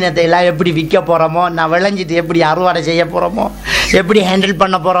வேண்டினத்தை எல்லாம் எப்படி விற்க போறோமோ, நான் விளைஞ்சிட்டு எப்படி அறுவடை செய்ய போறோமோ, எப்படி ஹேண்டில்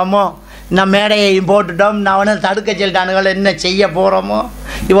பண்ண போறோமோ, நான் மேடையை போட்டுட்டோம், நான் அவனை தடுக்க சொல்லிட்டானுகள், என்ன செய்ய போறோமோ,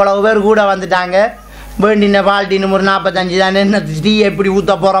 இவ்வளவு பேர் கூட வந்துட்டாங்க, வேண்டின பால்ட்டின்னு ஒரு 45 தானே, என்ன டீ எப்படி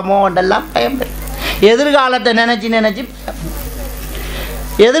ஊற்ற போறோமோ அதெல்லாம் பயம். எதிர்காலத்தை நினைச்சு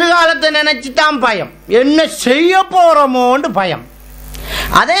எதிர்காலத்தை நினைச்சு தான் பயம், என்ன செய்ய போறோமோன்னு பயம்.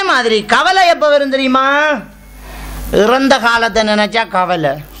 அதே மாதிரி கவலை எப்ப வரும் தெரியுமா? இறந்த காலத்தை நினைச்சா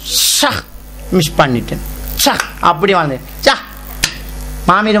கவலை, மிஸ் பண்ணிட்டேன், அப்படி வந்து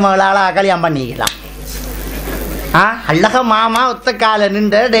மாமியார் மகளால கல்யாணம் பண்ணிக்கலாம். அல்லக மாமா ஒத்த கால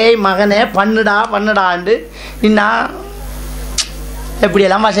நின்ற, டேய் மகனே பண்ணுடாண்டு நின்னா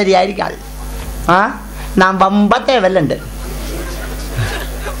எப்படியெல்லாம் வசதியாயிருக்காள். நான் ரொம்ப தேவையில்லைண்டு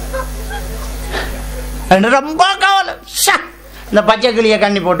ரொம்ப கவலை. இந்த பச்சை கிளியை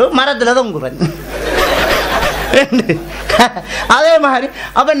கண்ணி போட்டு மரத்துல தான் உங்குறேன். அதே மாதிரி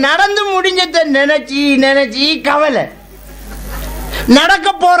அப்ப நடந்து முடிஞ்சதை நினைச்சி கவலை, நடக்க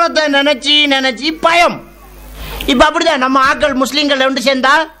போறத நினைச்சி பயம். இப்ப அப்படிதான் நம்ம ஆக்கள் முஸ்லீம்கள் ஒன்று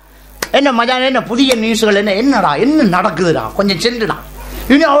சேர்ந்தா என்ன மஜா, என்ன புதிய நியூஸ்கள், என்னடா என்ன நடக்குதுடா, கொஞ்சம் செல்லுடா.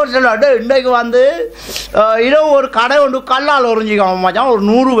 இன்னும் அவர் சொல்லாடு, இன்றைக்கு வந்து இரவு ஒரு கடை ஒன்று கல்லால் உறிஞ்சிக்காம மச்சான், ஒரு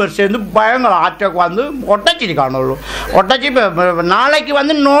 100 பேர் சேர்ந்து பயங்கர ஆட்டக்கு வந்து ஒட்டச்சிருக்கானு. ஒட்டச்சி இப்போ நாளைக்கு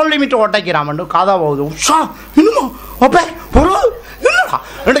வந்து நோ லிமிட் ஒட்டைக்கிறாமண்டு கதை போகுது. இன்னுமா அப்போ ஒரு என்னடா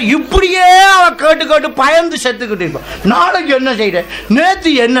இப்படியே அவன் கேட்டு பயந்து செத்துக்கிட்டு இருப்பான். நாளைக்கு என்ன செய்ய,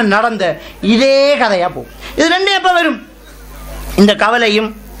 நேற்று என்ன நடந்த, இதே கதையா போகும். இது ரெண்டும் எப்போ வரும்? இந்த கவலையும்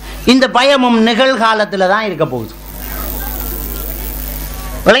இந்த பயமும் நிகழ்காலத்தில் தான் இருக்க போகுது.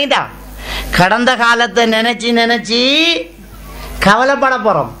 விளங்கிட்டா? கடந்த காலத்தை நினைச்சு கவலைப்பட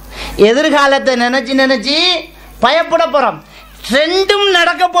போறோம், எதிர்காலத்தை நினைச்சு பயப்பட போறோம். ரெண்டும்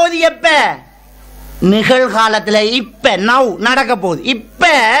நடக்க போகுது. எப்ப? நிகழ்காலத்தில். இப்ப நவ் நடக்க போகுது. இப்ப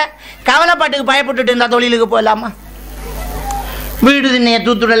கவலைப்பாட்டுக்கு பயப்பட்டுட்டு இருந்தா தொழிலுக்கு போயிடலாமா? வீடு திண்ணைய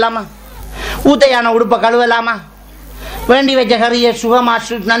தூத்துடலாமா? ஊத்தையான உடுப்பை கழுவலாமா? வேண்டி வச்ச கறியை சுகமா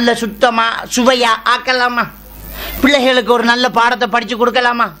நல்ல சுத்தமா சுவையா ஆக்கலாமா? பிள்ளைகளுக்கு ஒரு நல்ல பாடத்தை படிச்சு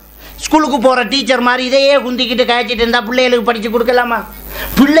கொடுக்கலாமா? ஸ்கூலுக்கு போற டீச்சர் மாதிரி இதையே குந்திக்கிட்டு கழிச்சிட்டு இருந்தா பிள்ளைகளுக்கு படிச்சு கொடுக்கலாமா?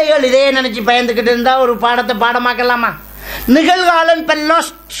 பிள்ளைகள் இதையே நினைச்சு பயந்துக்கிட்டு இருந்தா ஒரு பாடத்தை பாடமாக்கலாமா? நிகழ்காலம்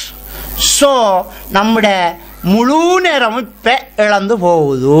சோ நம்முடைய முழு நேரமும் இப்ப இழந்து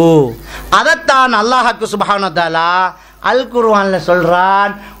போகுது. அதைத்தான் அல்லாஹ்க்கு சுப்ஹானஹு வ தஆலா அல் குர்ஆன்ல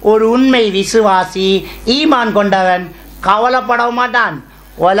சொல்றான், ஒரு உண்மை விசுவாசி ஈமான் கொண்டவன் கவலைப்படவும் மாட்டான்.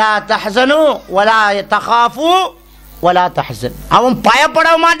 வலா தஹ்ஸனு வலா தகாஃபு வலா தஹ்ஸன். அவன்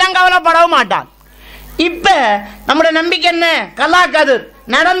பயப்படவும் மாட்டான், கவலைப்படவும் மாட்டான். இப்ப நம்முடைய நம்பிக்கை என்ன? கலாக்கது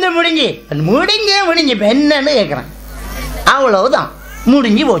நடந்து முடிஞ்சு இப்ப என்னன்னு கேட்கிறேன், அவ்வளவுதான்,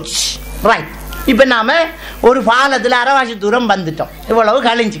 முடிஞ்சு போச்சு. ரைட். இப்ப நாம ஒரு பாலத்துல அரைவாசி தூரம் வந்துட்டோம், இவ்வளவு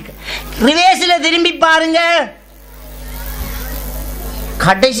கழிஞ்சுக்கு. ரிவேஸ்ல திரும்பி பாருங்க,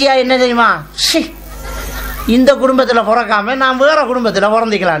 கடைசியா என்ன தெரியுமா? இந்த குடும்பத்தில் பிறக்காம நான் வேற குடும்பத்தில்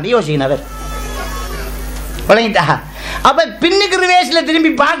பிறந்திக்கலாம் யோசிக்கணும். விளங்கிட்டா? அப்ப பின்னுக்கு ரிவேஸ்ல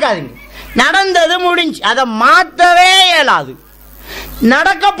திரும்பி பார்க்காதீங்க. நடந்தது முடிஞ்சு, அதை மாற்றவே இயலாது.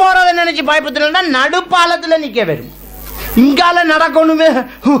 நடக்க போறதை நினைச்சு பயப்பத்துல நடுப்பாலத்தில் நிக்க வரும். இங்கால நடக்கணுமே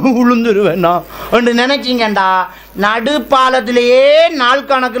உளுந்துருவேண்ணா ஒன்று நினைச்சிங்கண்டா நடுப்பாலத்திலேயே நாள்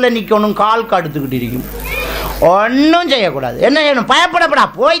கணக்கில் நிற்கணும், கால் கடுத்துக்கிட்டு இருக்கும். ஒன்றும் செய்யக்கூடாது. என்ன செய்யணும்? பயப்படப்படா,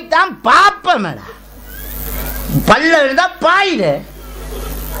 போய்தான் பார்ப்பேன் மேடா. பல்ல இருந்தா பாயில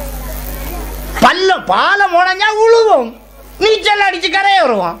பல்ல பாலம் உடஞ்சா உழுவோம், நீச்சல் அடிச்சு கரைய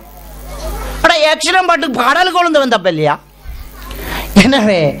வருவோம். அடா எக்ஸிடம் பாட்டு கடலுக்கு கொழுந்து வந்தப்ப இல்லையா?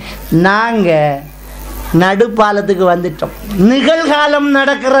 எனவே நாங்க நடுப்பாலத்துக்கு வந்துட்டோம். நிகழ்காலம்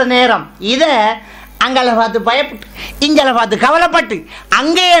நடக்கிற நேரம். இத அங்கால பார்த்து பயப்பட்டு இங்கால பார்த்து கவலைப்பட்டு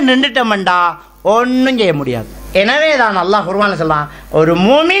அங்கேயே நின்றுட்டோம்டா ஒன்றும் செய்ய முடியாது. எனவே தான் அல்லாஹ் குர்ஆன்ல சொல்றான், ஒரு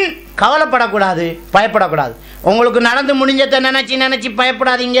மூமின் கவலைப்படக்கூடாது, பயப்படக்கூடாது. உங்களுக்கு நடந்து முடிஞ்சதை நினைச்சு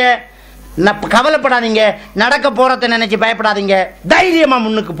பயப்படாதீங்க, கவலைப்படாதீங்க. நடக்க போறத நினைச்சு பயப்படாதீங்க. தைரியமா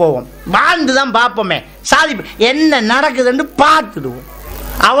முன்னுக்கு போவோம், வாழ்ந்துதான் பார்ப்போமே, சாதிப்போம். என்ன நடக்குதுன்னு பார்த்துடுவோம்.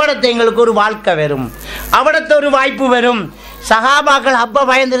 அவடத்தை எங்களுக்கு ஒரு வாழ்க்கை வரும், அவடத்தை ஒரு வாய்ப்பு வரும். சஹாபாக்கள் அப்ப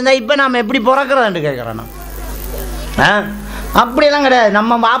பயந்துருந்தா இப்ப நாம எப்படி பிறக்கிறோன்னு கேட்கிறோம். அப்படியெல்லாம் கிடையாது.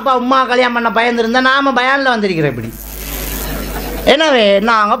 நம்ம பாப்பா உமா கல்யாணம் பண்ண பயந்துருந்தா நாம பயான்ல வந்திருக்கிறோம் இப்படி. எனவே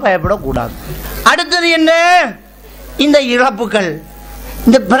நாங்க பயப்படக்கூடாது. அடுத்தது என்ன? இந்த இழப்புகள்,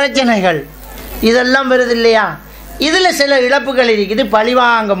 இந்த பிரச்சனைகள் இதெல்லாம் வருது இல்லையா? இதுல சில இழப்புகள் இருக்குது,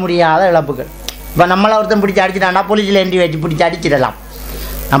 பழிவாங்க முடியாத இழப்புகள். இப்ப நம்மள ஒருத்தன் பிடிச்சி அடிச்சுட்டாண்டா போலீஸ்ல எண்டி வச்சு பிடிச்சி அடிச்சிடலாம்,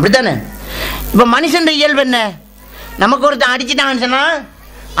 அப்படித்தானே? இப்ப மனுஷன் இயல்பு என்ன? நமக்கு ஒருத்தன் அடிச்சுட்டான்னு சொன்னா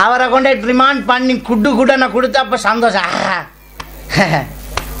அவரை கொண்டே ரிமாண்ட் பண்ணி குட்டனை கொடுத்தா அப்ப சந்தோஷம்,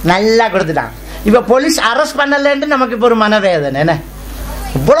 நல்லா கொடுத்துட்டான். இப்ப போலீஸ் அரெஸ்ட் பண்ணலன்ட்டு நமக்கு இப்ப ஒரு மனவேதனை. என்ன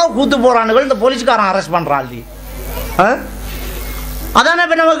இவ்வளவு கூத்து போறானுகள், இந்த போலீஸ்காரன் அரெஸ்ட் பண்றான். அதானே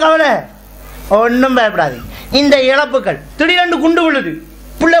இப்ப நமக்கு கவலை. ஒன்றும் பயப்படாது. இந்த இழப்புகள் திடீரென்று குண்டு விழுது,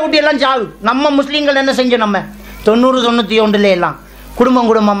 பிள்ளை குட்டி எல்லாம் சாவு. நம்ம முஸ்லீம்கள் என்ன செஞ்சோம்? நம்ம 90-91 எல்லாம்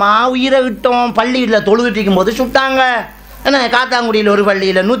குடும்பமா உயிரை விட்டோம். பள்ளியில் தொழுதுட்டு இருக்கும் போது சுட்டாங்க. என்ன காத்தாங்குடியில் ஒரு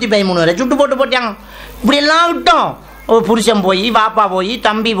பள்ளியில் 113 வரை சுட்டு போட்டாங்க. இப்படி எல்லாம் விட்டோம். புருஷன் போய், பாப்பா போய்,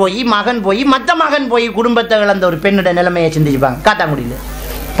 தம்பி போய், மகன் போய், மற்ற மகன் போய், குடும்பத்தை இழந்த ஒரு பெண்ணோட நிலைமையை சிந்திச்சுப்பாங்க. காத்தாங்குடியில்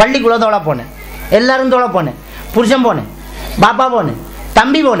பள்ளிக்குள்ள தோழ போனேன், எல்லாரும் தோழ போனேன், புருஷன் போனேன், பாப்பா போனேன்,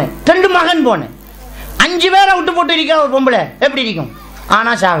 தம்பி போனேன், 2 மகன் போனேன். 5 பேரை விட்டு போட்டு இருக்க ஒரு பொம்பளை எப்படி இருக்கும்?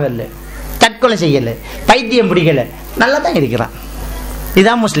 ஆனா சாகல, தற்கொலை செய்யல, பைத்தியம் பிடிக்கல, நல்லா தான் இருக்கிறான்.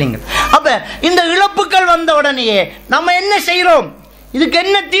 இதுதான் முஸ்லிம்கள். அப்ப இந்த இழப்புகள் வந்த உடனேயே நம்ம என்ன செய்யறோம்? இதுக்கு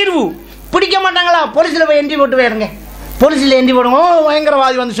என்ன தீர்வு? பிடிக்க மாட்டாங்களா? போலீஸ்ல போய் என்ட்ரி போட்டு போயிருங்க. போலீஸ்ல என்ட்ரி போடுவோம்,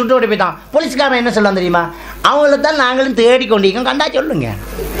 பயங்கரவாதி வந்து சுட்டு ஓடி போயிட்டான். போலீஸ்காரன் என்ன சொல்லலாம் தெரியுமா? அவங்கள தான் நாங்களும் தேடிக்கொண்டிருக்கோம், கண்டா சொல்லுங்க,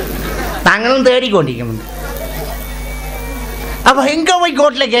 நாங்களும் தேடிக்கொண்டிருக்கோம். அப்ப எங்க போய்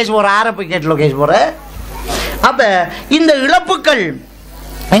கோர்ட்ல கேஸ் போற? ஆற போய் கோர்ட்ல கேஸ் போற? அப்ப இந்த இழப்புகள்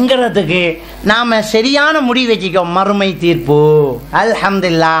என்கிறதுக்கு நாம சரியான முடிவு வச்சுக்கோ. மறுமை தீர்ப்பு,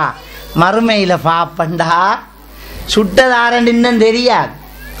 அல்ஹம்துலில்லாஹ். மறுமையில பாப்பண்டா சுட்டது ஆரண்டு இன்னும் தெரியாது.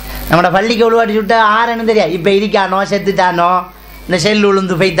 நம்மட பள்ளிக்கு உருவாட்டி சுட்ட ஆரன்னு தெரியாது. இப்ப இருக்கானோ, செத்துட்டானோ, இந்த செல்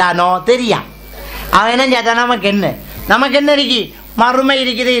உளுந்து போய்த்தானோ தெரியா. அவன் என்ன கேட்டா நமக்கு என்ன இருக்கு? மறுமை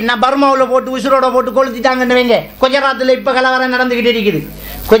இருக்குது. நான் பர்மாவில் போட்டு உசுரோட போட்டு கொளுத்திட்டாங்கன்னு வைங்க. குஜராத்தில் இப்ப கலவரம் நடந்துகிட்டு இருக்குது.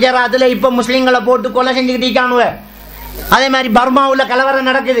 குஜராத்தில் இப்ப முஸ்லீம்களை போட்டு கொலை செஞ்சுக்கிட்டு இருக்கானுவ. அதே மாதிரி பர்மாவில் கலவரம்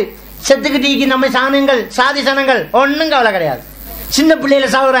நடக்குது. செத்துக்கிட்டு நம்ம சாணங்கள், சாதி சனங்கள் ஒன்றும் கவலை கிடையாது. சின்ன பிள்ளைகளை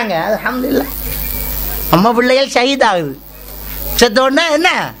சாகுறாங்க. அல்ஹம்துலில்லாஹ். நம்ம பிள்ளைகள் ஷஹீதாகுது. செத்த உடனே என்ன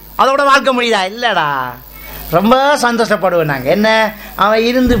அதோட வாழ்க்கை முடியுதா? இல்லடா, ரொம்ப சந்தோஷப்படுவேன் நாங்கள். என்ன அவன்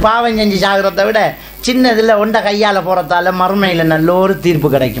இருந்து பாவம் செஞ்சு சாகுறத விட சின்னதில் ஒண்ட கையால் போறதால மறுமையில் நல்ல ஒரு தீர்ப்பு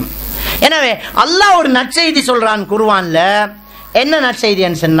கிடைக்கும். எனவே அல்லாஹ் ஒரு நற்செய்தி சொல்றான் குர்ஆன்ல. என்ன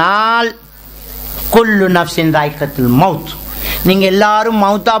நற்செய்தின்னு சொன்னால், குல்லு நஃப்ஸின் தாயிகத்துல் மௌத், நீங்க எல்லாரும்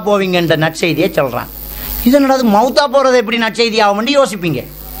மௌத்தா போவீங்கன்ற நற்செய்தியை சொல்றான். இதனது மௌத்தா போறது எப்படி நற்செய்தி ஆகும் யோசிப்பீங்க.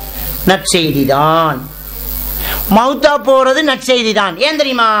 நற்செய்தி தான், மௌத்தா போறது நற்செய்தி தான். ஏன்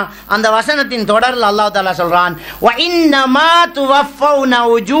தெரியுமா? அந்த வசனத்தின் தொடரில் அல்லாஹ் தஆலா சொல்றான், வ இன்னமா துவஃபௌன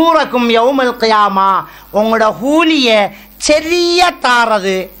உஜூரக்கும் யௌமல் கியாமா, உங்களோட கூலியை சரியா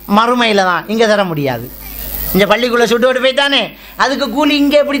தாரது மறுமையில தான், இங்க தர முடியாது. இந்த பள்ளிக்குள்ள சுட்டு போய்த்தானே, அதுக்கு கூலி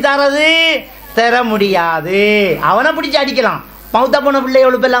இங்க எப்படி தாரது? தர முடியாது. அவனை பிடிச்சு அடிக்கலாம், மௌத்தா போன பிள்ளை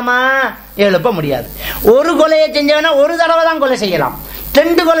எழுப்பலாமா? எழுப்ப முடியாது. ஒரு கொலையை செஞ்சவன ஒரு தடவை தான் கொலை செய்யலாம்.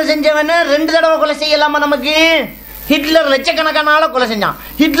 2 கொலை செஞ்சவன 2 தடவை கொலை செய்யலாமா? நமக்கு ஹிட்லர் லட்சக்கணக்கான ஆளை கொலை செஞ்சான்.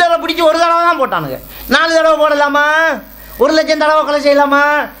 ஹிட்லரை பிடிச்சி ஒரு தடவை தான் போட்டானுங்க. 4 தடவை போடலாமா? 1 லட்சம் தடவை கொலை செய்யலாமா?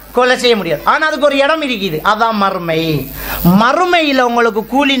 கொலை செய்ய முடியாது. ஆனா அதுக்கு ஒரு இடம் இருக்குது, அதான் மறுமை. மறுமையில உங்களுக்கு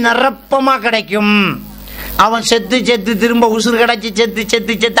கூலி நிரப்பமா கிடைக்கும். அவன் செத்து செத்து திரும்ப உசுறு கிடைச்சி செத்து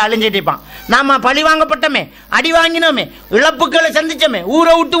செத்து செத்து அழிஞ்சிட்டு இருப்பான். நாம பழி வாங்கப்பட்டமே, அடி வாங்கினோமே, இழப்புகளை சந்திச்சோமே,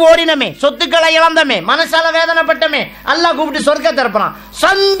 ஊரை விட்டு ஓடினோமே, சொத்துக்களை இழந்தோமே, மனசால வேதனைப்பட்டமே, அல்லாஹ் கூப்பிட்டு சொர்க்க திறப்பான்,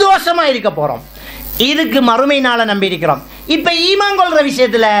 சந்தோஷமா இருக்க போறோம். இதுக்கு மறுமை நாளை நம்பி இருக்கிறோம். இப்ப ஈமான் கொள்ற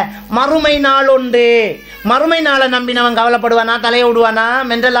விஷயத்துல மறுமை நாள் உண்டு. மறுமை நாளை நம்பினவன் கவலைப்படுவானா, தலையை விடுவானா,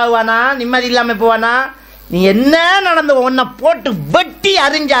 மென்டல் ஆகுவானா, நிம்மதி இல்லாம போவானா? நீ என்ன நடந்து உன்னை போட்டு வெட்டி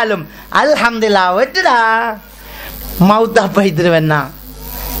அறிஞ்சாலும் அல்ஹம்துலில்லாஹ் வெட்டுடா, மௌத்தா போய்த்துருவேன்னா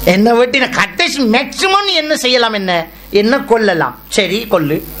என்ன வெட்டின கட்டேஷ் மேக்சிமம் நீ என்ன செய்யலாம், என்ன கொல்லலாம். சரி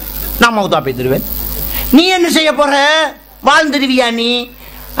கொல்லு, நான் மௌத்தா போய்த்துருவேன். நீ என்ன செய்ய போற? வாழ்ந்துடுவியா நீ?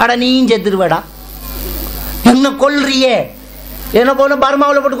 அட நீயும் செத்துருவடா. என்ன கொல்றியே? என்ன போல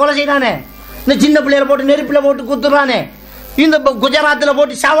பர்மாவில் போட்டு கொலை செய்யறானே, இந்த சின்ன பிள்ளையில போட்டு நெருப்பில் போட்டு குத்துறானே, இந்த குஜராத்தில்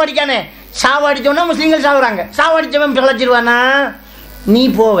போட்டு சாவடிக்கானே, சாவடிச்சோன்னா முஸ்லீம்கள் சாகுறாங்க. சாவடிச்சவன் பிழைச்சிருவானா? நீ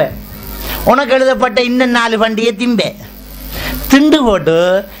போவ, உனக்கு எழுதப்பட்ட இன்னும் 4 வண்டியை திண்டு போட்டு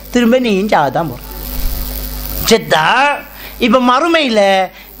திரும்ப நீயும் சாவதான் போற செத்தா. இப்ப மறுமையில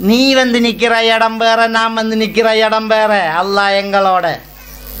நீ வந்து நிக்கிற இடம் வேற, நான் வந்து நிக்கிற இடம் வேற. அல்லாஹ் எங்களோட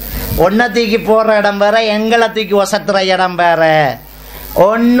ஒன்ன தூக்கி போடுற இடம் வேற, எங்களை தூக்கி வசத்துற இடம் வேற.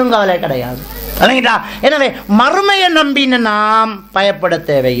 ஒன்னும் கவலை கிடையாது. எனவே மறுமையை நம்பின நாம் பயப்பட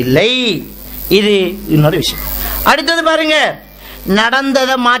தேவையில்லை. இது இன்னொரு விஷயம். அடுத்தது பாருங்க,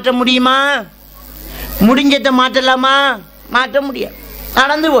 நடந்ததை மாற்ற முடியுமா? முடிஞ்சதை மாற்றலாமா? மாற்ற முடியாது.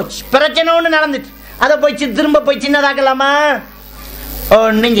 நடந்து போச்சு, பிரச்சனை ஒன்று நடந்துட்டு அதை போய் திரும்ப போய் சின்னதாக்கலாமா?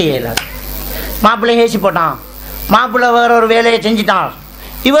 ஒன்றும் செய்யலாது. மாப்பிள்ளை ஏசி போட்டான், மாப்பிள்ளை வேற ஒரு வேலையை செஞ்சுட்டான்,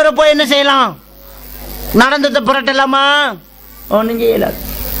 இவரை போய் என்ன செய்யலாம்? நடந்ததை புரட்டலாமா? ஒன்றும் செய்யலாது,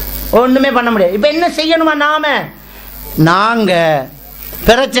 ஒன்றுமே பண்ண முடியாது. இப்போ என்ன செய்யணுமா? நாங்கள்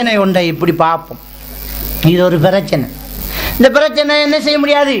பிரச்சனை ஒன்றை இப்படி பார்ப்போம். இது ஒரு பிரச்சனை. இந்த பிரச்சனை என்ன செய்ய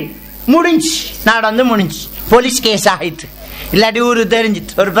முடியாது, முடிஞ்சு நடந்து முடிஞ்சு போலீஸ் கேஸ் ஆகிட்டு, இல்லாட்டி ஊரு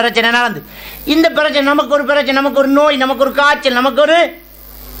தெரிஞ்சிட்டு ஒரு பிரச்சனை நடந்து, இந்த பிரச்சனை நமக்கு ஒரு பிரச்சனை, நமக்கு ஒரு நோய், நமக்கு ஒரு காய்ச்சல், நமக்கு ஒரு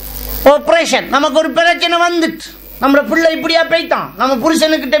ஆப்ரேஷன், நமக்கு ஒரு பிரச்சனை வந்துட்டு, நம்ம பிள்ளை இப்படியா போய்த்தான், நம்ம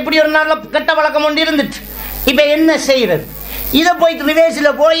புருஷனுக்கிட்ட இப்படி ஒரு நல்ல கெட்ட வழக்கம் ஒன்று இருந்துட்டு, இப்போ என்ன செய்யறது? இதை போயிட்டு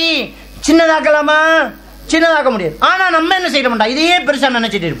ரிவேர்ஸில் போய் சின்னதாக்கலாமா? சின்னதாக்க முடியாது. ஆனால் நம்ம என்ன செய்ய மாட்டோம், இதையே பெருசாக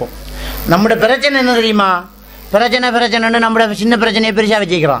நினைச்சிட்டு இருப்போம். நம்மளோட பிரச்சனை என்ன தெரியுமா? பிரச்சனை நம்மளோட சின்ன பிரச்சனையை பெருசாக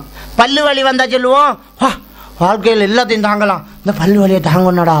வச்சுக்கிறோம். பல்லு வலி வந்தா சொல்லுவோம், வாழ்க்கையில் எல்லாத்தையும் தாங்கலாம், இந்த பல்லு வலியை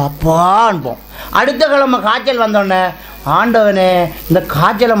தாங்கணும்டா அப்பான்போம். அடுத்த கிழமை காய்ச்சல் வந்தோடனே, ஆண்டவனே இந்த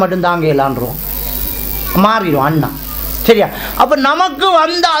காய்ச்சலை மட்டும் தாங்கலான்றோம், மாறிடும் அண்ணா. சரியா? அப்ப நமக்கு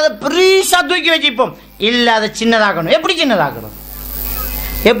வந்து அதை பெருசா தூக்கி வச்சுப்போம். இல்ல, அதை சின்னதாக்கணும். எப்படி சின்னதாக்கணும்?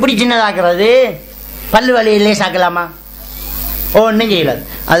 எப்படி சின்னதாக்குறது? பல்லு வலியிலே சாக்கலாமா? ஒன்றும் செய்யலாது.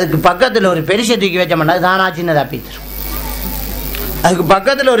 அதுக்கு பக்கத்தில் ஒரு பெருசை தூக்கி வச்ச மாட்டா தானா சின்னதா பேத்துரும். அதுக்கு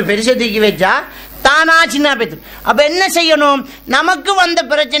பக்கத்தில் ஒரு பெருசை தூக்கி வச்சா தானா சின்ன பேத்துரும். அப்ப என்ன செய்யணும்? நமக்கு வந்த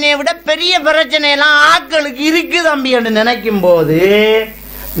பிரச்சனையை விட பெரிய பிரச்சனையெல்லாம் ஆட்களுக்கு இருக்கு தம்பி என்று நினைக்கும் போது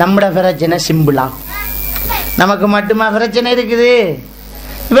நம்மட பிரச்சனை சிம்பிளாகும். நமக்கு மட்டுமா பிரச்சனை இருக்குது?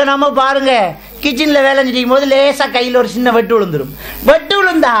 இப்ப நம்ம பாருங்க, கிச்சன்ல வேலை செஞ்சுக்கும் போது லேசா கையில் ஒரு சின்ன வெட்டு விழுந்துரும். வெட்டு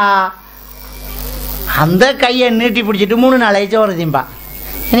விழுந்தா அந்த கையை நீட்டி பிடிச்சிட்டு 3 நாள் சோறு திம்பா.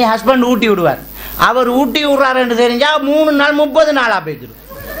 இனி ஹஸ்பண்ட் ஊட்டி விடுவார். அவர் ஊட்டி விடுறாருன்னு தெரிஞ்சா 3 நாள் 30 நாளா போய்த்துடும்.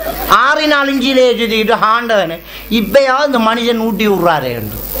 6 நாள் இஞ்சிலே சுத்திக்கிட்டு ஆண்டவனு இப்பயாவது இந்த மனுஷன் ஊட்டி விடுறாரு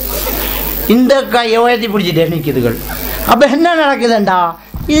என்று இந்த கையை உயர்த்தி பிடிச்சிட்டே நிற்குதுகள். அப்ப என்ன நடக்குதுண்டா,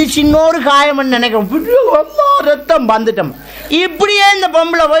 இது சின்ன ஒரு காயம் நினைக்கிறோம், ரத்தம் வந்துட்டோம். இப்படியே இந்த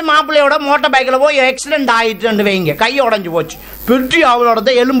பொம்பளை போய் மாப்பிள்ளையோட மோட்டார் பைக்கில் போய் ஆக்சிடென்ட் ஆயிட்டு வைங்க, கையை உடஞ்சி போச்சு, பெற்றி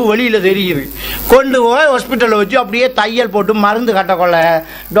அவளோட எலும்பு வெளியில தெரியுது, கொண்டு போய் ஹாஸ்பிட்டலில் வச்சு அப்படியே தையல் போட்டு மருந்து கட்டக்கொள்ள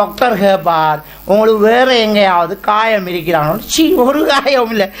டாக்டர் கேட்பார், உங்களுக்கு வேற எங்கேயாவது காயம் இருக்கிறானோ? ஒரு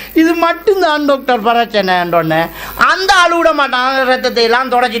காயம் இல்லை, இது மட்டும்தான் டாக்டர் பிரச்சனைன்றோன்னே அந்த ஆள் விட மாட்டான். ரத்தத்தை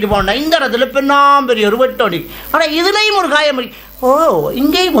எல்லாம் தொடச்சிட்டு போனேன், இந்த இடத்துல பெண்ணாம் பெரிய ஒரு வெட்டோடி, ஆனால் இதுலையும் ஒரு காயம் இருக்கு. ஓ,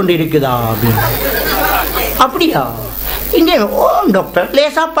 இங்கேயும் கொண்டு இருக்குதா அப்படின்னு. அப்படியா? இங்கே ஓ டாக்டர்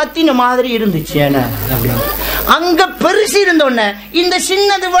லேசா பத்தின மாதிரி இருந்துச்சு அப்படின்னு. அங்க பெருசு இருந்தோடனே இந்த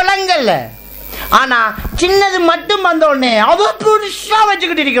சின்னது விளங்கல்ல. ஆனா சின்னது மட்டும் வந்தோடனே அவ பெருசா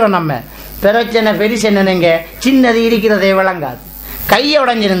வச்சுக்கிட்டு இருக்கிறோம். நம்ம பிரச்சனை பெருசு என்னங்க, சின்னது இருக்கிறதே விளங்காது. கையை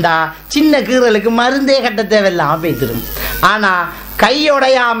உடைஞ்சிருந்தா சின்ன கீறலுக்கு மருந்தே கட்ட தேவையில்லாம் போய்த்திரும். ஆனா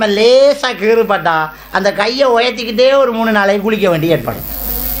கையுடையாம லேசா கீறுபட்டா அந்த கையை உயர்த்திக்கிட்டே ஒரு 3 நாளைக்கு குளிக்க வேண்டிய ஏற்படும்.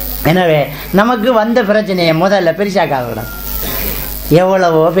 எனவே நமக்கு வந்த பிரச்சனையை முதல்ல பெருசாக்காக,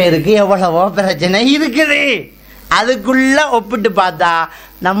 எவ்வளவோ பேருக்கு எவ்வளவோ பிரச்சனை இருக்குது, அதுக்குள்ள ஒப்பிட்டு பார்த்தா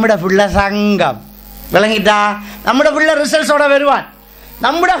நம்மட புள்ள சங்கம் விளங்கிட்டா, நம்மட புள்ள ரிசல்ட்ஸோட வருவான்.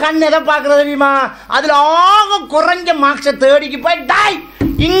 நம்மட கண் எதை பார்க்கறது தெரியுமா? அதுல ஆக குறைஞ்ச மார்க்ஸை தேடிக்கு போய் டாய்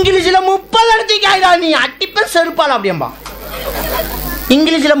இங்கிலீஷ்ல 30 எடுத்திக்காய்டா நீ அட்டிப்ப செருப்பால் அப்படியம்பா.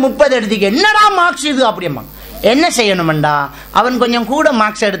 இங்கிலீஷ்ல 30 எடுத்திக்க என்னடா மார்க்ஸ் இது அப்படியம்பா. என்ன செய்யணும்டா, அவன் கொஞ்சம் கூட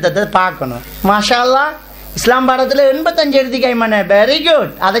மார்க்ஸ் எடுத்ததை பார்க்கணும். மாஷா அல்லாஹ், இஸ்லாம் பாடத்தில் 85 எடுத்திக்காய்மான, வெரி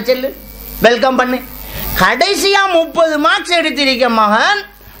குட், அதை சொல்லு. வெல்கம் பண்ணு. கடைசியா 30 மார்க்ஸ் எடுத்திருக்க மகன்,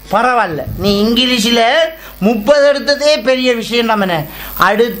 பரவாயில்ல, நீ இங்கிலீஷில் 30 எடுத்ததே பெரிய விஷயம். நம்ம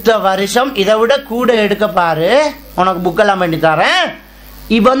அடுத்த வருஷம் இதை விட கூட எடுக்க பாரு, உனக்கு புக்கெல்லாம் பண்ணி தரேன்.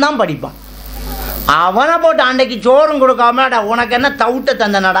 இவன் தான் படிப்பான். அவனை போட்டு அன்றைக்கு சோறும் கொடுக்காம, அடா உனக்கு என்ன தவிட்ட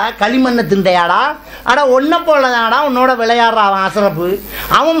தந்தனடா, களிமண்ணை திண்டையாடா, அடா ஒன்றை போலதானடா உன்னோட விளையாடுற அவன் அசரப்பு,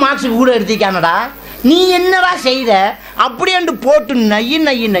 அவன் மார்க்ஸுக்கு கூட எடுத்திக்கானடா, நீ என்னடா செய்த அப்படின்ட்டு போட்டு நைய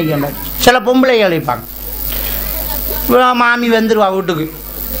நைய நையன்னு சில பொம்பளைகள் அழைப்பாங்க. மாமி வந்துடுவா வீட்டுக்கு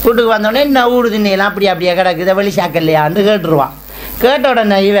வந்தோடனே என்ன ஊடு திண்ணையெல்லாம் அப்படியே கிடக்குது, வெளி சாக்கல்லையான்னு கேட்டுருவான். கேட்ட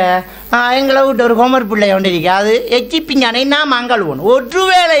உடனே இவன் எங்களை வீட்டு ஒரு கோமர் பிள்ளை ஒன்று இருக்கா, அது எச்சிப்பிஞ்சானே நான் மங்கள் ஒன்று ஒரு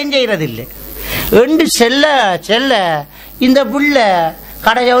வேலையும் செய்கிறது இல்லை ரெண்டு செல்ல இந்த பிள்ளை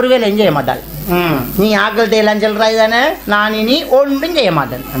கடையை ஒரு வேலையும் செய்ய மாட்டாள். நீ ஆக்கள்கிட்ட எல்லாம் சொல்றாய் தானே, நான் இனி ஒன்றும் செய்ய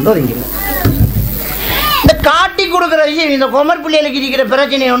மாட்டேன். இந்த காட்டி கொடுக்குற விஷயம் இந்த கோமர் பிள்ளைகளுக்கு இருக்கிற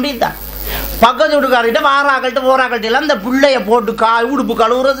பிரச்சனை ஒன்று இதுதான். பக்கத்து வீட்டுக்காரிட்ட வாராக்கள்கிட்ட போராக்கள்கிட்ட எல்லாம் இந்த பிள்ளைய போட்டு உடுப்பு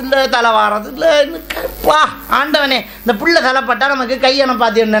கழுவுறது இல்லை, தலை வாரது இல்லை. ஆண்டவனே, இந்த புள்ள தலைப்பட்டா நமக்கு கையனை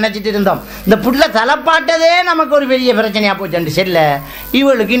பார்த்து நினைச்சிட்டு இருந்தோம். இந்த புள்ள தலைப்பாட்டதே நமக்கு ஒரு பெரிய பிரச்சனையா போச்சு. செல்ல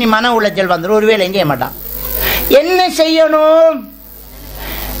இவளுக்கு நீ மன உளைச்சல் வந்துடும், ஒரு வேலை செய்ய மாட்டான். என்ன செய்யணும்?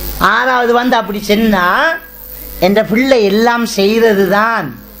 6வது வந்து அப்படி சொன்னா என்ற பிள்ளை எல்லாம் செய்யறது தான்.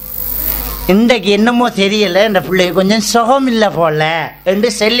 இன்றைக்கு என்னமோ தெரியல, இந்த பிள்ளைக்கு கொஞ்சம் சுகம் இல்லை போல என்று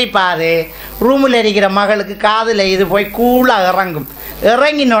சொல்லிப்பாரு. ரூமில் இருக்கிற மகளுக்கு காதில் இது போய் கூலாக இறங்கும்.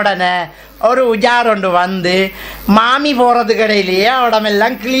 இறங்கின உடனே ஒரு உஜார் ஒன்று வந்து மாமி போகிறதுக்கு இடையிலேயே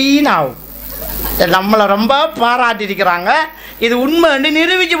உடம்பெல்லாம் கிளீன் ஆகும். நம்மளை ரொம்ப பாராட்டிருக்கிறாங்க. இது உண்மைன்னு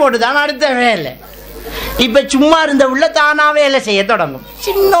நிரூபிச்சு போட்டு தான் அடுத்த வேலை. இப்போ சும்மா இருந்த உள்ள தானா வேலை செய்ய தொடங்கும்.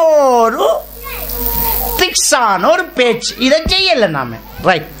 சின்ன ஒரு பிக்ஸான ஒரு பேச்சு, இதை செய்யலை நாம.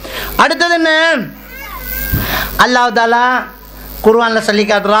 ரைட். அடுத்தது என்ன? அல்லாஹ் தஆலா குர்ஆன்ல சொல்லி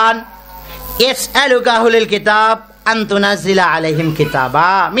காட்டுறான், யஸ்அலுக அஹ்லுல் கிதாப் அன் துனஸில அலைஹிம் கிதாபா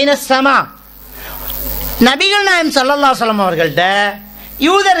மினஸ் ஸமா. நபிகள் நாயகம் ஸல்லல்லாஹு அலைஹி வஸல்லம் அவர்கள்ட்ட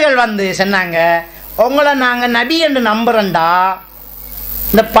யூதர்கள் வந்து சொன்னாங்க, உங்களை நாங்க நபி என்று நம்புறேன்டா,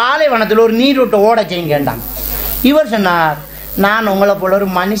 இந்த பாலைவனத்தில் ஒரு நீரூட்டை ஓட செய்யுங்கண்டாங்க. இவர் சொன்னார், நான் உங்களை போல ஒரு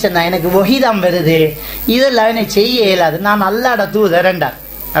மனுஷன் தான், எனக்கு வஹீதான் வருது, இதெல்லாம் எனக்கு செய்ய இயலாது, நான் அல்லாஹ்வோட தூதரேன்டார்.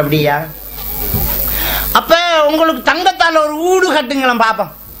 அப்படியா? அப்ப உங்களுக்கு தங்கத்தால் ஒரு ஊடு கட்டுங்களேன்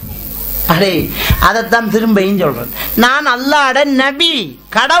பாப்போம். அடே, அதைத்தான் திரும்பியும் சொல்றேன், நான் அல்லாஹ்வோட நபி,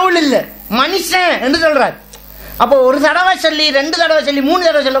 கடவுள் இல்ல மனுஷன் என்று சொல்றார். அப்போ ஒரு தடவை சொல்லி 2 தடவை சொல்லி 3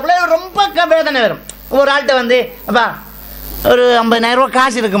 தடவை சொல்லக்குள்ள ரொம்ப வேதனை வரும். ஒரு ஆள்கிட்ட வந்து, அப்பா ஒரு 50,000 ரூபாய்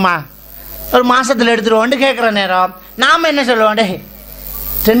காசு இருக்குமா, ஒரு மாசத்துல எடுத்துருவோம் கேட்குற நேரம் நாம என்ன சொல்லுவோம்,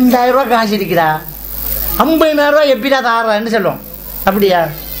 2,000 ரூபாய் காசு இருக்குதா, 50,000 ரூபாய் எப்படிடா தாரான்னு சொல்லுவோம். அப்படியா?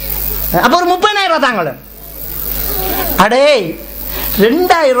 அப்போ ஒரு 30,000 ரூபாய் தாங்கள. அடே,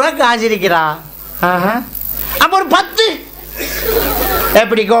 2,000 ரூபாய் காசு இருக்கிறா, அப்போ ஒரு 10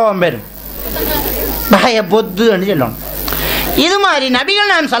 எப்படி கோவம் பெரும் பய பொத்துன்னு சொல்லணும். இது மாதிரி நபிகள்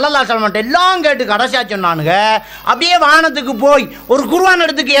நாயகம் ஸல்லல்லாஹு அலைஹி வஸல்லம் எல்லாம் கேட்டு கடைசியா சொன்னானுங்க, அப்படியே வானத்துக்கு போய் ஒரு குர்ஆன்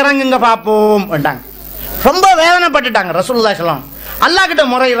எடுத்துக்கு இறங்குங்க பாப்போம் என்றாங்க. ரொம்ப வேதனைப்பட்டுட்டாங்க ரசூலுல்லாஹி ஸல்லல்லாஹு அலைஹி வஸல்லம். அல்லாஹ் கிட்ட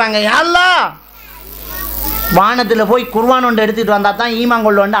முறையிறாங்க, யா அல்லாஹ், வானத்துல போய் குர்ஆன் ஒன்று எடுத்துட்டு வந்தா தான் ஈமான்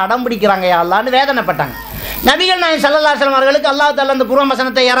கொள்ள வந்து அடம் பிடிக்கிறாங்க யா அல்லாஹ்னு வேதனைப்பட்டாங்க. நபிகள் நாயகம் ஸல்லல்லாஹு அலைஹி வஸல்லம் அவர்களுக்கு அல்லாஹ் தஆலா அந்த குர்ஆன்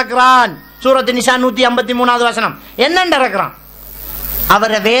வசனத்தை இறக்குறான். சூரத்து நிசா 153வது வசனம். என்னென்று இறக்குறான்?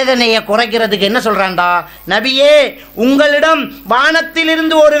 அவரை வேதனையை குறைக்கிறதுக்கு என்ன சொல்றான்டா, நபியே, உங்களிடம்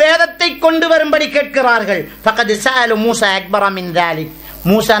வானத்திலிருந்து ஒரு வேதத்தை கொண்டு வரும்படி கேட்கிறார்கள். ஃபகத் ஸஅலு மூஸா அக்பர மின் ذلك.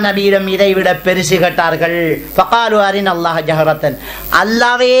 மூசா நபியிடம் இதை விட பெருசு கேட்டார்கள். ஃபகாலு அரினல்லாஹ ஜஹரத்தன்.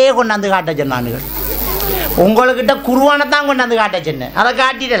 அல்லாஹ்வே கொண்டாந்து காட்ட சொன்னானுகள். உங்கள்கிட்ட குர்ஆனை தான் கொண்டாந்து காட்ட சொன்னேன், அதை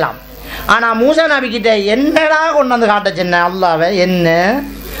காட்டிடலாம். ஆனா மூசா நபி கிட்ட என்னடா கொண்டாந்து காட்ட சொன்னேன், அல்லாஹ்வே என்ன?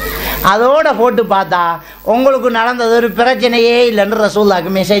 அதோட போட்டு பார்த்தா உங்களுக்கு நடந்தது ஒரு பிரச்சனையே இல்லைன்னு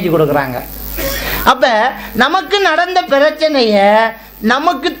ரசூலுல்லாஹ்க்கு மெசேஜ் கொடுக்குறாங்க. அப்ப நமக்கு நடந்த பிரச்சனைய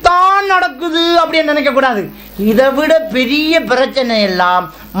நமக்குத்தான் நடக்குது அப்படின்னு நினைக்க கூடாது. இதை விட பெரிய பிரச்சனை எல்லாம்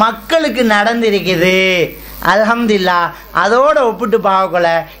மக்களுக்கு நடந்திருக்குது, அல்ஹம்துலில்லாஹ். அதோட ஒப்பிட்டு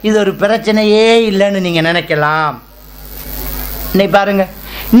பார்க்கல இது ஒரு பிரச்சனையே இல்லைன்னு நீங்க நினைக்கலாம். இன்னைக்கு பாருங்க,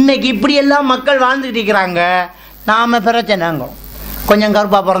 இன்னைக்கு இப்படி எல்லாம் மக்கள் வாழ்ந்துட்டு இருக்கிறாங்க. நாம பிரச்சனைங்கிறோம், கொஞ்சம்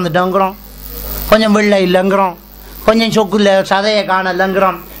கருப்பா பிறந்துட்டோங்கிறோம், கொஞ்சம் வெள்ளை இல்லைங்கிறோம், கொஞ்சம் சொக்குல சதையை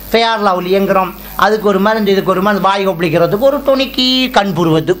காணலைங்கிறோம், ஃபேர் லவ்லிங்கிறோம். அதுக்கு ஒரு மருந்து, இதுக்கு ஒரு மருந்து, வாய் கொப்பளிக்கிறதுக்கு ஒரு துணிக்கு, கண்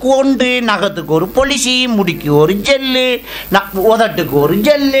புருவத்துக்கு ஒன்று, நகத்துக்கு ஒரு பொலிசி, முடிக்கு ஒரு ஜெல்லு, உதட்டுக்கு ஒரு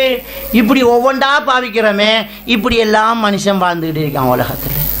ஜெல்லு, இப்படி ஒவ்வொன்றா பாவிக்கிறோமே. இப்படி எல்லாம் மனுஷன் வாழ்ந்துக்கிட்டு இருக்கான்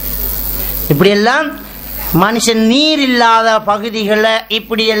உலகத்தில். இப்படியெல்லாம் மனுஷன் நீர் இல்லாத பகுதிகளை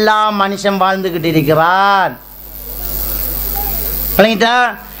இப்படியெல்லாம் மனுஷன் வாழ்ந்துக்கிட்டு இருக்கிறான்.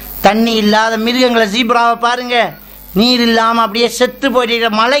 தண்ணி இல்லாத மிருகங்களை ஜீப்ராவை பாருங்க, நீர் இல்லாமல் அப்படியே செத்து போயிட்டு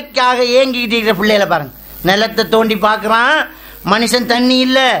மழைக்காக ஏங்கிக்கிட்டு இருக்கிற பிள்ளைகளை பாருங்க. நிலத்தை தோண்டி பார்க்குறான் மனுஷன், தண்ணி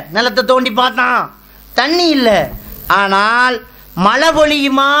இல்லை. நிலத்தை தோண்டி பார்த்தான், தண்ணி இல்லை. ஆனால் மழை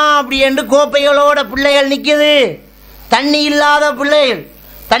பொழியுமா அப்படி என்று கோப்பைகளோட பிள்ளைகள் நிற்குது. தண்ணி இல்லாத பிள்ளைகள்,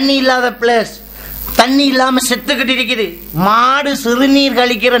 தண்ணி இல்லாத பிளேஸ், தண்ணி இல்லாமல் செத்துக்கிட்டு இருக்குது. மாடு சிறுநீர்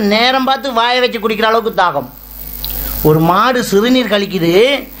கழிக்கிற நேரம் பார்த்து வாயை வச்சு குடிக்கிற அளவுக்கு தாகம். ஒரு மாடு சிறுநீர் கழிக்குது,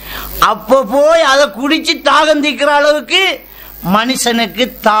 அப்போ போய் அதை குடிச்சு தாகம் தீக்கிற அளவுக்கு மனுஷனுக்கு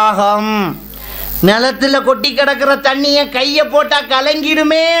தாகம். நிலத்துல கொட்டி கிடக்கிற தண்ணிய கைய போட்டா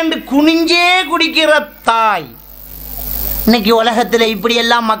கலங்கிடுமே என்று குனிஞ்சே குடிக்கிற தாய். இன்னைக்கு உலகத்துல இப்படி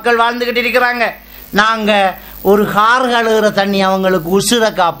எல்லாம் மக்கள் வாழ்ந்துகிட்டு இருக்கிறாங்க. நாங்க ஒரு கார் கழுகுற தண்ணி அவங்களுக்கு உசுரை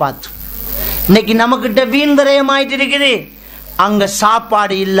காப்பாத்து. இன்னைக்கு நமக்கிட்ட வீண் விரயமாயிட்டு இருக்குது. அங்க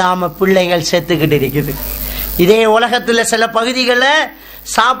சாப்பாடு இல்லாம பிள்ளைகள் செத்துக்கிட்டு இருக்குது. இதே உலகத்துல சில பகுதிகளில்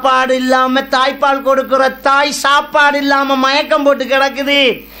சாப்பாடு இல்லாம தாய்ப்பால் கொடுக்கிற தாய் சாப்பாடு இல்லாம மயக்கம் போட்டு கிடக்குது.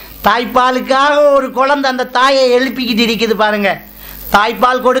 தாய்ப்பாலுக்காக ஒரு குழந்தை அந்த தாயை எழுப்பிக்கிட்டு இருக்குது பாருங்க.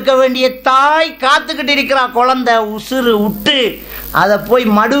 தாய்ப்பால் கொடுக்க வேண்டிய தாய் காத்துக்கிட்டு இருக்கிறா. குழந்தை உசுறு விட்டு அதை போய்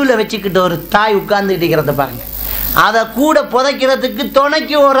மடுவில் வச்சுக்கிட்டு ஒரு தாய் உட்கார்ந்துக்கிட்டு இருக்கிறத பாருங்க. அதை கூட புதைக்கிறதுக்கு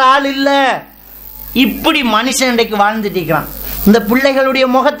துணைக்கு ஒரு ஆள் இல்லை. இப்படி மனுஷன் இன்றைக்கு வாழ்ந்துட்டு இருக்கிறான். இந்த பிள்ளைகளுடைய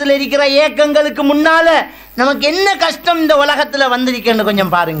முகத்தில் இருக்கிற ஏக்கங்களுக்கு முன்னால நமக்கு என்ன கஷ்டம் இந்த உலகத்துல வந்திருக்கேன்னு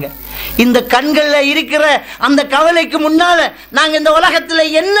கொஞ்சம் பாருங்க. இந்த கண்கள்ல இருக்கிற அந்த கவலைக்கு முன்னால நாங்க இந்த உலகத்துல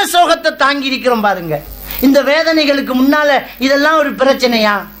என்ன சோகத்தை தாங்கி இருக்கிறோம் பாருங்க. இந்த வேதனைகளுக்கு முன்னால இதெல்லாம் ஒரு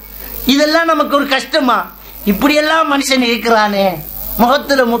பிரச்சனையா? இதெல்லாம் நமக்கு ஒரு கஷ்டமா? இப்படியெல்லாம் மனுஷன் இருக்கிறானே.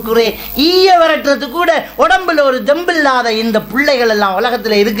 முகத்துல முக்குறே ஈய வரட்டுறது கூட உடம்புல ஒரு தெம்பில்லாத இந்த பிள்ளைகள் எல்லாம்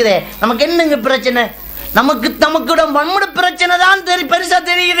உலகத்துல இருக்கிறே. நமக்கு என்னங்க பிரச்சனை? நமக்கு நம்மளோட பிரச்சனை தான் பெருசா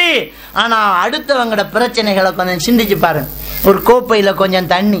தெரியுது. ஆனா அடுத்தவங்களோட பிரச்சனைகளை கொஞ்சம் சிந்திச்சு பாருங்க. ஒரு கோப்பையில கொஞ்சம்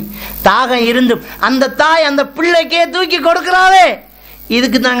தண்ணி தாகம் இருந்து அந்த தாய் அந்த பிள்ளைக்கே தூக்கி கொடுக்கிறாவே.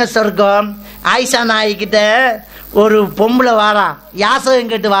 இதுக்கு தாங்க சொர்க்கம். ஆயிஷா நாய்கிட்ட ஒரு பொம்பளை வாரா,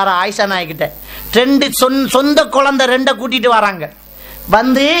 யாசகம் கேட்டு வாரா. ஆயிஷா நாய்கிட்ட ரெண்டு சொந்த குழந்தை ரெண்டை கூட்டிட்டு வராங்க.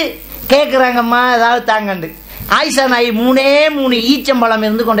 வந்து கேட்குறாங்கம்மா ஏதாவது தாங்கண்டு. ஆயிஷா நாய் 3 ஈச்சம்பழம்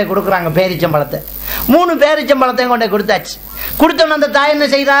இருந்து கொண்டே கொடுக்குறாங்க. பேரிச்சம்பழத்தை 3 பேரிச்சம்பழத்தையும் கொண்டே கொடுத்தாச்சு. கொடுத்தோன்னு அந்த தாய் என்ன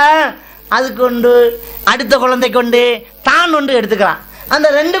செய்யறா, அது கொண்டு அடுத்த குழந்தை கொண்டு தான் ஒன்று எடுத்துக்கிறான். அந்த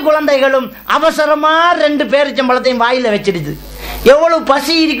 2 குழந்தைகளும் அவசரமா 2 பேரிச்சம்பழத்தையும் வாயில வச்சிடுது. எவ்வளவு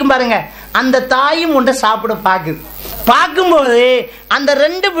பசி இருக்கும் பாருங்க. அந்த தாயும் ஒன்றை சாப்பிட பார்க்குது. பார்க்கும்போது அந்த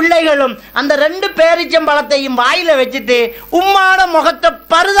 2 பிள்ளைகளும் அந்த 2 பேரிச்சம்பழத்தையும் வாயில வச்சுட்டு உம்மான முகத்தை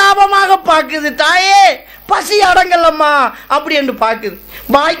பரிதாபமாக பார்க்குது. தாயே பசி அடங்கலம்மா அப்படி என்று பார்க்குது.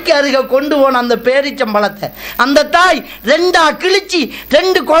 வாய்க்கு அருக கொண்டு போன அந்த பேரிச்சம்பழத்தை அந்த தாய் 2ஆ கிழிச்சு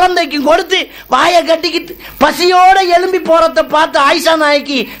 2 குழந்தைக்கும் கொடுத்து வாயை கட்டிக்கிட்டு பசியோட எழும்பி போறதை பார்த்து ஆயிஷா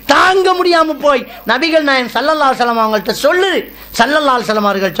நாய்க்கு தாங்க முடியாம போய் நபிகள் நாயகம் ஸல்லல்லாஹு அலைஹி வஸல்லம் அவங்கள்ட்ட சொல்லுது. ஸல்லல்லாஹு அலைஹி வஸல்லம்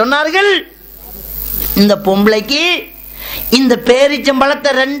அவர்கள் சொன்னார்கள், இந்த பொம்பளைக்கு இந்த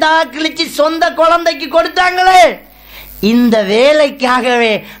பேரிச்சம்பழத்தை 2ஆ கிழிச்சு சொந்த குழந்தைக்கு கொடுத்தாங்களே, இந்த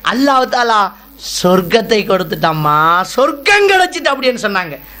வேலைக்காகவே அல்லாஹ் தஆலா சொர்க்கத்தை கொடுத்துட்டாம்மா, சொர்க்கம் கிடைச்சிட்டு அப்படின்னு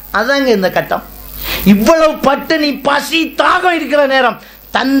சொன்னாங்க. அதாங்க இந்த கட்டம். இவ்வளவு பட்டினி பசி தாகம் இருக்கிற நேரம்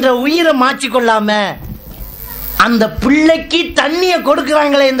தன்ற உயிரை மாற்றிக்கொள்ளாம அந்த பிள்ளைக்கு தண்ணிய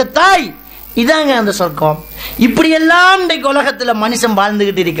கொடுக்கிறாங்களே இந்த தாய், இதாங்க அந்த சொர்க்கம். இப்படி எல்லாம் இன்றைக்கு உலகத்துல மனுஷன்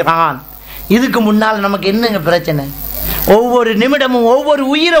வாழ்ந்துகிட்டு இருக்கிறான். இதுக்கு முன்னால் நமக்கு என்னங்க பிரச்சனை? ஒவ்வொரு நிமிடமும் ஒவ்வொரு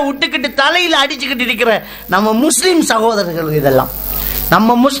உயிரை விட்டுக்கிட்டு தலையில அடிச்சுக்கிட்டு இருக்கிற நம்ம முஸ்லிம் சகோதரர்கள். இதெல்லாம் நம்ம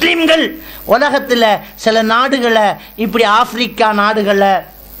முஸ்லிம்கள் உலகத்துல சில நாடுகளை இப்படி ஆப்பிரிக்கா நாடுகளை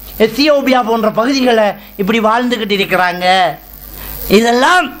எத்தியோப்பியா போன்ற பகுதிகளை இப்படி வாழ்ந்துகிட்டு இருக்கிறாங்க.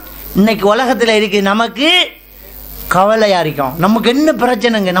 இதெல்லாம் இன்னைக்கு உலகத்துல இருக்கு. நமக்கு கவலையா இருக்கும். நமக்கு என்ன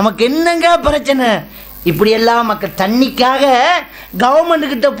பிரச்சனைங்க? நமக்கு என்னங்க பிரச்சனை? இப்படி எல்லாம் மக்கள் தண்ணிக்காக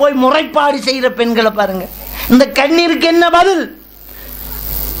கவர்மெண்ட் கிட்ட போய் முறைப்பாடு செய்யற பெண்களை பாருங்க. இந்த கண்ணீருக்கு என்ன பதில்?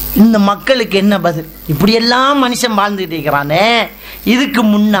 இந்த மக்களுக்கு என்ன பதில்? இப்படி எல்லாம் மனுஷன் வாழ்ந்துட்டு இருக்கிறானே. இதுக்கு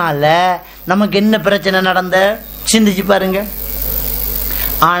முன்னால நமக்கு என்ன பிரச்சனை நடந்த சிந்திச்சு பாருங்க.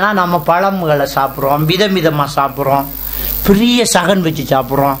 ஆனா நம்ம பழங்களை சாப்பிட்றோம், விதவிதமா சாப்பிட்றோம், பெரிய சகன் வச்சு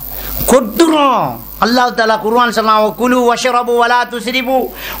சாப்பிட்றோம், கொட்டுறோம். அல்லாஹ் தஆலா குர்ஆன் சொன்னான், குலு வஷ்ரபு வலா துஸ்ரிபு,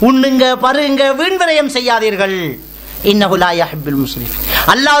 உண்ணுங்க பருங்க வீண்விரயம் செய்யாதீர்கள், இன்னஹு லா யுஹிப்புல் முஸ்ரிஃபின்.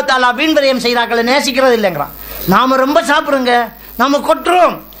 அல்லாஹ் தஆலா வீண்விரயம் செய்றாக்களை நேசிக்கிறது இல்லைங்கிறான். நாம ரொம்ப சாப்பிடுங்க, நாம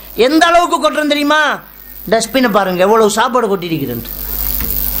கொட்டுறோம். எந்த அளவுக்கு கொட்டுறோம் தெரியுமா? டஸ்ட்பினை பாருங்க எவ்வளவு சாப்பாடு கொட்டிருக்கிறது.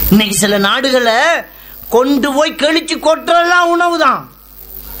 இன்னைக்கு சில நாடுகளை கொண்டு போய் கழிச்சு கொட்டுறலாம் உணவு தான்.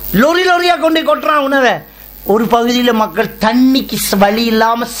 லொரியா கொண்டு கொட்டுறான் உணவை. ஒரு பகுதியில் மக்கள் தண்ணிக்கு வழி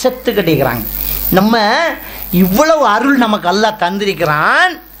இல்லாம செத்து கட்டிக்கிறாங்க. நம்ம இவ்வளவு அருள் நமக்கு அல்லாஹ்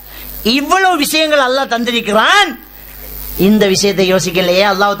தந்திருக்கிறான். இவ்வளவு விஷயங்கள் அல்லாஹ் தந்திருக்கிறான். இந்த விஷயத்தை யோசிக்கலையே.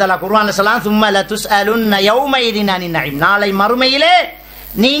 அல்லாஹ் தஆலா குர்ஆன்ல சொல்றான், சும்ம லதுஸ்அலுன்ன யௌமைதின் அனின் நஈம். நாளை மறுமையிலே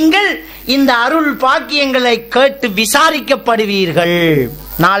நீங்கள் இந்த அருள் பாக்கியங்களை கேட்டு விசாரிக்கப்படுவீர்கள்.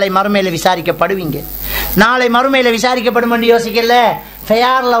 நாளை மறுமையில விசாரிக்கப்படுவீங்க. நாளை மறுமையில விசாரிக்கப்படும் என்று யோசிக்கல.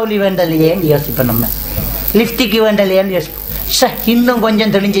 ஃபேர் லவ்லி வேண்டலையேன்னு யோசிப்போம். நம்ம லிப்டிக்கு வேண்டலையேன்னு யோசிப்போம். இன்னும்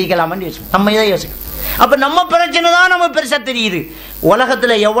கொஞ்சம் தெளிஞ்சிக்கலாமான்னு யோசிப்போம். நம்ம இதை யோசிப்போம். அப்ப நம்ம பிரச்சனை தான் நம்ம பெருசா தெரியுது.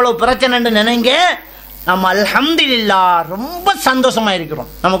 உலகத்துல எவ்வளவு பிரச்சனைன்னு நினைங்க. நம்ம அல்ஹம்துலில்லாஹ் ரொம்ப சந்தோஷமா இருக்கிறோம்.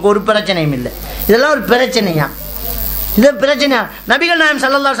 நமக்கு ஒரு பிரச்சனையும் இல்லை. இதெல்லாம் ஒரு பிரச்சனையா? இது பிரச்சனை. நபிகள் நாயகம்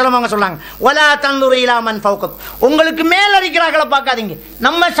ஸல்லல்லாஹு அலைஹி வஸல்லம் அவங்க சொல்றாங்க, வலா தன்துரு இலா மன் ஃபௌகக். உங்களுக்கு மேல இருக்கிறாங்கள பார்க்காதீங்க.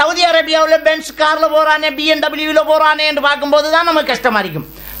 நம்ம சவுதி அரேபியாவுல பென்ஸ் கார்ல போறானே, BMW போறானே என்று பார்க்கும்போது தான் நமக்கு கஷ்டமா இருக்கும்.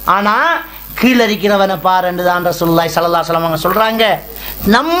 ஆனா கீழே இருக்கிறவனை பாருன்னு தான் ரசூலுல்லாஹி ஸல்லல்லாஹு அலைஹி வஸல்லம் அவங்க சொல்றாங்க.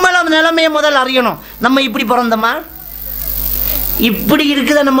 நம்மள நிலைமையை முதல் அறியணும். நம்ம இப்படி பிறந்தோமா? இப்படி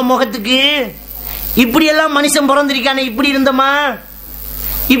இருக்குதா நம்ம முகத்துக்கு? இப்படி எல்லாம் மனுஷன் பிறந்திருக்கானே, இப்படி இருந்தோமா?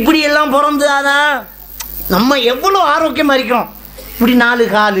 இப்படி எல்லாம் பிறந்தாதான் நம்ம எவ்வளவு ஆரோக்கியமா இருக்கிறோம். இப்படி 4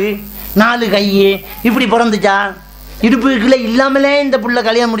 காலு 4 கையு இப்படி பிறந்துச்சா? இடுப்புக்குள்ள இல்லாமலே இந்த புள்ள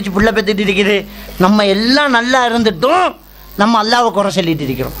கல்யாணம் முடிச்சு புள்ள பெத்துட்டு இருக்குது. நம்ம எல்லாம் நல்லா இருந்துட்டும் நம்ம அல்லாஹ்வை குறை சொல்லிட்டு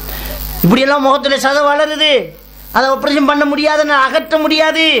இருக்கிறோம். இப்படி எல்லாம் முகத்துல சதை வளருது. அதை ஆபரேஷன் பண்ண முடியாது, அகற்ற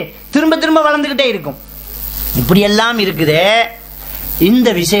முடியாது, திரும்ப திரும்ப வளர்ந்துகிட்டே இருக்கும். இப்படி எல்லாம் இருக்குதே. இந்த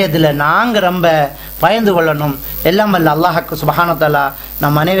விஷயத்துல நாங்க ரொம்ப பயந்து கொள்ளணும். எல்லாம் வல்ல அல்லாஹ் சுப்ஹானஹு வ தஆலா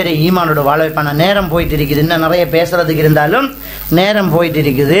நம் அனைவரை ஈமானோட வாழ வைப்பான. நேரம் போயிட்டு இருக்குது. இன்னும் நிறைய பேசுறதுக்கு இருந்தாலும் நேரம் போயிட்டு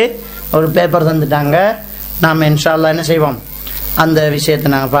இருக்குது. ஒரு பேப்பர் தந்துட்டாங்க. நாம் இன்ஷா அல்லாஹ் என்ன செய்வோம், அந்த விஷயத்தை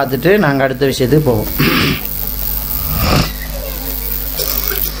நாங்கள் பார்த்துட்டு நாங்கள் அடுத்த விஷயத்துக்கு போவோம்.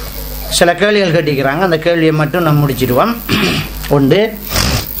 சில கேள்விகள் கேட்டிக்கிறாங்க. அந்த கேள்வியை மட்டும் நம்ம முடிச்சிடுவோம். ஒன்று,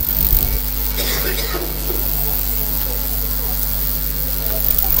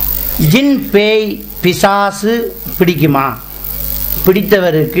 ஜின் பேய் பிசாசு பிடிக்குமா?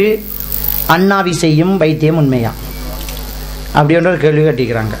 பிடித்தவருக்கு அண்ணாவி செய்யும் வைத்தியம் உண்மையா? அப்படின்ற ஒரு கேள்வி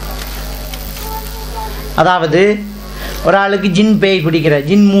கட்டிக்கிறாங்க. அதாவது ஒரு ஆளுக்கு ஜின் பேய் பிடிக்கிற,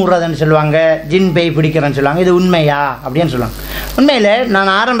 ஜின் மூறதுன்னு சொல்லுவாங்க, ஜின் பேய் பிடிக்கிறேன்னு சொல்லுவாங்க. இது உண்மையா அப்படின்னு சொல்லுவாங்க. உண்மையில்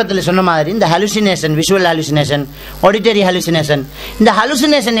நான் ஆரம்பத்தில் சொன்ன மாதிரி இந்த hallucination, visual hallucination, auditory hallucination, இந்த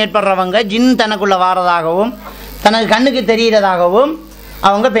ஹலுசினேஷன் ஏற்படுறவங்க ஜின் தனக்குள்ள வாரதாகவும் தனக்கு கண்ணுக்கு தெரிகிறதாகவும்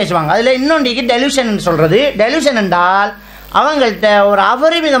அவங்க பேசுவாங்க. அதில் இன்னொன்றைக்கு டெலியூஷன் சொல்கிறது. டெலியூஷன் என்றால் அவங்கள்ட்ட ஒரு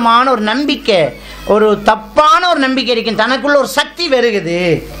அபரிமிதமான ஒரு நம்பிக்கை, ஒரு தப்பான ஒரு நம்பிக்கை இருக்கும். தனக்குள்ள ஒரு சக்தி வருகுது,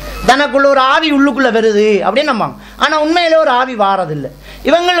 தனக்குள்ள ஒரு ஆவி உள்ளுக்குள்ள வருது அப்படின்னு நம்பாங்க. ஆனால் உண்மையில ஒரு ஆவி வாரதில்லை.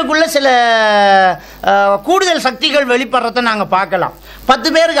 இவங்களுக்குள்ள சில கூடுதல் சக்திகள் வெளிப்படுறத நாங்கள் பார்க்கலாம். 10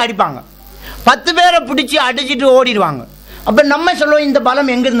 பேருக்கு அடிப்பாங்க, 10 பேரை பிடிச்சி அடிச்சுட்டு ஓடிடுவாங்க. அப்போ நம்ம சொல்லுவோம், இந்த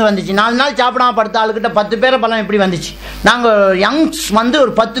பலம் எங்கேருந்து வந்துச்சு? 4 நாள் சாப்பிடாம படுத்த ஆளுக்கிட்ட 10 பேரை பலம் எப்படி வந்துச்சு? நாங்கள் யங்ஸ் வந்து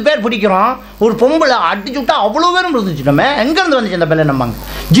ஒரு 10 பேர் பிடிக்கிறோம், ஒரு பொம்பளை அடிச்சு விட்டா அவ்வளோ பேரும் இருந்துச்சு. நம்ம எங்கேருந்து வந்துச்சு அந்த பலம்? நம்பாங்க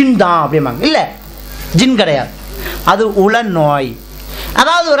ஜின் தான் அப்படிம்பாங்க. இல்லை, ஜின் கிடையாது, அது உள நோய்.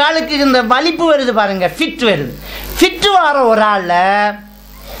 அதாவது ஒரு ஆளுக்கு இந்த வலிப்பு வருது பாருங்க, ஃபிட் வருது. ஃபிட் வர ஒரு ஆளில்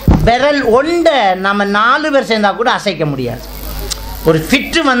விரல் ஒன்றை நம்ம 4 பேர் சேர்ந்தா கூட அசைக்க முடியாது. ஒரு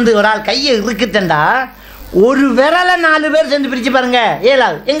ஃபிட்டு வந்து ஒரு ஆள் கையை இருக்குத்தண்டா ஒரு விரலை 4 பேர் சேர்ந்து பிரிச்சு பாருங்க,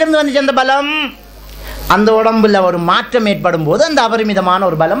 ஏழாவது. எங்கிருந்து வந்துச்சு அந்த பலம்? அந்த உடம்புல ஒரு மாற்றம் ஏற்படும் போது அந்த அபரிமிதமான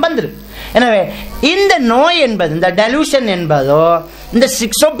ஒரு பலம் வந்துடும். எனவே இந்த நோய் என்பது, இந்த டெலூஷன் என்பதோ, இந்த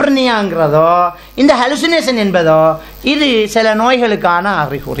சிக்ஸோப்ரனியாங்கிறதோ, இந்த ஹலுசினேஷன் என்பதோ, இது சில நோய்களுக்கான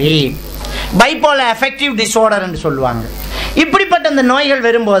அறிகுறி. பைபோலர் அஃபெக்டிவ் டிஸார்டர் என்று சொல்லுவாங்க. இப்படிப்பட்ட அந்த நோய்கள்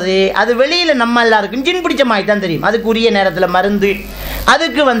வரும்போது அது வெளியில் நம்ம எல்லாருக்கும் ஜின் பிடிச்ச மாதிரி தான் தெரியும். அதுக்கு உரிய நேரத்தில் மருந்து,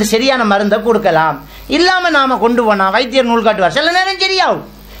 அதுக்கு வந்து சரியான மருந்தை கொடுக்கலாம். இல்லாமல் நாம் கொண்டு போனால் வைத்தியர் நூல் காட்டுவார், சில நேரம் சரியாகும்.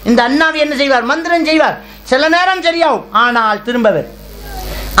 இந்த அண்ணாவி என்ன செய்வார்? மந்திரம் செய்வார், சில நேரம் சரியாகும், ஆனால் திரும்பவே.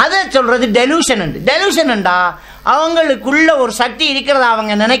 அதை சொல்றது டெலூஷன். டெலூஷன்டா அவங்களுக்குள்ள ஒரு சக்தி இருக்கிறதா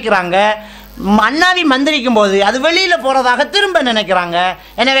அவங்க நினைக்கிறாங்க. அண்ணாவி மந்திரிக்கும் போது அது வெளியில போறதாக திரும்ப நினைக்கிறாங்க.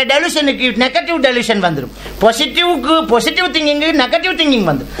 எனவே டெலூஷனுக்கு நெகட்டிவ் டெலூஷன் வந்துடும். பாசிட்டிவ்க்கு பாசிட்டிவ் திங்கிங், நெகட்டிவ் திங்கிங்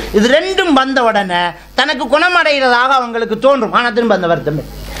வந்துடும். இது ரெண்டும் வந்த உடனே தனக்கு குணமடைகிறதாக அவங்களுக்கு தோன்றும். ஆனால் திரும்ப அந்த வருத்தம்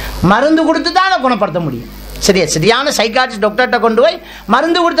மருந்து கொடுத்து தான் அதை குணப்படுத்த முடியும். சரியான சைக்காட்ரிஸ்ட் டாக்டர்கிட்ட கொண்டு போய்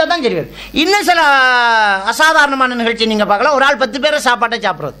மருந்து கொடுத்தா தான் சரி. இன்னும் சில அசாதாரணமான நிகழ்ச்சி நீங்க பார்க்கலாம். ஒரு ஆள் 10 பேரை சாப்பாட்டை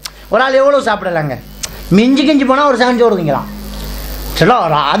சாப்பிட்றது. ஒரு ஆள் எவ்வளவு சாப்பிடலாங்க? மிஞ்சி கிஞ்சி போனால் ஒரு சகஞ்சோறு திங்கலாம். சில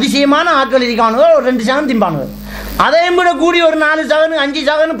ஒரு அதிசயமான ஆட்கள் இருக்கானுங்க, ஒரு 2 சகன் திம்பானுங்க. அதையும் விட கூடி ஒரு 4 சகனு 5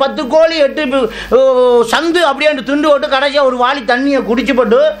 சகனு 10 கோழி 8 சந்து அப்படியே துண்டு போட்டு கடைசியாக ஒரு வாளி தண்ணியை குடிச்சு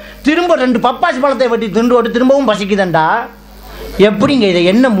போட்டு திரும்ப 2 பப்பாசி பழத்தை வெட்டி துண்டு போட்டு திரும்பவும் பசிக்குதண்டா. எப்படிங்க இதை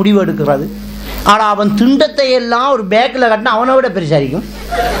என்ன முடிவு எடுக்கிறது? ஆனால் அவன் துண்டத்தை எல்லாம் ஒரு பேக்கில் கட்டினா அவனை விட பெருசாக இருக்கும்.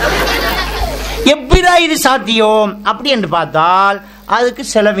 எப்படிடா இது சாத்தியம் அப்படி என்று பார்த்தால் அதுக்கு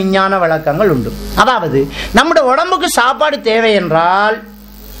சில விஞ்ஞான விளக்கங்கள் உண்டு. அதாவது நம்முடைய உடம்புக்கு சாப்பாடு தேவை என்றால்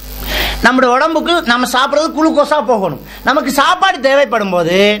நம்முடைய உடம்புக்கு நம்ம சாப்பிட்றது குளுக்கோஸா போகணும். நமக்கு சாப்பாடு தேவைப்படும்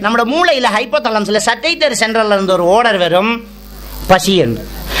போது நம்முடைய மூளையில ஹைப்போதலம்ஸ்ல சட்டைட்டரி சென்ட்ரல்ல இருந்து ஒரு ஓர்டர் வரும், பசி என்று.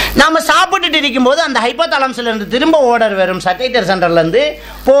 நாம சாப்பிட்டுட்டு இருக்கும் போது அந்த ஹைப்போதலம்ஸ்ல இருந்து திரும்ப ஓர்டர் வரும் சட்டைட்டரி சென்ட்ரல்ல இருந்து,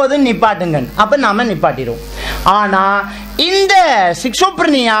 போதும் நிப்பாட்டுங்க. அப்ப நாம நிப்பாட்டிடுவோம். ஆனா இந்த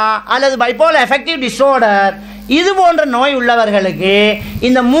சிக்ஸோப்ரினியா அல்லது பைபோலர் அஃபெக்டிவ் டிஸார்டர் இது போன்ற நோய் உள்ளவர்களுக்கு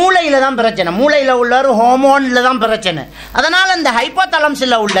இந்த மூளையில தான் பிரச்சனை, மூளையில உள்ள ஒரு ஹார்மோன்ல தான் பிரச்சனை. அதனால இந்த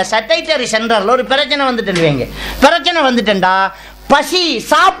ஹைப்போதலம்ஸ்ல உள்ள சட்டைட்டரி சென்ட்ரல்ல ஒரு பிரச்சனை வந்துட்டு, பிரச்சனை வந்துட்டா பசி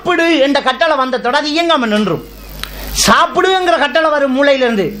சாப்பிடு என்ற கட்டளை வந்ததோட அது இயங்காம நின்றும். சாப்பிடுங்கிற கட்டளை வரும் மூளையில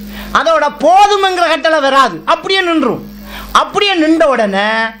இருந்து, அதோட போதும்ங்கிற கட்டளை வராது, அப்படியே நின்றும். அப்படியே நின்ற உடனே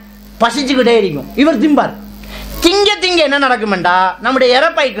பசிச்சுக்கிட்டே இருக்கும். இவர் திம்பார். திங்க என்ன நடக்குமெண்டா நம்முடைய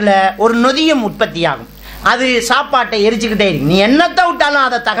இறப்பைக்குள்ள ஒரு நொதியம் உற்பத்தி ஆகும். அது சாப்பாட்டை எரிச்சுக்கிட்டே இருக்கு. நீ என்னத்தை விட்டாலும்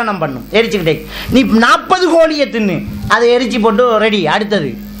அதை தகனம் பண்ணும், எரிச்சுக்கிட்டே. நீ 40 கோழியை தின்னு அதை எரிச்சு போட்டு ரெடி, அடுத்தது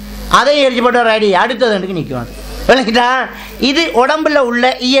அதையும் எரிச்சு போட்டு ரெடி, அடுத்தது நிற்கும். விளக்கிட்டா? இது உடம்புல உள்ள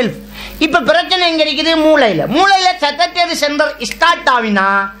இயல்பு. இப்ப பிரச்சனை எங்க இருக்குது? மூளையில சட்டத்தேரி சென்டர் ஸ்டார்ட் ஆவினா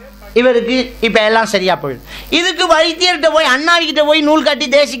இவருக்கு இப்ப எல்லாம் சரியா போயிடும். இதுக்கு வைத்தியர்கிட்ட போய் அண்ணாவிக்கிட்ட போய் நூல் கட்டி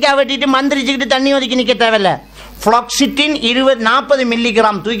தேசிக்காய் வெட்டிட்டு மந்திரிச்சுக்கிட்டு தண்ணி ஒதுக்கி நிக்க தேவையில்ல. ஃப்ளாக்சிட்டின் 20-40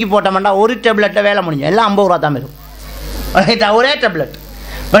 மில்லிகிராம் தூக்கி போட்டோம்னா ஒரு டேப்லெட்டை வேலை முடிஞ்சு, எல்லாம் 50 ரூபா தான் இருக்கும். ஒரே டேப்லெட்.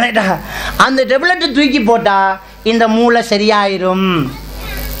 அந்த டேப்லெட்டை தூக்கி போட்டா இந்த மூளை சரியாயிரும்.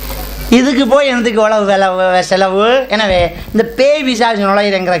 இதுக்கு போய் எனக்கு எவ்வளவு செலவு? எனவே இந்த பேய் விசாரிச்சு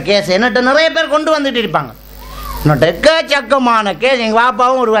நுழையிறங்கிற கேஸ் என்னட்ட நிறைய பேர் கொண்டு வந்துட்டு இருப்பாங்க. எக்கச்சக்கமான கேஸ். எங்கள்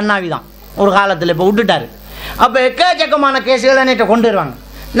பாப்பாவும் ஒரு அண்ணாவி தான் ஒரு காலத்தில், இப்போ விட்டுட்டாரு. அப்போ எக்கச்சக்கமான கேஸுகளை என்னட்ட கொண்டு வருவாங்க.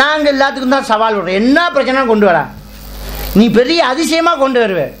 நாங்கள் எல்லாத்துக்கும் தான் சவால் விடுறோம், என்ன பிரச்சனை கொண்டு வரா, நீ பெரிய அதிசயமாக கொண்டு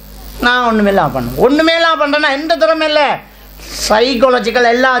வருவேன். நான் ஒன்றுமே பண்ணுறேன்னா எந்த திறமை இல்லை.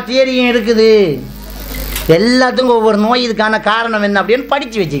 சைக்காலஜிக்கல் எல்லா தியரியும் இருக்குது. எல்லாத்துக்கும் ஒவ்வொரு நோய் இதுக்கான காரணம் என்ன அப்படின்னு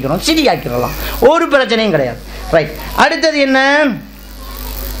படித்து வச்சுக்கிறோம், சிரியாக்கிறலாம், ஒரு பிரச்சனையும் கிடையாது. ரைட். அடுத்தது என்ன?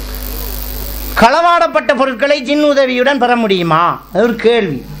 களவாடப்பட்ட பொருட்களை ஜின் உதவியுடன் பெற முடியுமா? அது ஒரு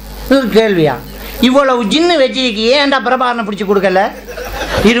கேள்வி. கேள்வியா? இவ்வளவு ஜின்னு வச்சுக்கு ஏன்டா பிரபாரணம் பிடிச்சி கொடுக்கல?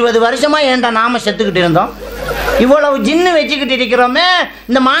 20 வருஷமா ஏன்டா நாம செத்துக்கிட்டு இருந்தோம்? இவ்வளவு ஜின்னு வச்சுக்கிட்டு இருக்கிறோமே.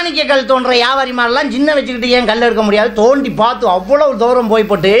 இந்த மாணிக்க கல் தோன்ற வியாபாரி மாதிரிலாம் ஜின்னை வச்சுக்கிட்டு ஏன் கல் எடுக்க முடியாது? தோண்டி பார்த்து அவ்வளவு தூரம் போய்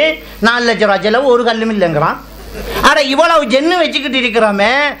போட்டு 4 லட்சம் ரூபா செலவு, ஒரு கல்லும் இல்லைங்கிறான். அட இவ்வளவு ஜின்னு வச்சுக்கிட்டு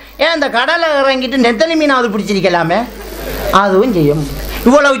இருக்கிறோமே, ஏன் இந்த கடலை இறங்கிட்டு நெத்தலி மீனாவது பிடிச்சிருக்கலாமே? அதுவும் செய்ய முடியும்.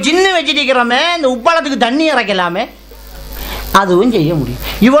 இவ்வளவு ஜின்னு வச்சுட்டு இருக்கிறோமே, இந்த உப்பாளத்துக்கு தண்ணி இறக்கலாமே? அதுவும் செய்ய முடியும்.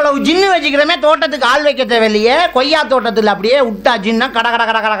 இவ்வளவு ஜின்னு வச்சுக்கிறோமே, தோட்டத்துக்கு ஆள் வைக்க தேவையில்லையே, கொய்யா தோட்டத்தில் அப்படியே விட்டா ஜின்னா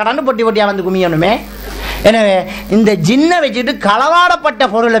கடன்னு பொட்டி பொட்டியா வந்து குமியணுமே. எனவே இந்த ஜின்னை வச்சுட்டு களவாடப்பட்ட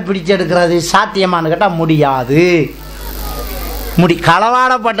பொருளை பிடிச்சு எடுக்கிறது சாத்தியமானு கேட்டால் முடியாது.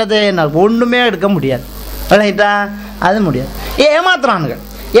 களவாடப்பட்டது ஒன்றுமே எடுக்க முடியாது. ரைட்டா? அது முடியாது. ஏமாத்துறானுங்க.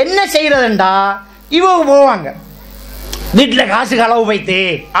 என்ன செய்யறதுண்டா, இவங்க போவாங்க வீட்டில் காசு களவு வைத்து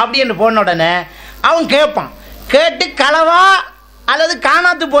அப்படின்னு போன உடனே அவன் கேட்பான். கேட்டு களவா அல்லது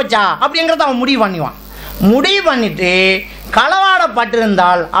காணாத்து போச்சா அப்படிங்கிறத அவன் முடிவு பண்ணிவான். முடிவு பண்ணிட்டு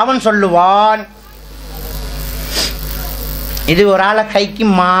களவாடப்பட்டிருந்தால் அவன் சொல்லுவான், இது ஒரு ஆளை கைக்கு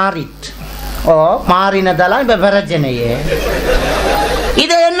மாறிட்டு. மாறினதெல்லாம் இப்ப பிரச்சனையே.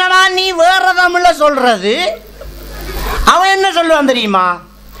 இது என்னடா நீ வேற தமிழ்ல சொல்றது? அவன் என்ன சொல்லுவான் தெரியுமா?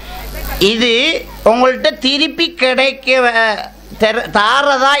 இது உங்கள்கிட்ட திருப்பி கிடைக்க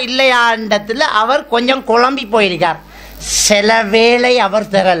தாரதா இல்லையாண்டத்துல அவர் கொஞ்சம் குழம்பி போயிருக்கார். சில வேளை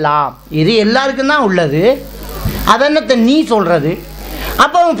அவர் தரலாம், இது எல்லாருக்கும் தான் உள்ளது. அதென்னத்தை நீ சொல்றது?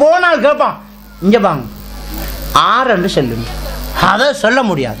 அப்ப அவன் போனால் கேட்பான், இங்க பாங்க 6 சொல்லுங்க. அதை சொல்ல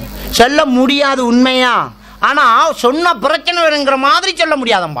முடியாது உண்மையா. ஆனா சொன்ன பிரச்சனை வருங்கிற மாதிரி சொல்ல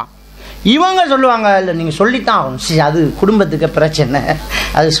முடியாதம்பா. இவங்க சொல்லுவாங்க, இல்லை நீங்கள் சொல்லித்தான் ஆகணும். சரி, அது குடும்பத்துக்கு பிரச்சனை,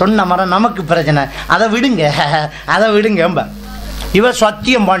 அது சொன்ன மரம் நமக்கு பிரச்சனை, அதை விடுங்க. இவர்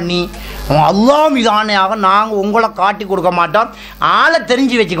சத்தியம் பண்ணி அல்லாஹ் மீதானையாக நாங்கள் உங்களை காட்டி கொடுக்க மாட்டோம், ஆளை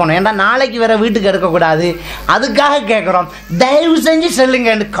தெரிஞ்சு வச்சுக்கணும், ஏன்னா நாளைக்கு வேற வீட்டுக்கு எடுக்கக்கூடாது, அதுக்காக கேட்குறோம், தயவு செஞ்சு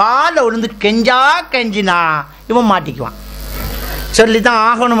சொல்லுங்க. காலை விழுந்து கெஞ்சினா இவன் மாட்டிக்குவான். சொல்லித்தான்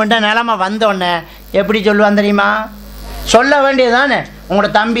ஆகணும்ன்ற நிலைமை வந்தோடனே எப்படி சொல்லுவான் தெரியுமா? சொல்ல வேண்டியது தானே, உங்களோட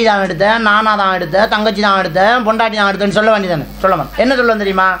தம்பி தான் எடுத்தேன், நானா தான் எடுத்தேன், தங்கச்சி தான் எடுத்தேன், பொண்டாட்டி தான் எடுத்தேன்னு சொல்ல வேண்டியதானே. சொல்லமா என்ன சொல்லுவான்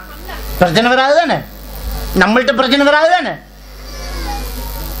தெரியுமா? பிரச்சனை வராது தானே, நம்மள்ட்ட பிரச்சனை வராது தானே.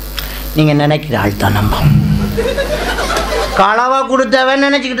 நீங்க நினைக்கிற ஆள் தான் நம்ப களவா கொடுத்தவன்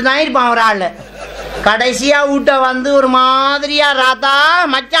நினைச்சுக்கிட்டு தான் இருப்பான் ஒரு ஆள். கடைசியா வீட்டை வந்து ஒரு மாதிரியா ராத்தா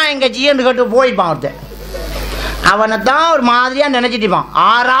மச்சான் எங்க ஜியன்னு கேட்டு போயிருப்பான் ஒருத்தன். அவனை தான் ஒரு மாதிரியா நினைச்சிட்டு இருப்பான்.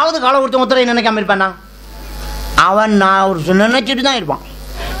 6வது கால ஒருத்தன் உத்தரவை நினைக்காம இருப்பானா? அவன் நான் ஒரு நினைச்சிட்டு தான் இருப்பான்.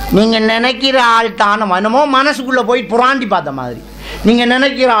 நீங்க நினைக்கிற ஆள் தான், என்னமோ மனசுக்குள்ள போய் புராண்டி பார்த்த மாதிரி நீங்க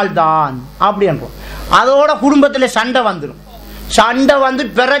நினைக்கிற ஆள் தான் அப்படின்றோம். அதோட குடும்பத்தில் சண்டை வந்துடும். சண்டை வந்து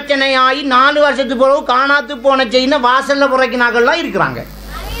பிரச்சனையாகி 4 வருஷத்துக்கு பிறகு காணாத்து போன செய்யின வாசல்ல புறக்கினாக்கள்லாம் இருக்கிறாங்க.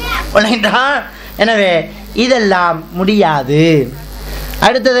 எனவே இதெல்லாம் முடியாது.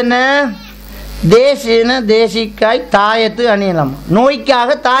 அடுத்தது என்ன? தேசிக்காய் தாயத்து அணியலாமா? நோய்க்காக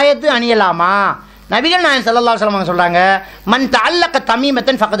தாயத்து அணியலாமா? நபிகள் நாயகம் ஸல்லல்லாஹு அலைஹி வஸல்லம் சொல்றாங்க, மன் தஅல்லக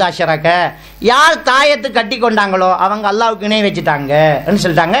தமீமத்தன் ஃபகத் அஷ்ரக. யார் தாயத்து கட்டி கொண்டாங்களோ அவங்க அல்லாஹ்வுக்கு இணை வச்சுட்டாங்கன்னு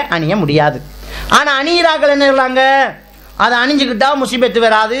சொல்லிட்டாங்க, அணிய முடியாது. ஆனா அணியிறாக்கள் என்ன சொல்றாங்க? அதை அணிஞ்சுக்கிட்டா முசீபத்து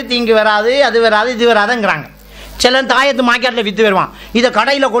வராது, தீங்கு வராது, அது வராது, இது வராதுங்கிறாங்க. சில தாயத்து மார்க்கெட்டில் விற்று வருவான். இதை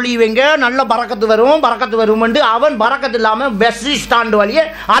கடையில் கொள்ளி வைங்க, நல்ல பறக்கத்து வரும்ன்ட்டு அவன் பறக்கத்து இல்லாமல் பஸ் ஸ்டாண்டு வழியே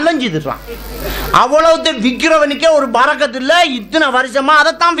அலைஞ்சிதுறான். அவ்வளவு விற்கிறவனுக்கே ஒரு பறக்கத்து இல்லை. இத்தனை வருஷமா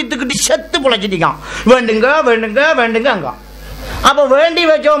அதைத்தான் வித்துக்கிட்டு செத்து பிழைச்சிட்டான். வேண்டுங்க வேண்டுங்க வேண்டுங்க அங்க. அப்போ வேண்டி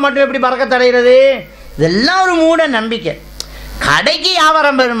வச்சவன் மட்டும் எப்படி பறக்கத்து அடைகிறது? இதெல்லாம் ஒரு மூட நம்பிக்கை. கடைக்கு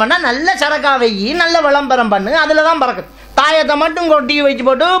வியாபாரம் பண்ணா நல்ல சரக்கா வையி, நல்ல விளம்பரம் பண்ணு, அதில் தான் பறக்கத்து. தாயத்தை மட்டும் கொட்டி வச்சு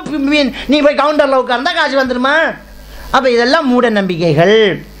போட்டு நீ போய் கவுண்டரில் உட்கார்ந்தா காசு வந்துடுமா? அப்போ இதெல்லாம் மூட நம்பிக்கைகள்.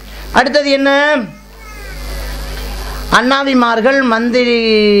 அடுத்தது என்ன? அண்ணாவிமார்கள்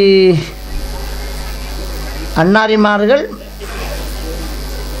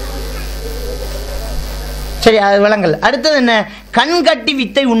சரி, அது விளங்கல். அடுத்தது என்ன? கண்கட்டி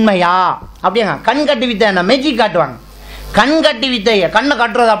வித்தை உண்மையா? அப்படியாங்க. கண்கட்டி வித்தை என்ன? மேஜிக் காட்டுவாங்க. கண்கட்டி வித்தைய கண்ணை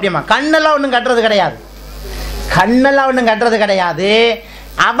கட்டுறது அப்படியாமா? கண்ணெல்லாம் ஒன்றும் கட்டுறது கிடையாது.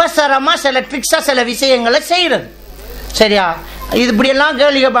 அவசரமா சில ட்ரிக்ஸா சில விஷயங்களை செய்யறது. சரியா? இது இப்படியெல்லாம்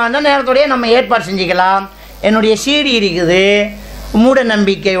கேள்வி கேட்பாங்க. நேரத்தோடய நம்ம ஏற்பாடு செஞ்சுக்கலாம். என்னுடைய சீடி இருக்குது, மூட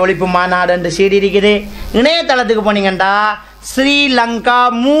நம்பிக்கை ஒழிப்பு மாநாடு என்று சீடி இருக்குது. இணையதளத்துக்கு போனீங்கன்னா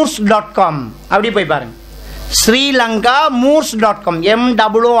srilankamoors.com அப்படி போய் பாருங்க. srilankamoors.com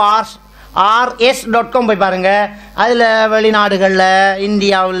MOORS.com போய் பாருங்க. அதில் வெளிநாடுகளில்,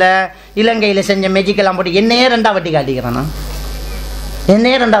 இந்தியாவில், இலங்கையில் செஞ்ச மேஜிக்கெல்லாம் போட்டு என்னையே 2 வட்டி காட்டிக்கிறான்.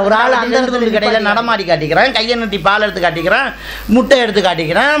 ஒரு ஆள் அந்த கடையில் நடமாடி காட்டிக்கிறேன், கையை நட்டி பால் எடுத்து காட்டிக்கிறேன், முட்டை எடுத்து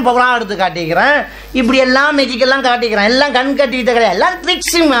காட்டிக்கிறேன், புறா எடுத்து காட்டிக்கிறேன், இப்படி எல்லாம் மேஜிக்கெல்லாம் காட்டிக்கிறேன். எல்லாம் கண் கட்டி வித்த கிடையாது, எல்லாம்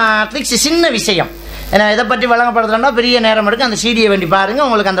ட்ரிக்ஸ், சின்ன விஷயம். ஏன்னா இதை பற்றி வழங்கப்படுறதுனா பெரிய நேரம் எடுக்கும். அந்த சீடியை வேண்டி பாருங்க,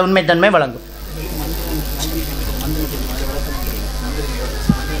 உங்களுக்கு அந்த உண்மைத்தன்மை வழங்கும்.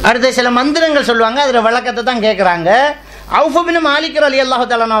 அடுத்த சில மந்திரங்கள் சொல்லுவாங்க, அதில் விளக்கத்தை தான் கேட்குறாங்க. அவுஃப் பின் மாலிக் ரலியல்லாஹு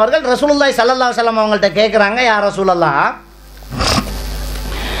தஆலா அவர்கள் ரசூலுல்லாஹி ஸல்லல்லாஹு அலைஹி வஸல்லம் அவங்கள்ட்ட கேட்குறாங்க, யா ரசூலல்லாஹ்,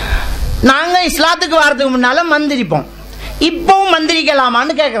 நாங்கள் இஸ்லாத்துக்கு வரதுக்கு முன்னால் மந்திரிப்போம், இப்போவும்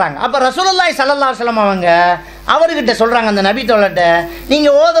மந்திரிக்கலாமான்னு கேட்குறாங்க. அப்போ ரசூலுல்லாஹி ஸல்லல்லாஹு அலைஹி வஸல்லம் அவங்க அவர்கிட்ட சொல்கிறாங்க, அந்த நபி தோழர்கிட்ட,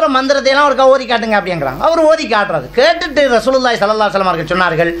 நீங்கள் ஓதுற மந்திரத்தையெல்லாம் ஒருக்கா ஓதி காட்டுங்க அப்படிங்கிறாங்க. அவர் ஓதி காட்டுறது கேட்டுட்டு ரசூலுல்லாஹி ஸல்லல்லாஹு அலைஹி வஸல்லம் அவர்கள்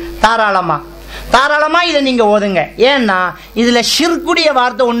சொன்னார்கள், தாராளமாக இதை நீங்கள் ஓதுங்க. ஏன்னா இதில் ஷிர்க்குடைய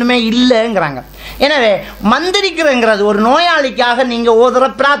வார்த்தை ஒன்றுமே இல்லைங்கிறாங்க. எனவே மந்திரிக்கிறங்கிறது ஒரு நோயாளிக்காக நீங்கள் ஓதுற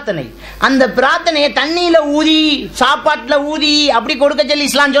பிரார்த்தனை. அந்த பிரார்த்தனையை தண்ணியில் ஊதி, சாப்பாட்டில் ஊதி அப்படி கொடுக்க சொல்லி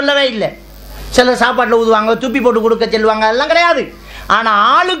இஸ்லாம் சொல்லவே இல்லை. சிலர் சாப்பாட்டில் ஊதுவாங்க, துப்பி போட்டு கொடுக்க சொல்லுவாங்க, அதெல்லாம் கிடையாது. ஆனால்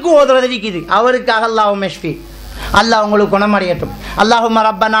ஆளுக்கு ஓதுறது இருக்குது. அவருக்காக அல்லாஹும்ம ஷ்ஃபி, அல்லாஹ் உங்களுக்கு குணமடையட்டும். அல்லாஹும்ம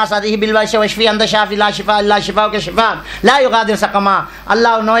ரப்பனா சதிஹி பில் வஷ வஷ்ஃபி அந்த ஷாஃபி லா ஷிஃபா இல்லா ஷிஃபாவுக ஷிஃபா லா யுகாதிரு சகமா.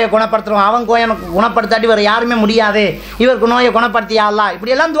 அல்லாஹ் நோயை குணப்படுத்துறோம், அவன் குணப்படுத்தாட்டி வேறு யாருமே முடியாது, இவருக்கு நோயை குணப்படுத்தியா அல்லாஹ்.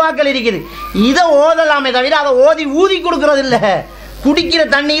 இப்படியெல்லாம் துவாக்கள் இருக்குது. இதை ஓதலாமே தவிர அதை ஊதி கொடுக்கறது இல்லை. குடிக்கிற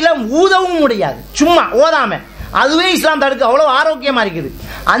தண்ணியில் ஊதவும் முடியாது, சும்மா ஓதாம. அதுவே இஸ்லாம் தடுக்க அவ்வளோ ஆரோக்கியமாக இருக்குது.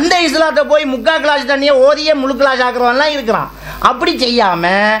 அந்த இஸ்லாத்தை போய் 3/4 கிளாஸ் தண்ணியை ஓதியே முழு கிளாஸ் ஆக்குறவன்லாம் இருக்கிறான். அப்படி செய்யாம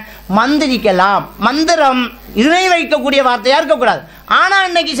மந்திரிக்கலாம். மந்திரம் இணை வைக்கக்கூடிய வார்த்தையா இருக்கக்கூடாது. ஆனா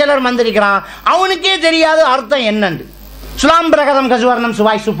இன்னைக்கு சிலர் மந்திரிக்கிறான், அவனுக்கே தெரியாது அர்த்தம் என்னன்னு. சுலாம் பிரகதம் கசுவர்ணம்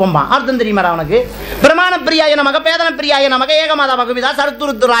சுவாய் சுப்பம்பா அர்த்தம் தெரியுமா அவனுக்கு? பிரமாண பிரியாய நமக, பேதன பிரியாய நமக, ஏகமாதா பகுவிதா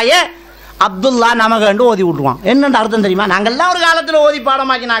சருத்துருத்துராய அப்துல்லா நமகண்டு ஓதி விட்டுருவான். என்னென்று அர்த்தம் தெரியுமா? நாங்கள்லாம் ஒரு காலத்தில் ஓதி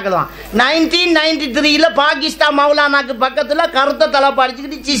பாடமாக்கி நாக்கலாம். 1993 பாகிஸ்தான் மௌலானாக்கு பக்கத்தில் கருத்த தலைப்பு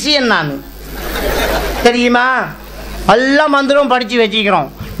அடிச்சுக்கிட்டு சிசியன் நான் தெரியுமா? எல்லாம் மந்திரம் படிச்சு வச்சுக்கிறோம்.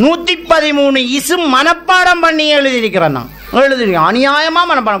 113 இசும் மனப்பாடம் பண்ணி எழுதியிருக்கிறேன். நான் எழுதிருக்கேன், அநியாயமா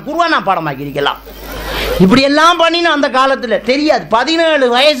மனப்பாடம். குர்ஆன் நான் பாடமாக்கி இருக்கலாம். இப்படி எல்லாம் பண்ணின அந்த காலத்தில் தெரியாது. 17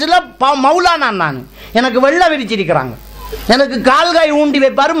 வயசுல மௌலானா நான். எனக்கு வெள்ள விரிச்சிருக்கிறாங்க, எனக்கு கால்காய் ஊண்டி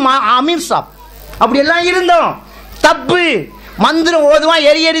வைப்பாரு அமீர் சாப். அப்படி எல்லாம் இருந்தோம். தப்பு. மந்திரம் ஓதுவான்,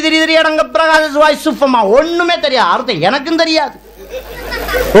 எரி திரி அடங்க பிரகாச சுப்பமா, ஒண்ணுமே தெரியாது, அர்த்தம் எனக்கும் தெரியாது,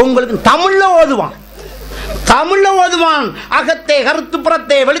 உங்களுக்கு. தமிழ்ல ஓதுவான். அகத்தே கருத்து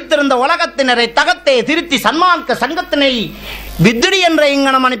புறத்தே வெளித்திருந்த உலகத்தினரை தகத்தே திருத்தி சன்மார்க்க சங்கத்தினை வித்ரி என்ற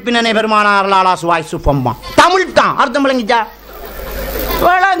இங்கனம் அனுப்பினே பெருமானார் சுவாய் சுப்பம்மா. தமிழ் தான் அர்த்தம் விளங்கிச்சா?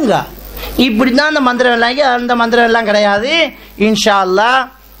 வழங்க இப்படி தான் அந்த மந்திரம் எல்லாம், அந்த மந்திரம் எல்லாம் கிடையாது. இன்ஷா அல்லாஹ்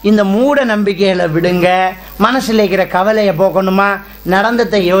இந்த மூட நம்பிக்கைகளை விடுங்க. மனசில் இருக்கிற கவலையை போக்கணுமா,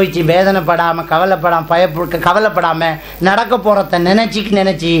 நடந்ததை யோசிச்சு வேதனைப்படாமல் கவலைப்படாமல் நடக்க போகிறத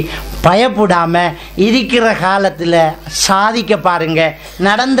நினச்சி பயப்படாமல் இருக்கிற காலத்தில் சாதிக்க பாருங்க.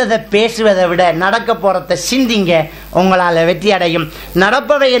 நடந்ததை பேசுவதை விட நடக்க போகிறத சிந்திங்க, உங்களால் வெற்றி அடையும்.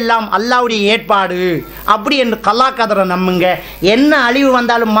 நடப்பவை எல்லாம் அல்லாஹ்வுடைய ஏற்பாடு அப்படி என்று கல்லாக்கதரை நம்புங்க. என்ன அழிவு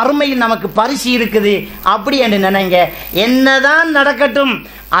வந்தாலும் மறுமையில் நமக்கு பரிசு இருக்குது அப்படி என்று நினைங்க. என்னதான் நடக்கட்டும்,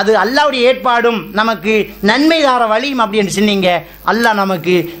 அது அல்லாஹ்வுடைய ஏற்பாடும் நமக்கு நன்மை தார வழியும் அப்படி என்று சொன்னீங்க. அல்லாஹ்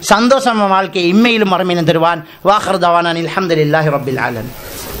நமக்கு சந்தோஷமான வாழ்க்கையை இம்மையிலும் மறுமையிலும் தருவான். வாஹர் தவானான் அல்ஹம்துலில்லாஹி ரப்பில் ஆலமீன்.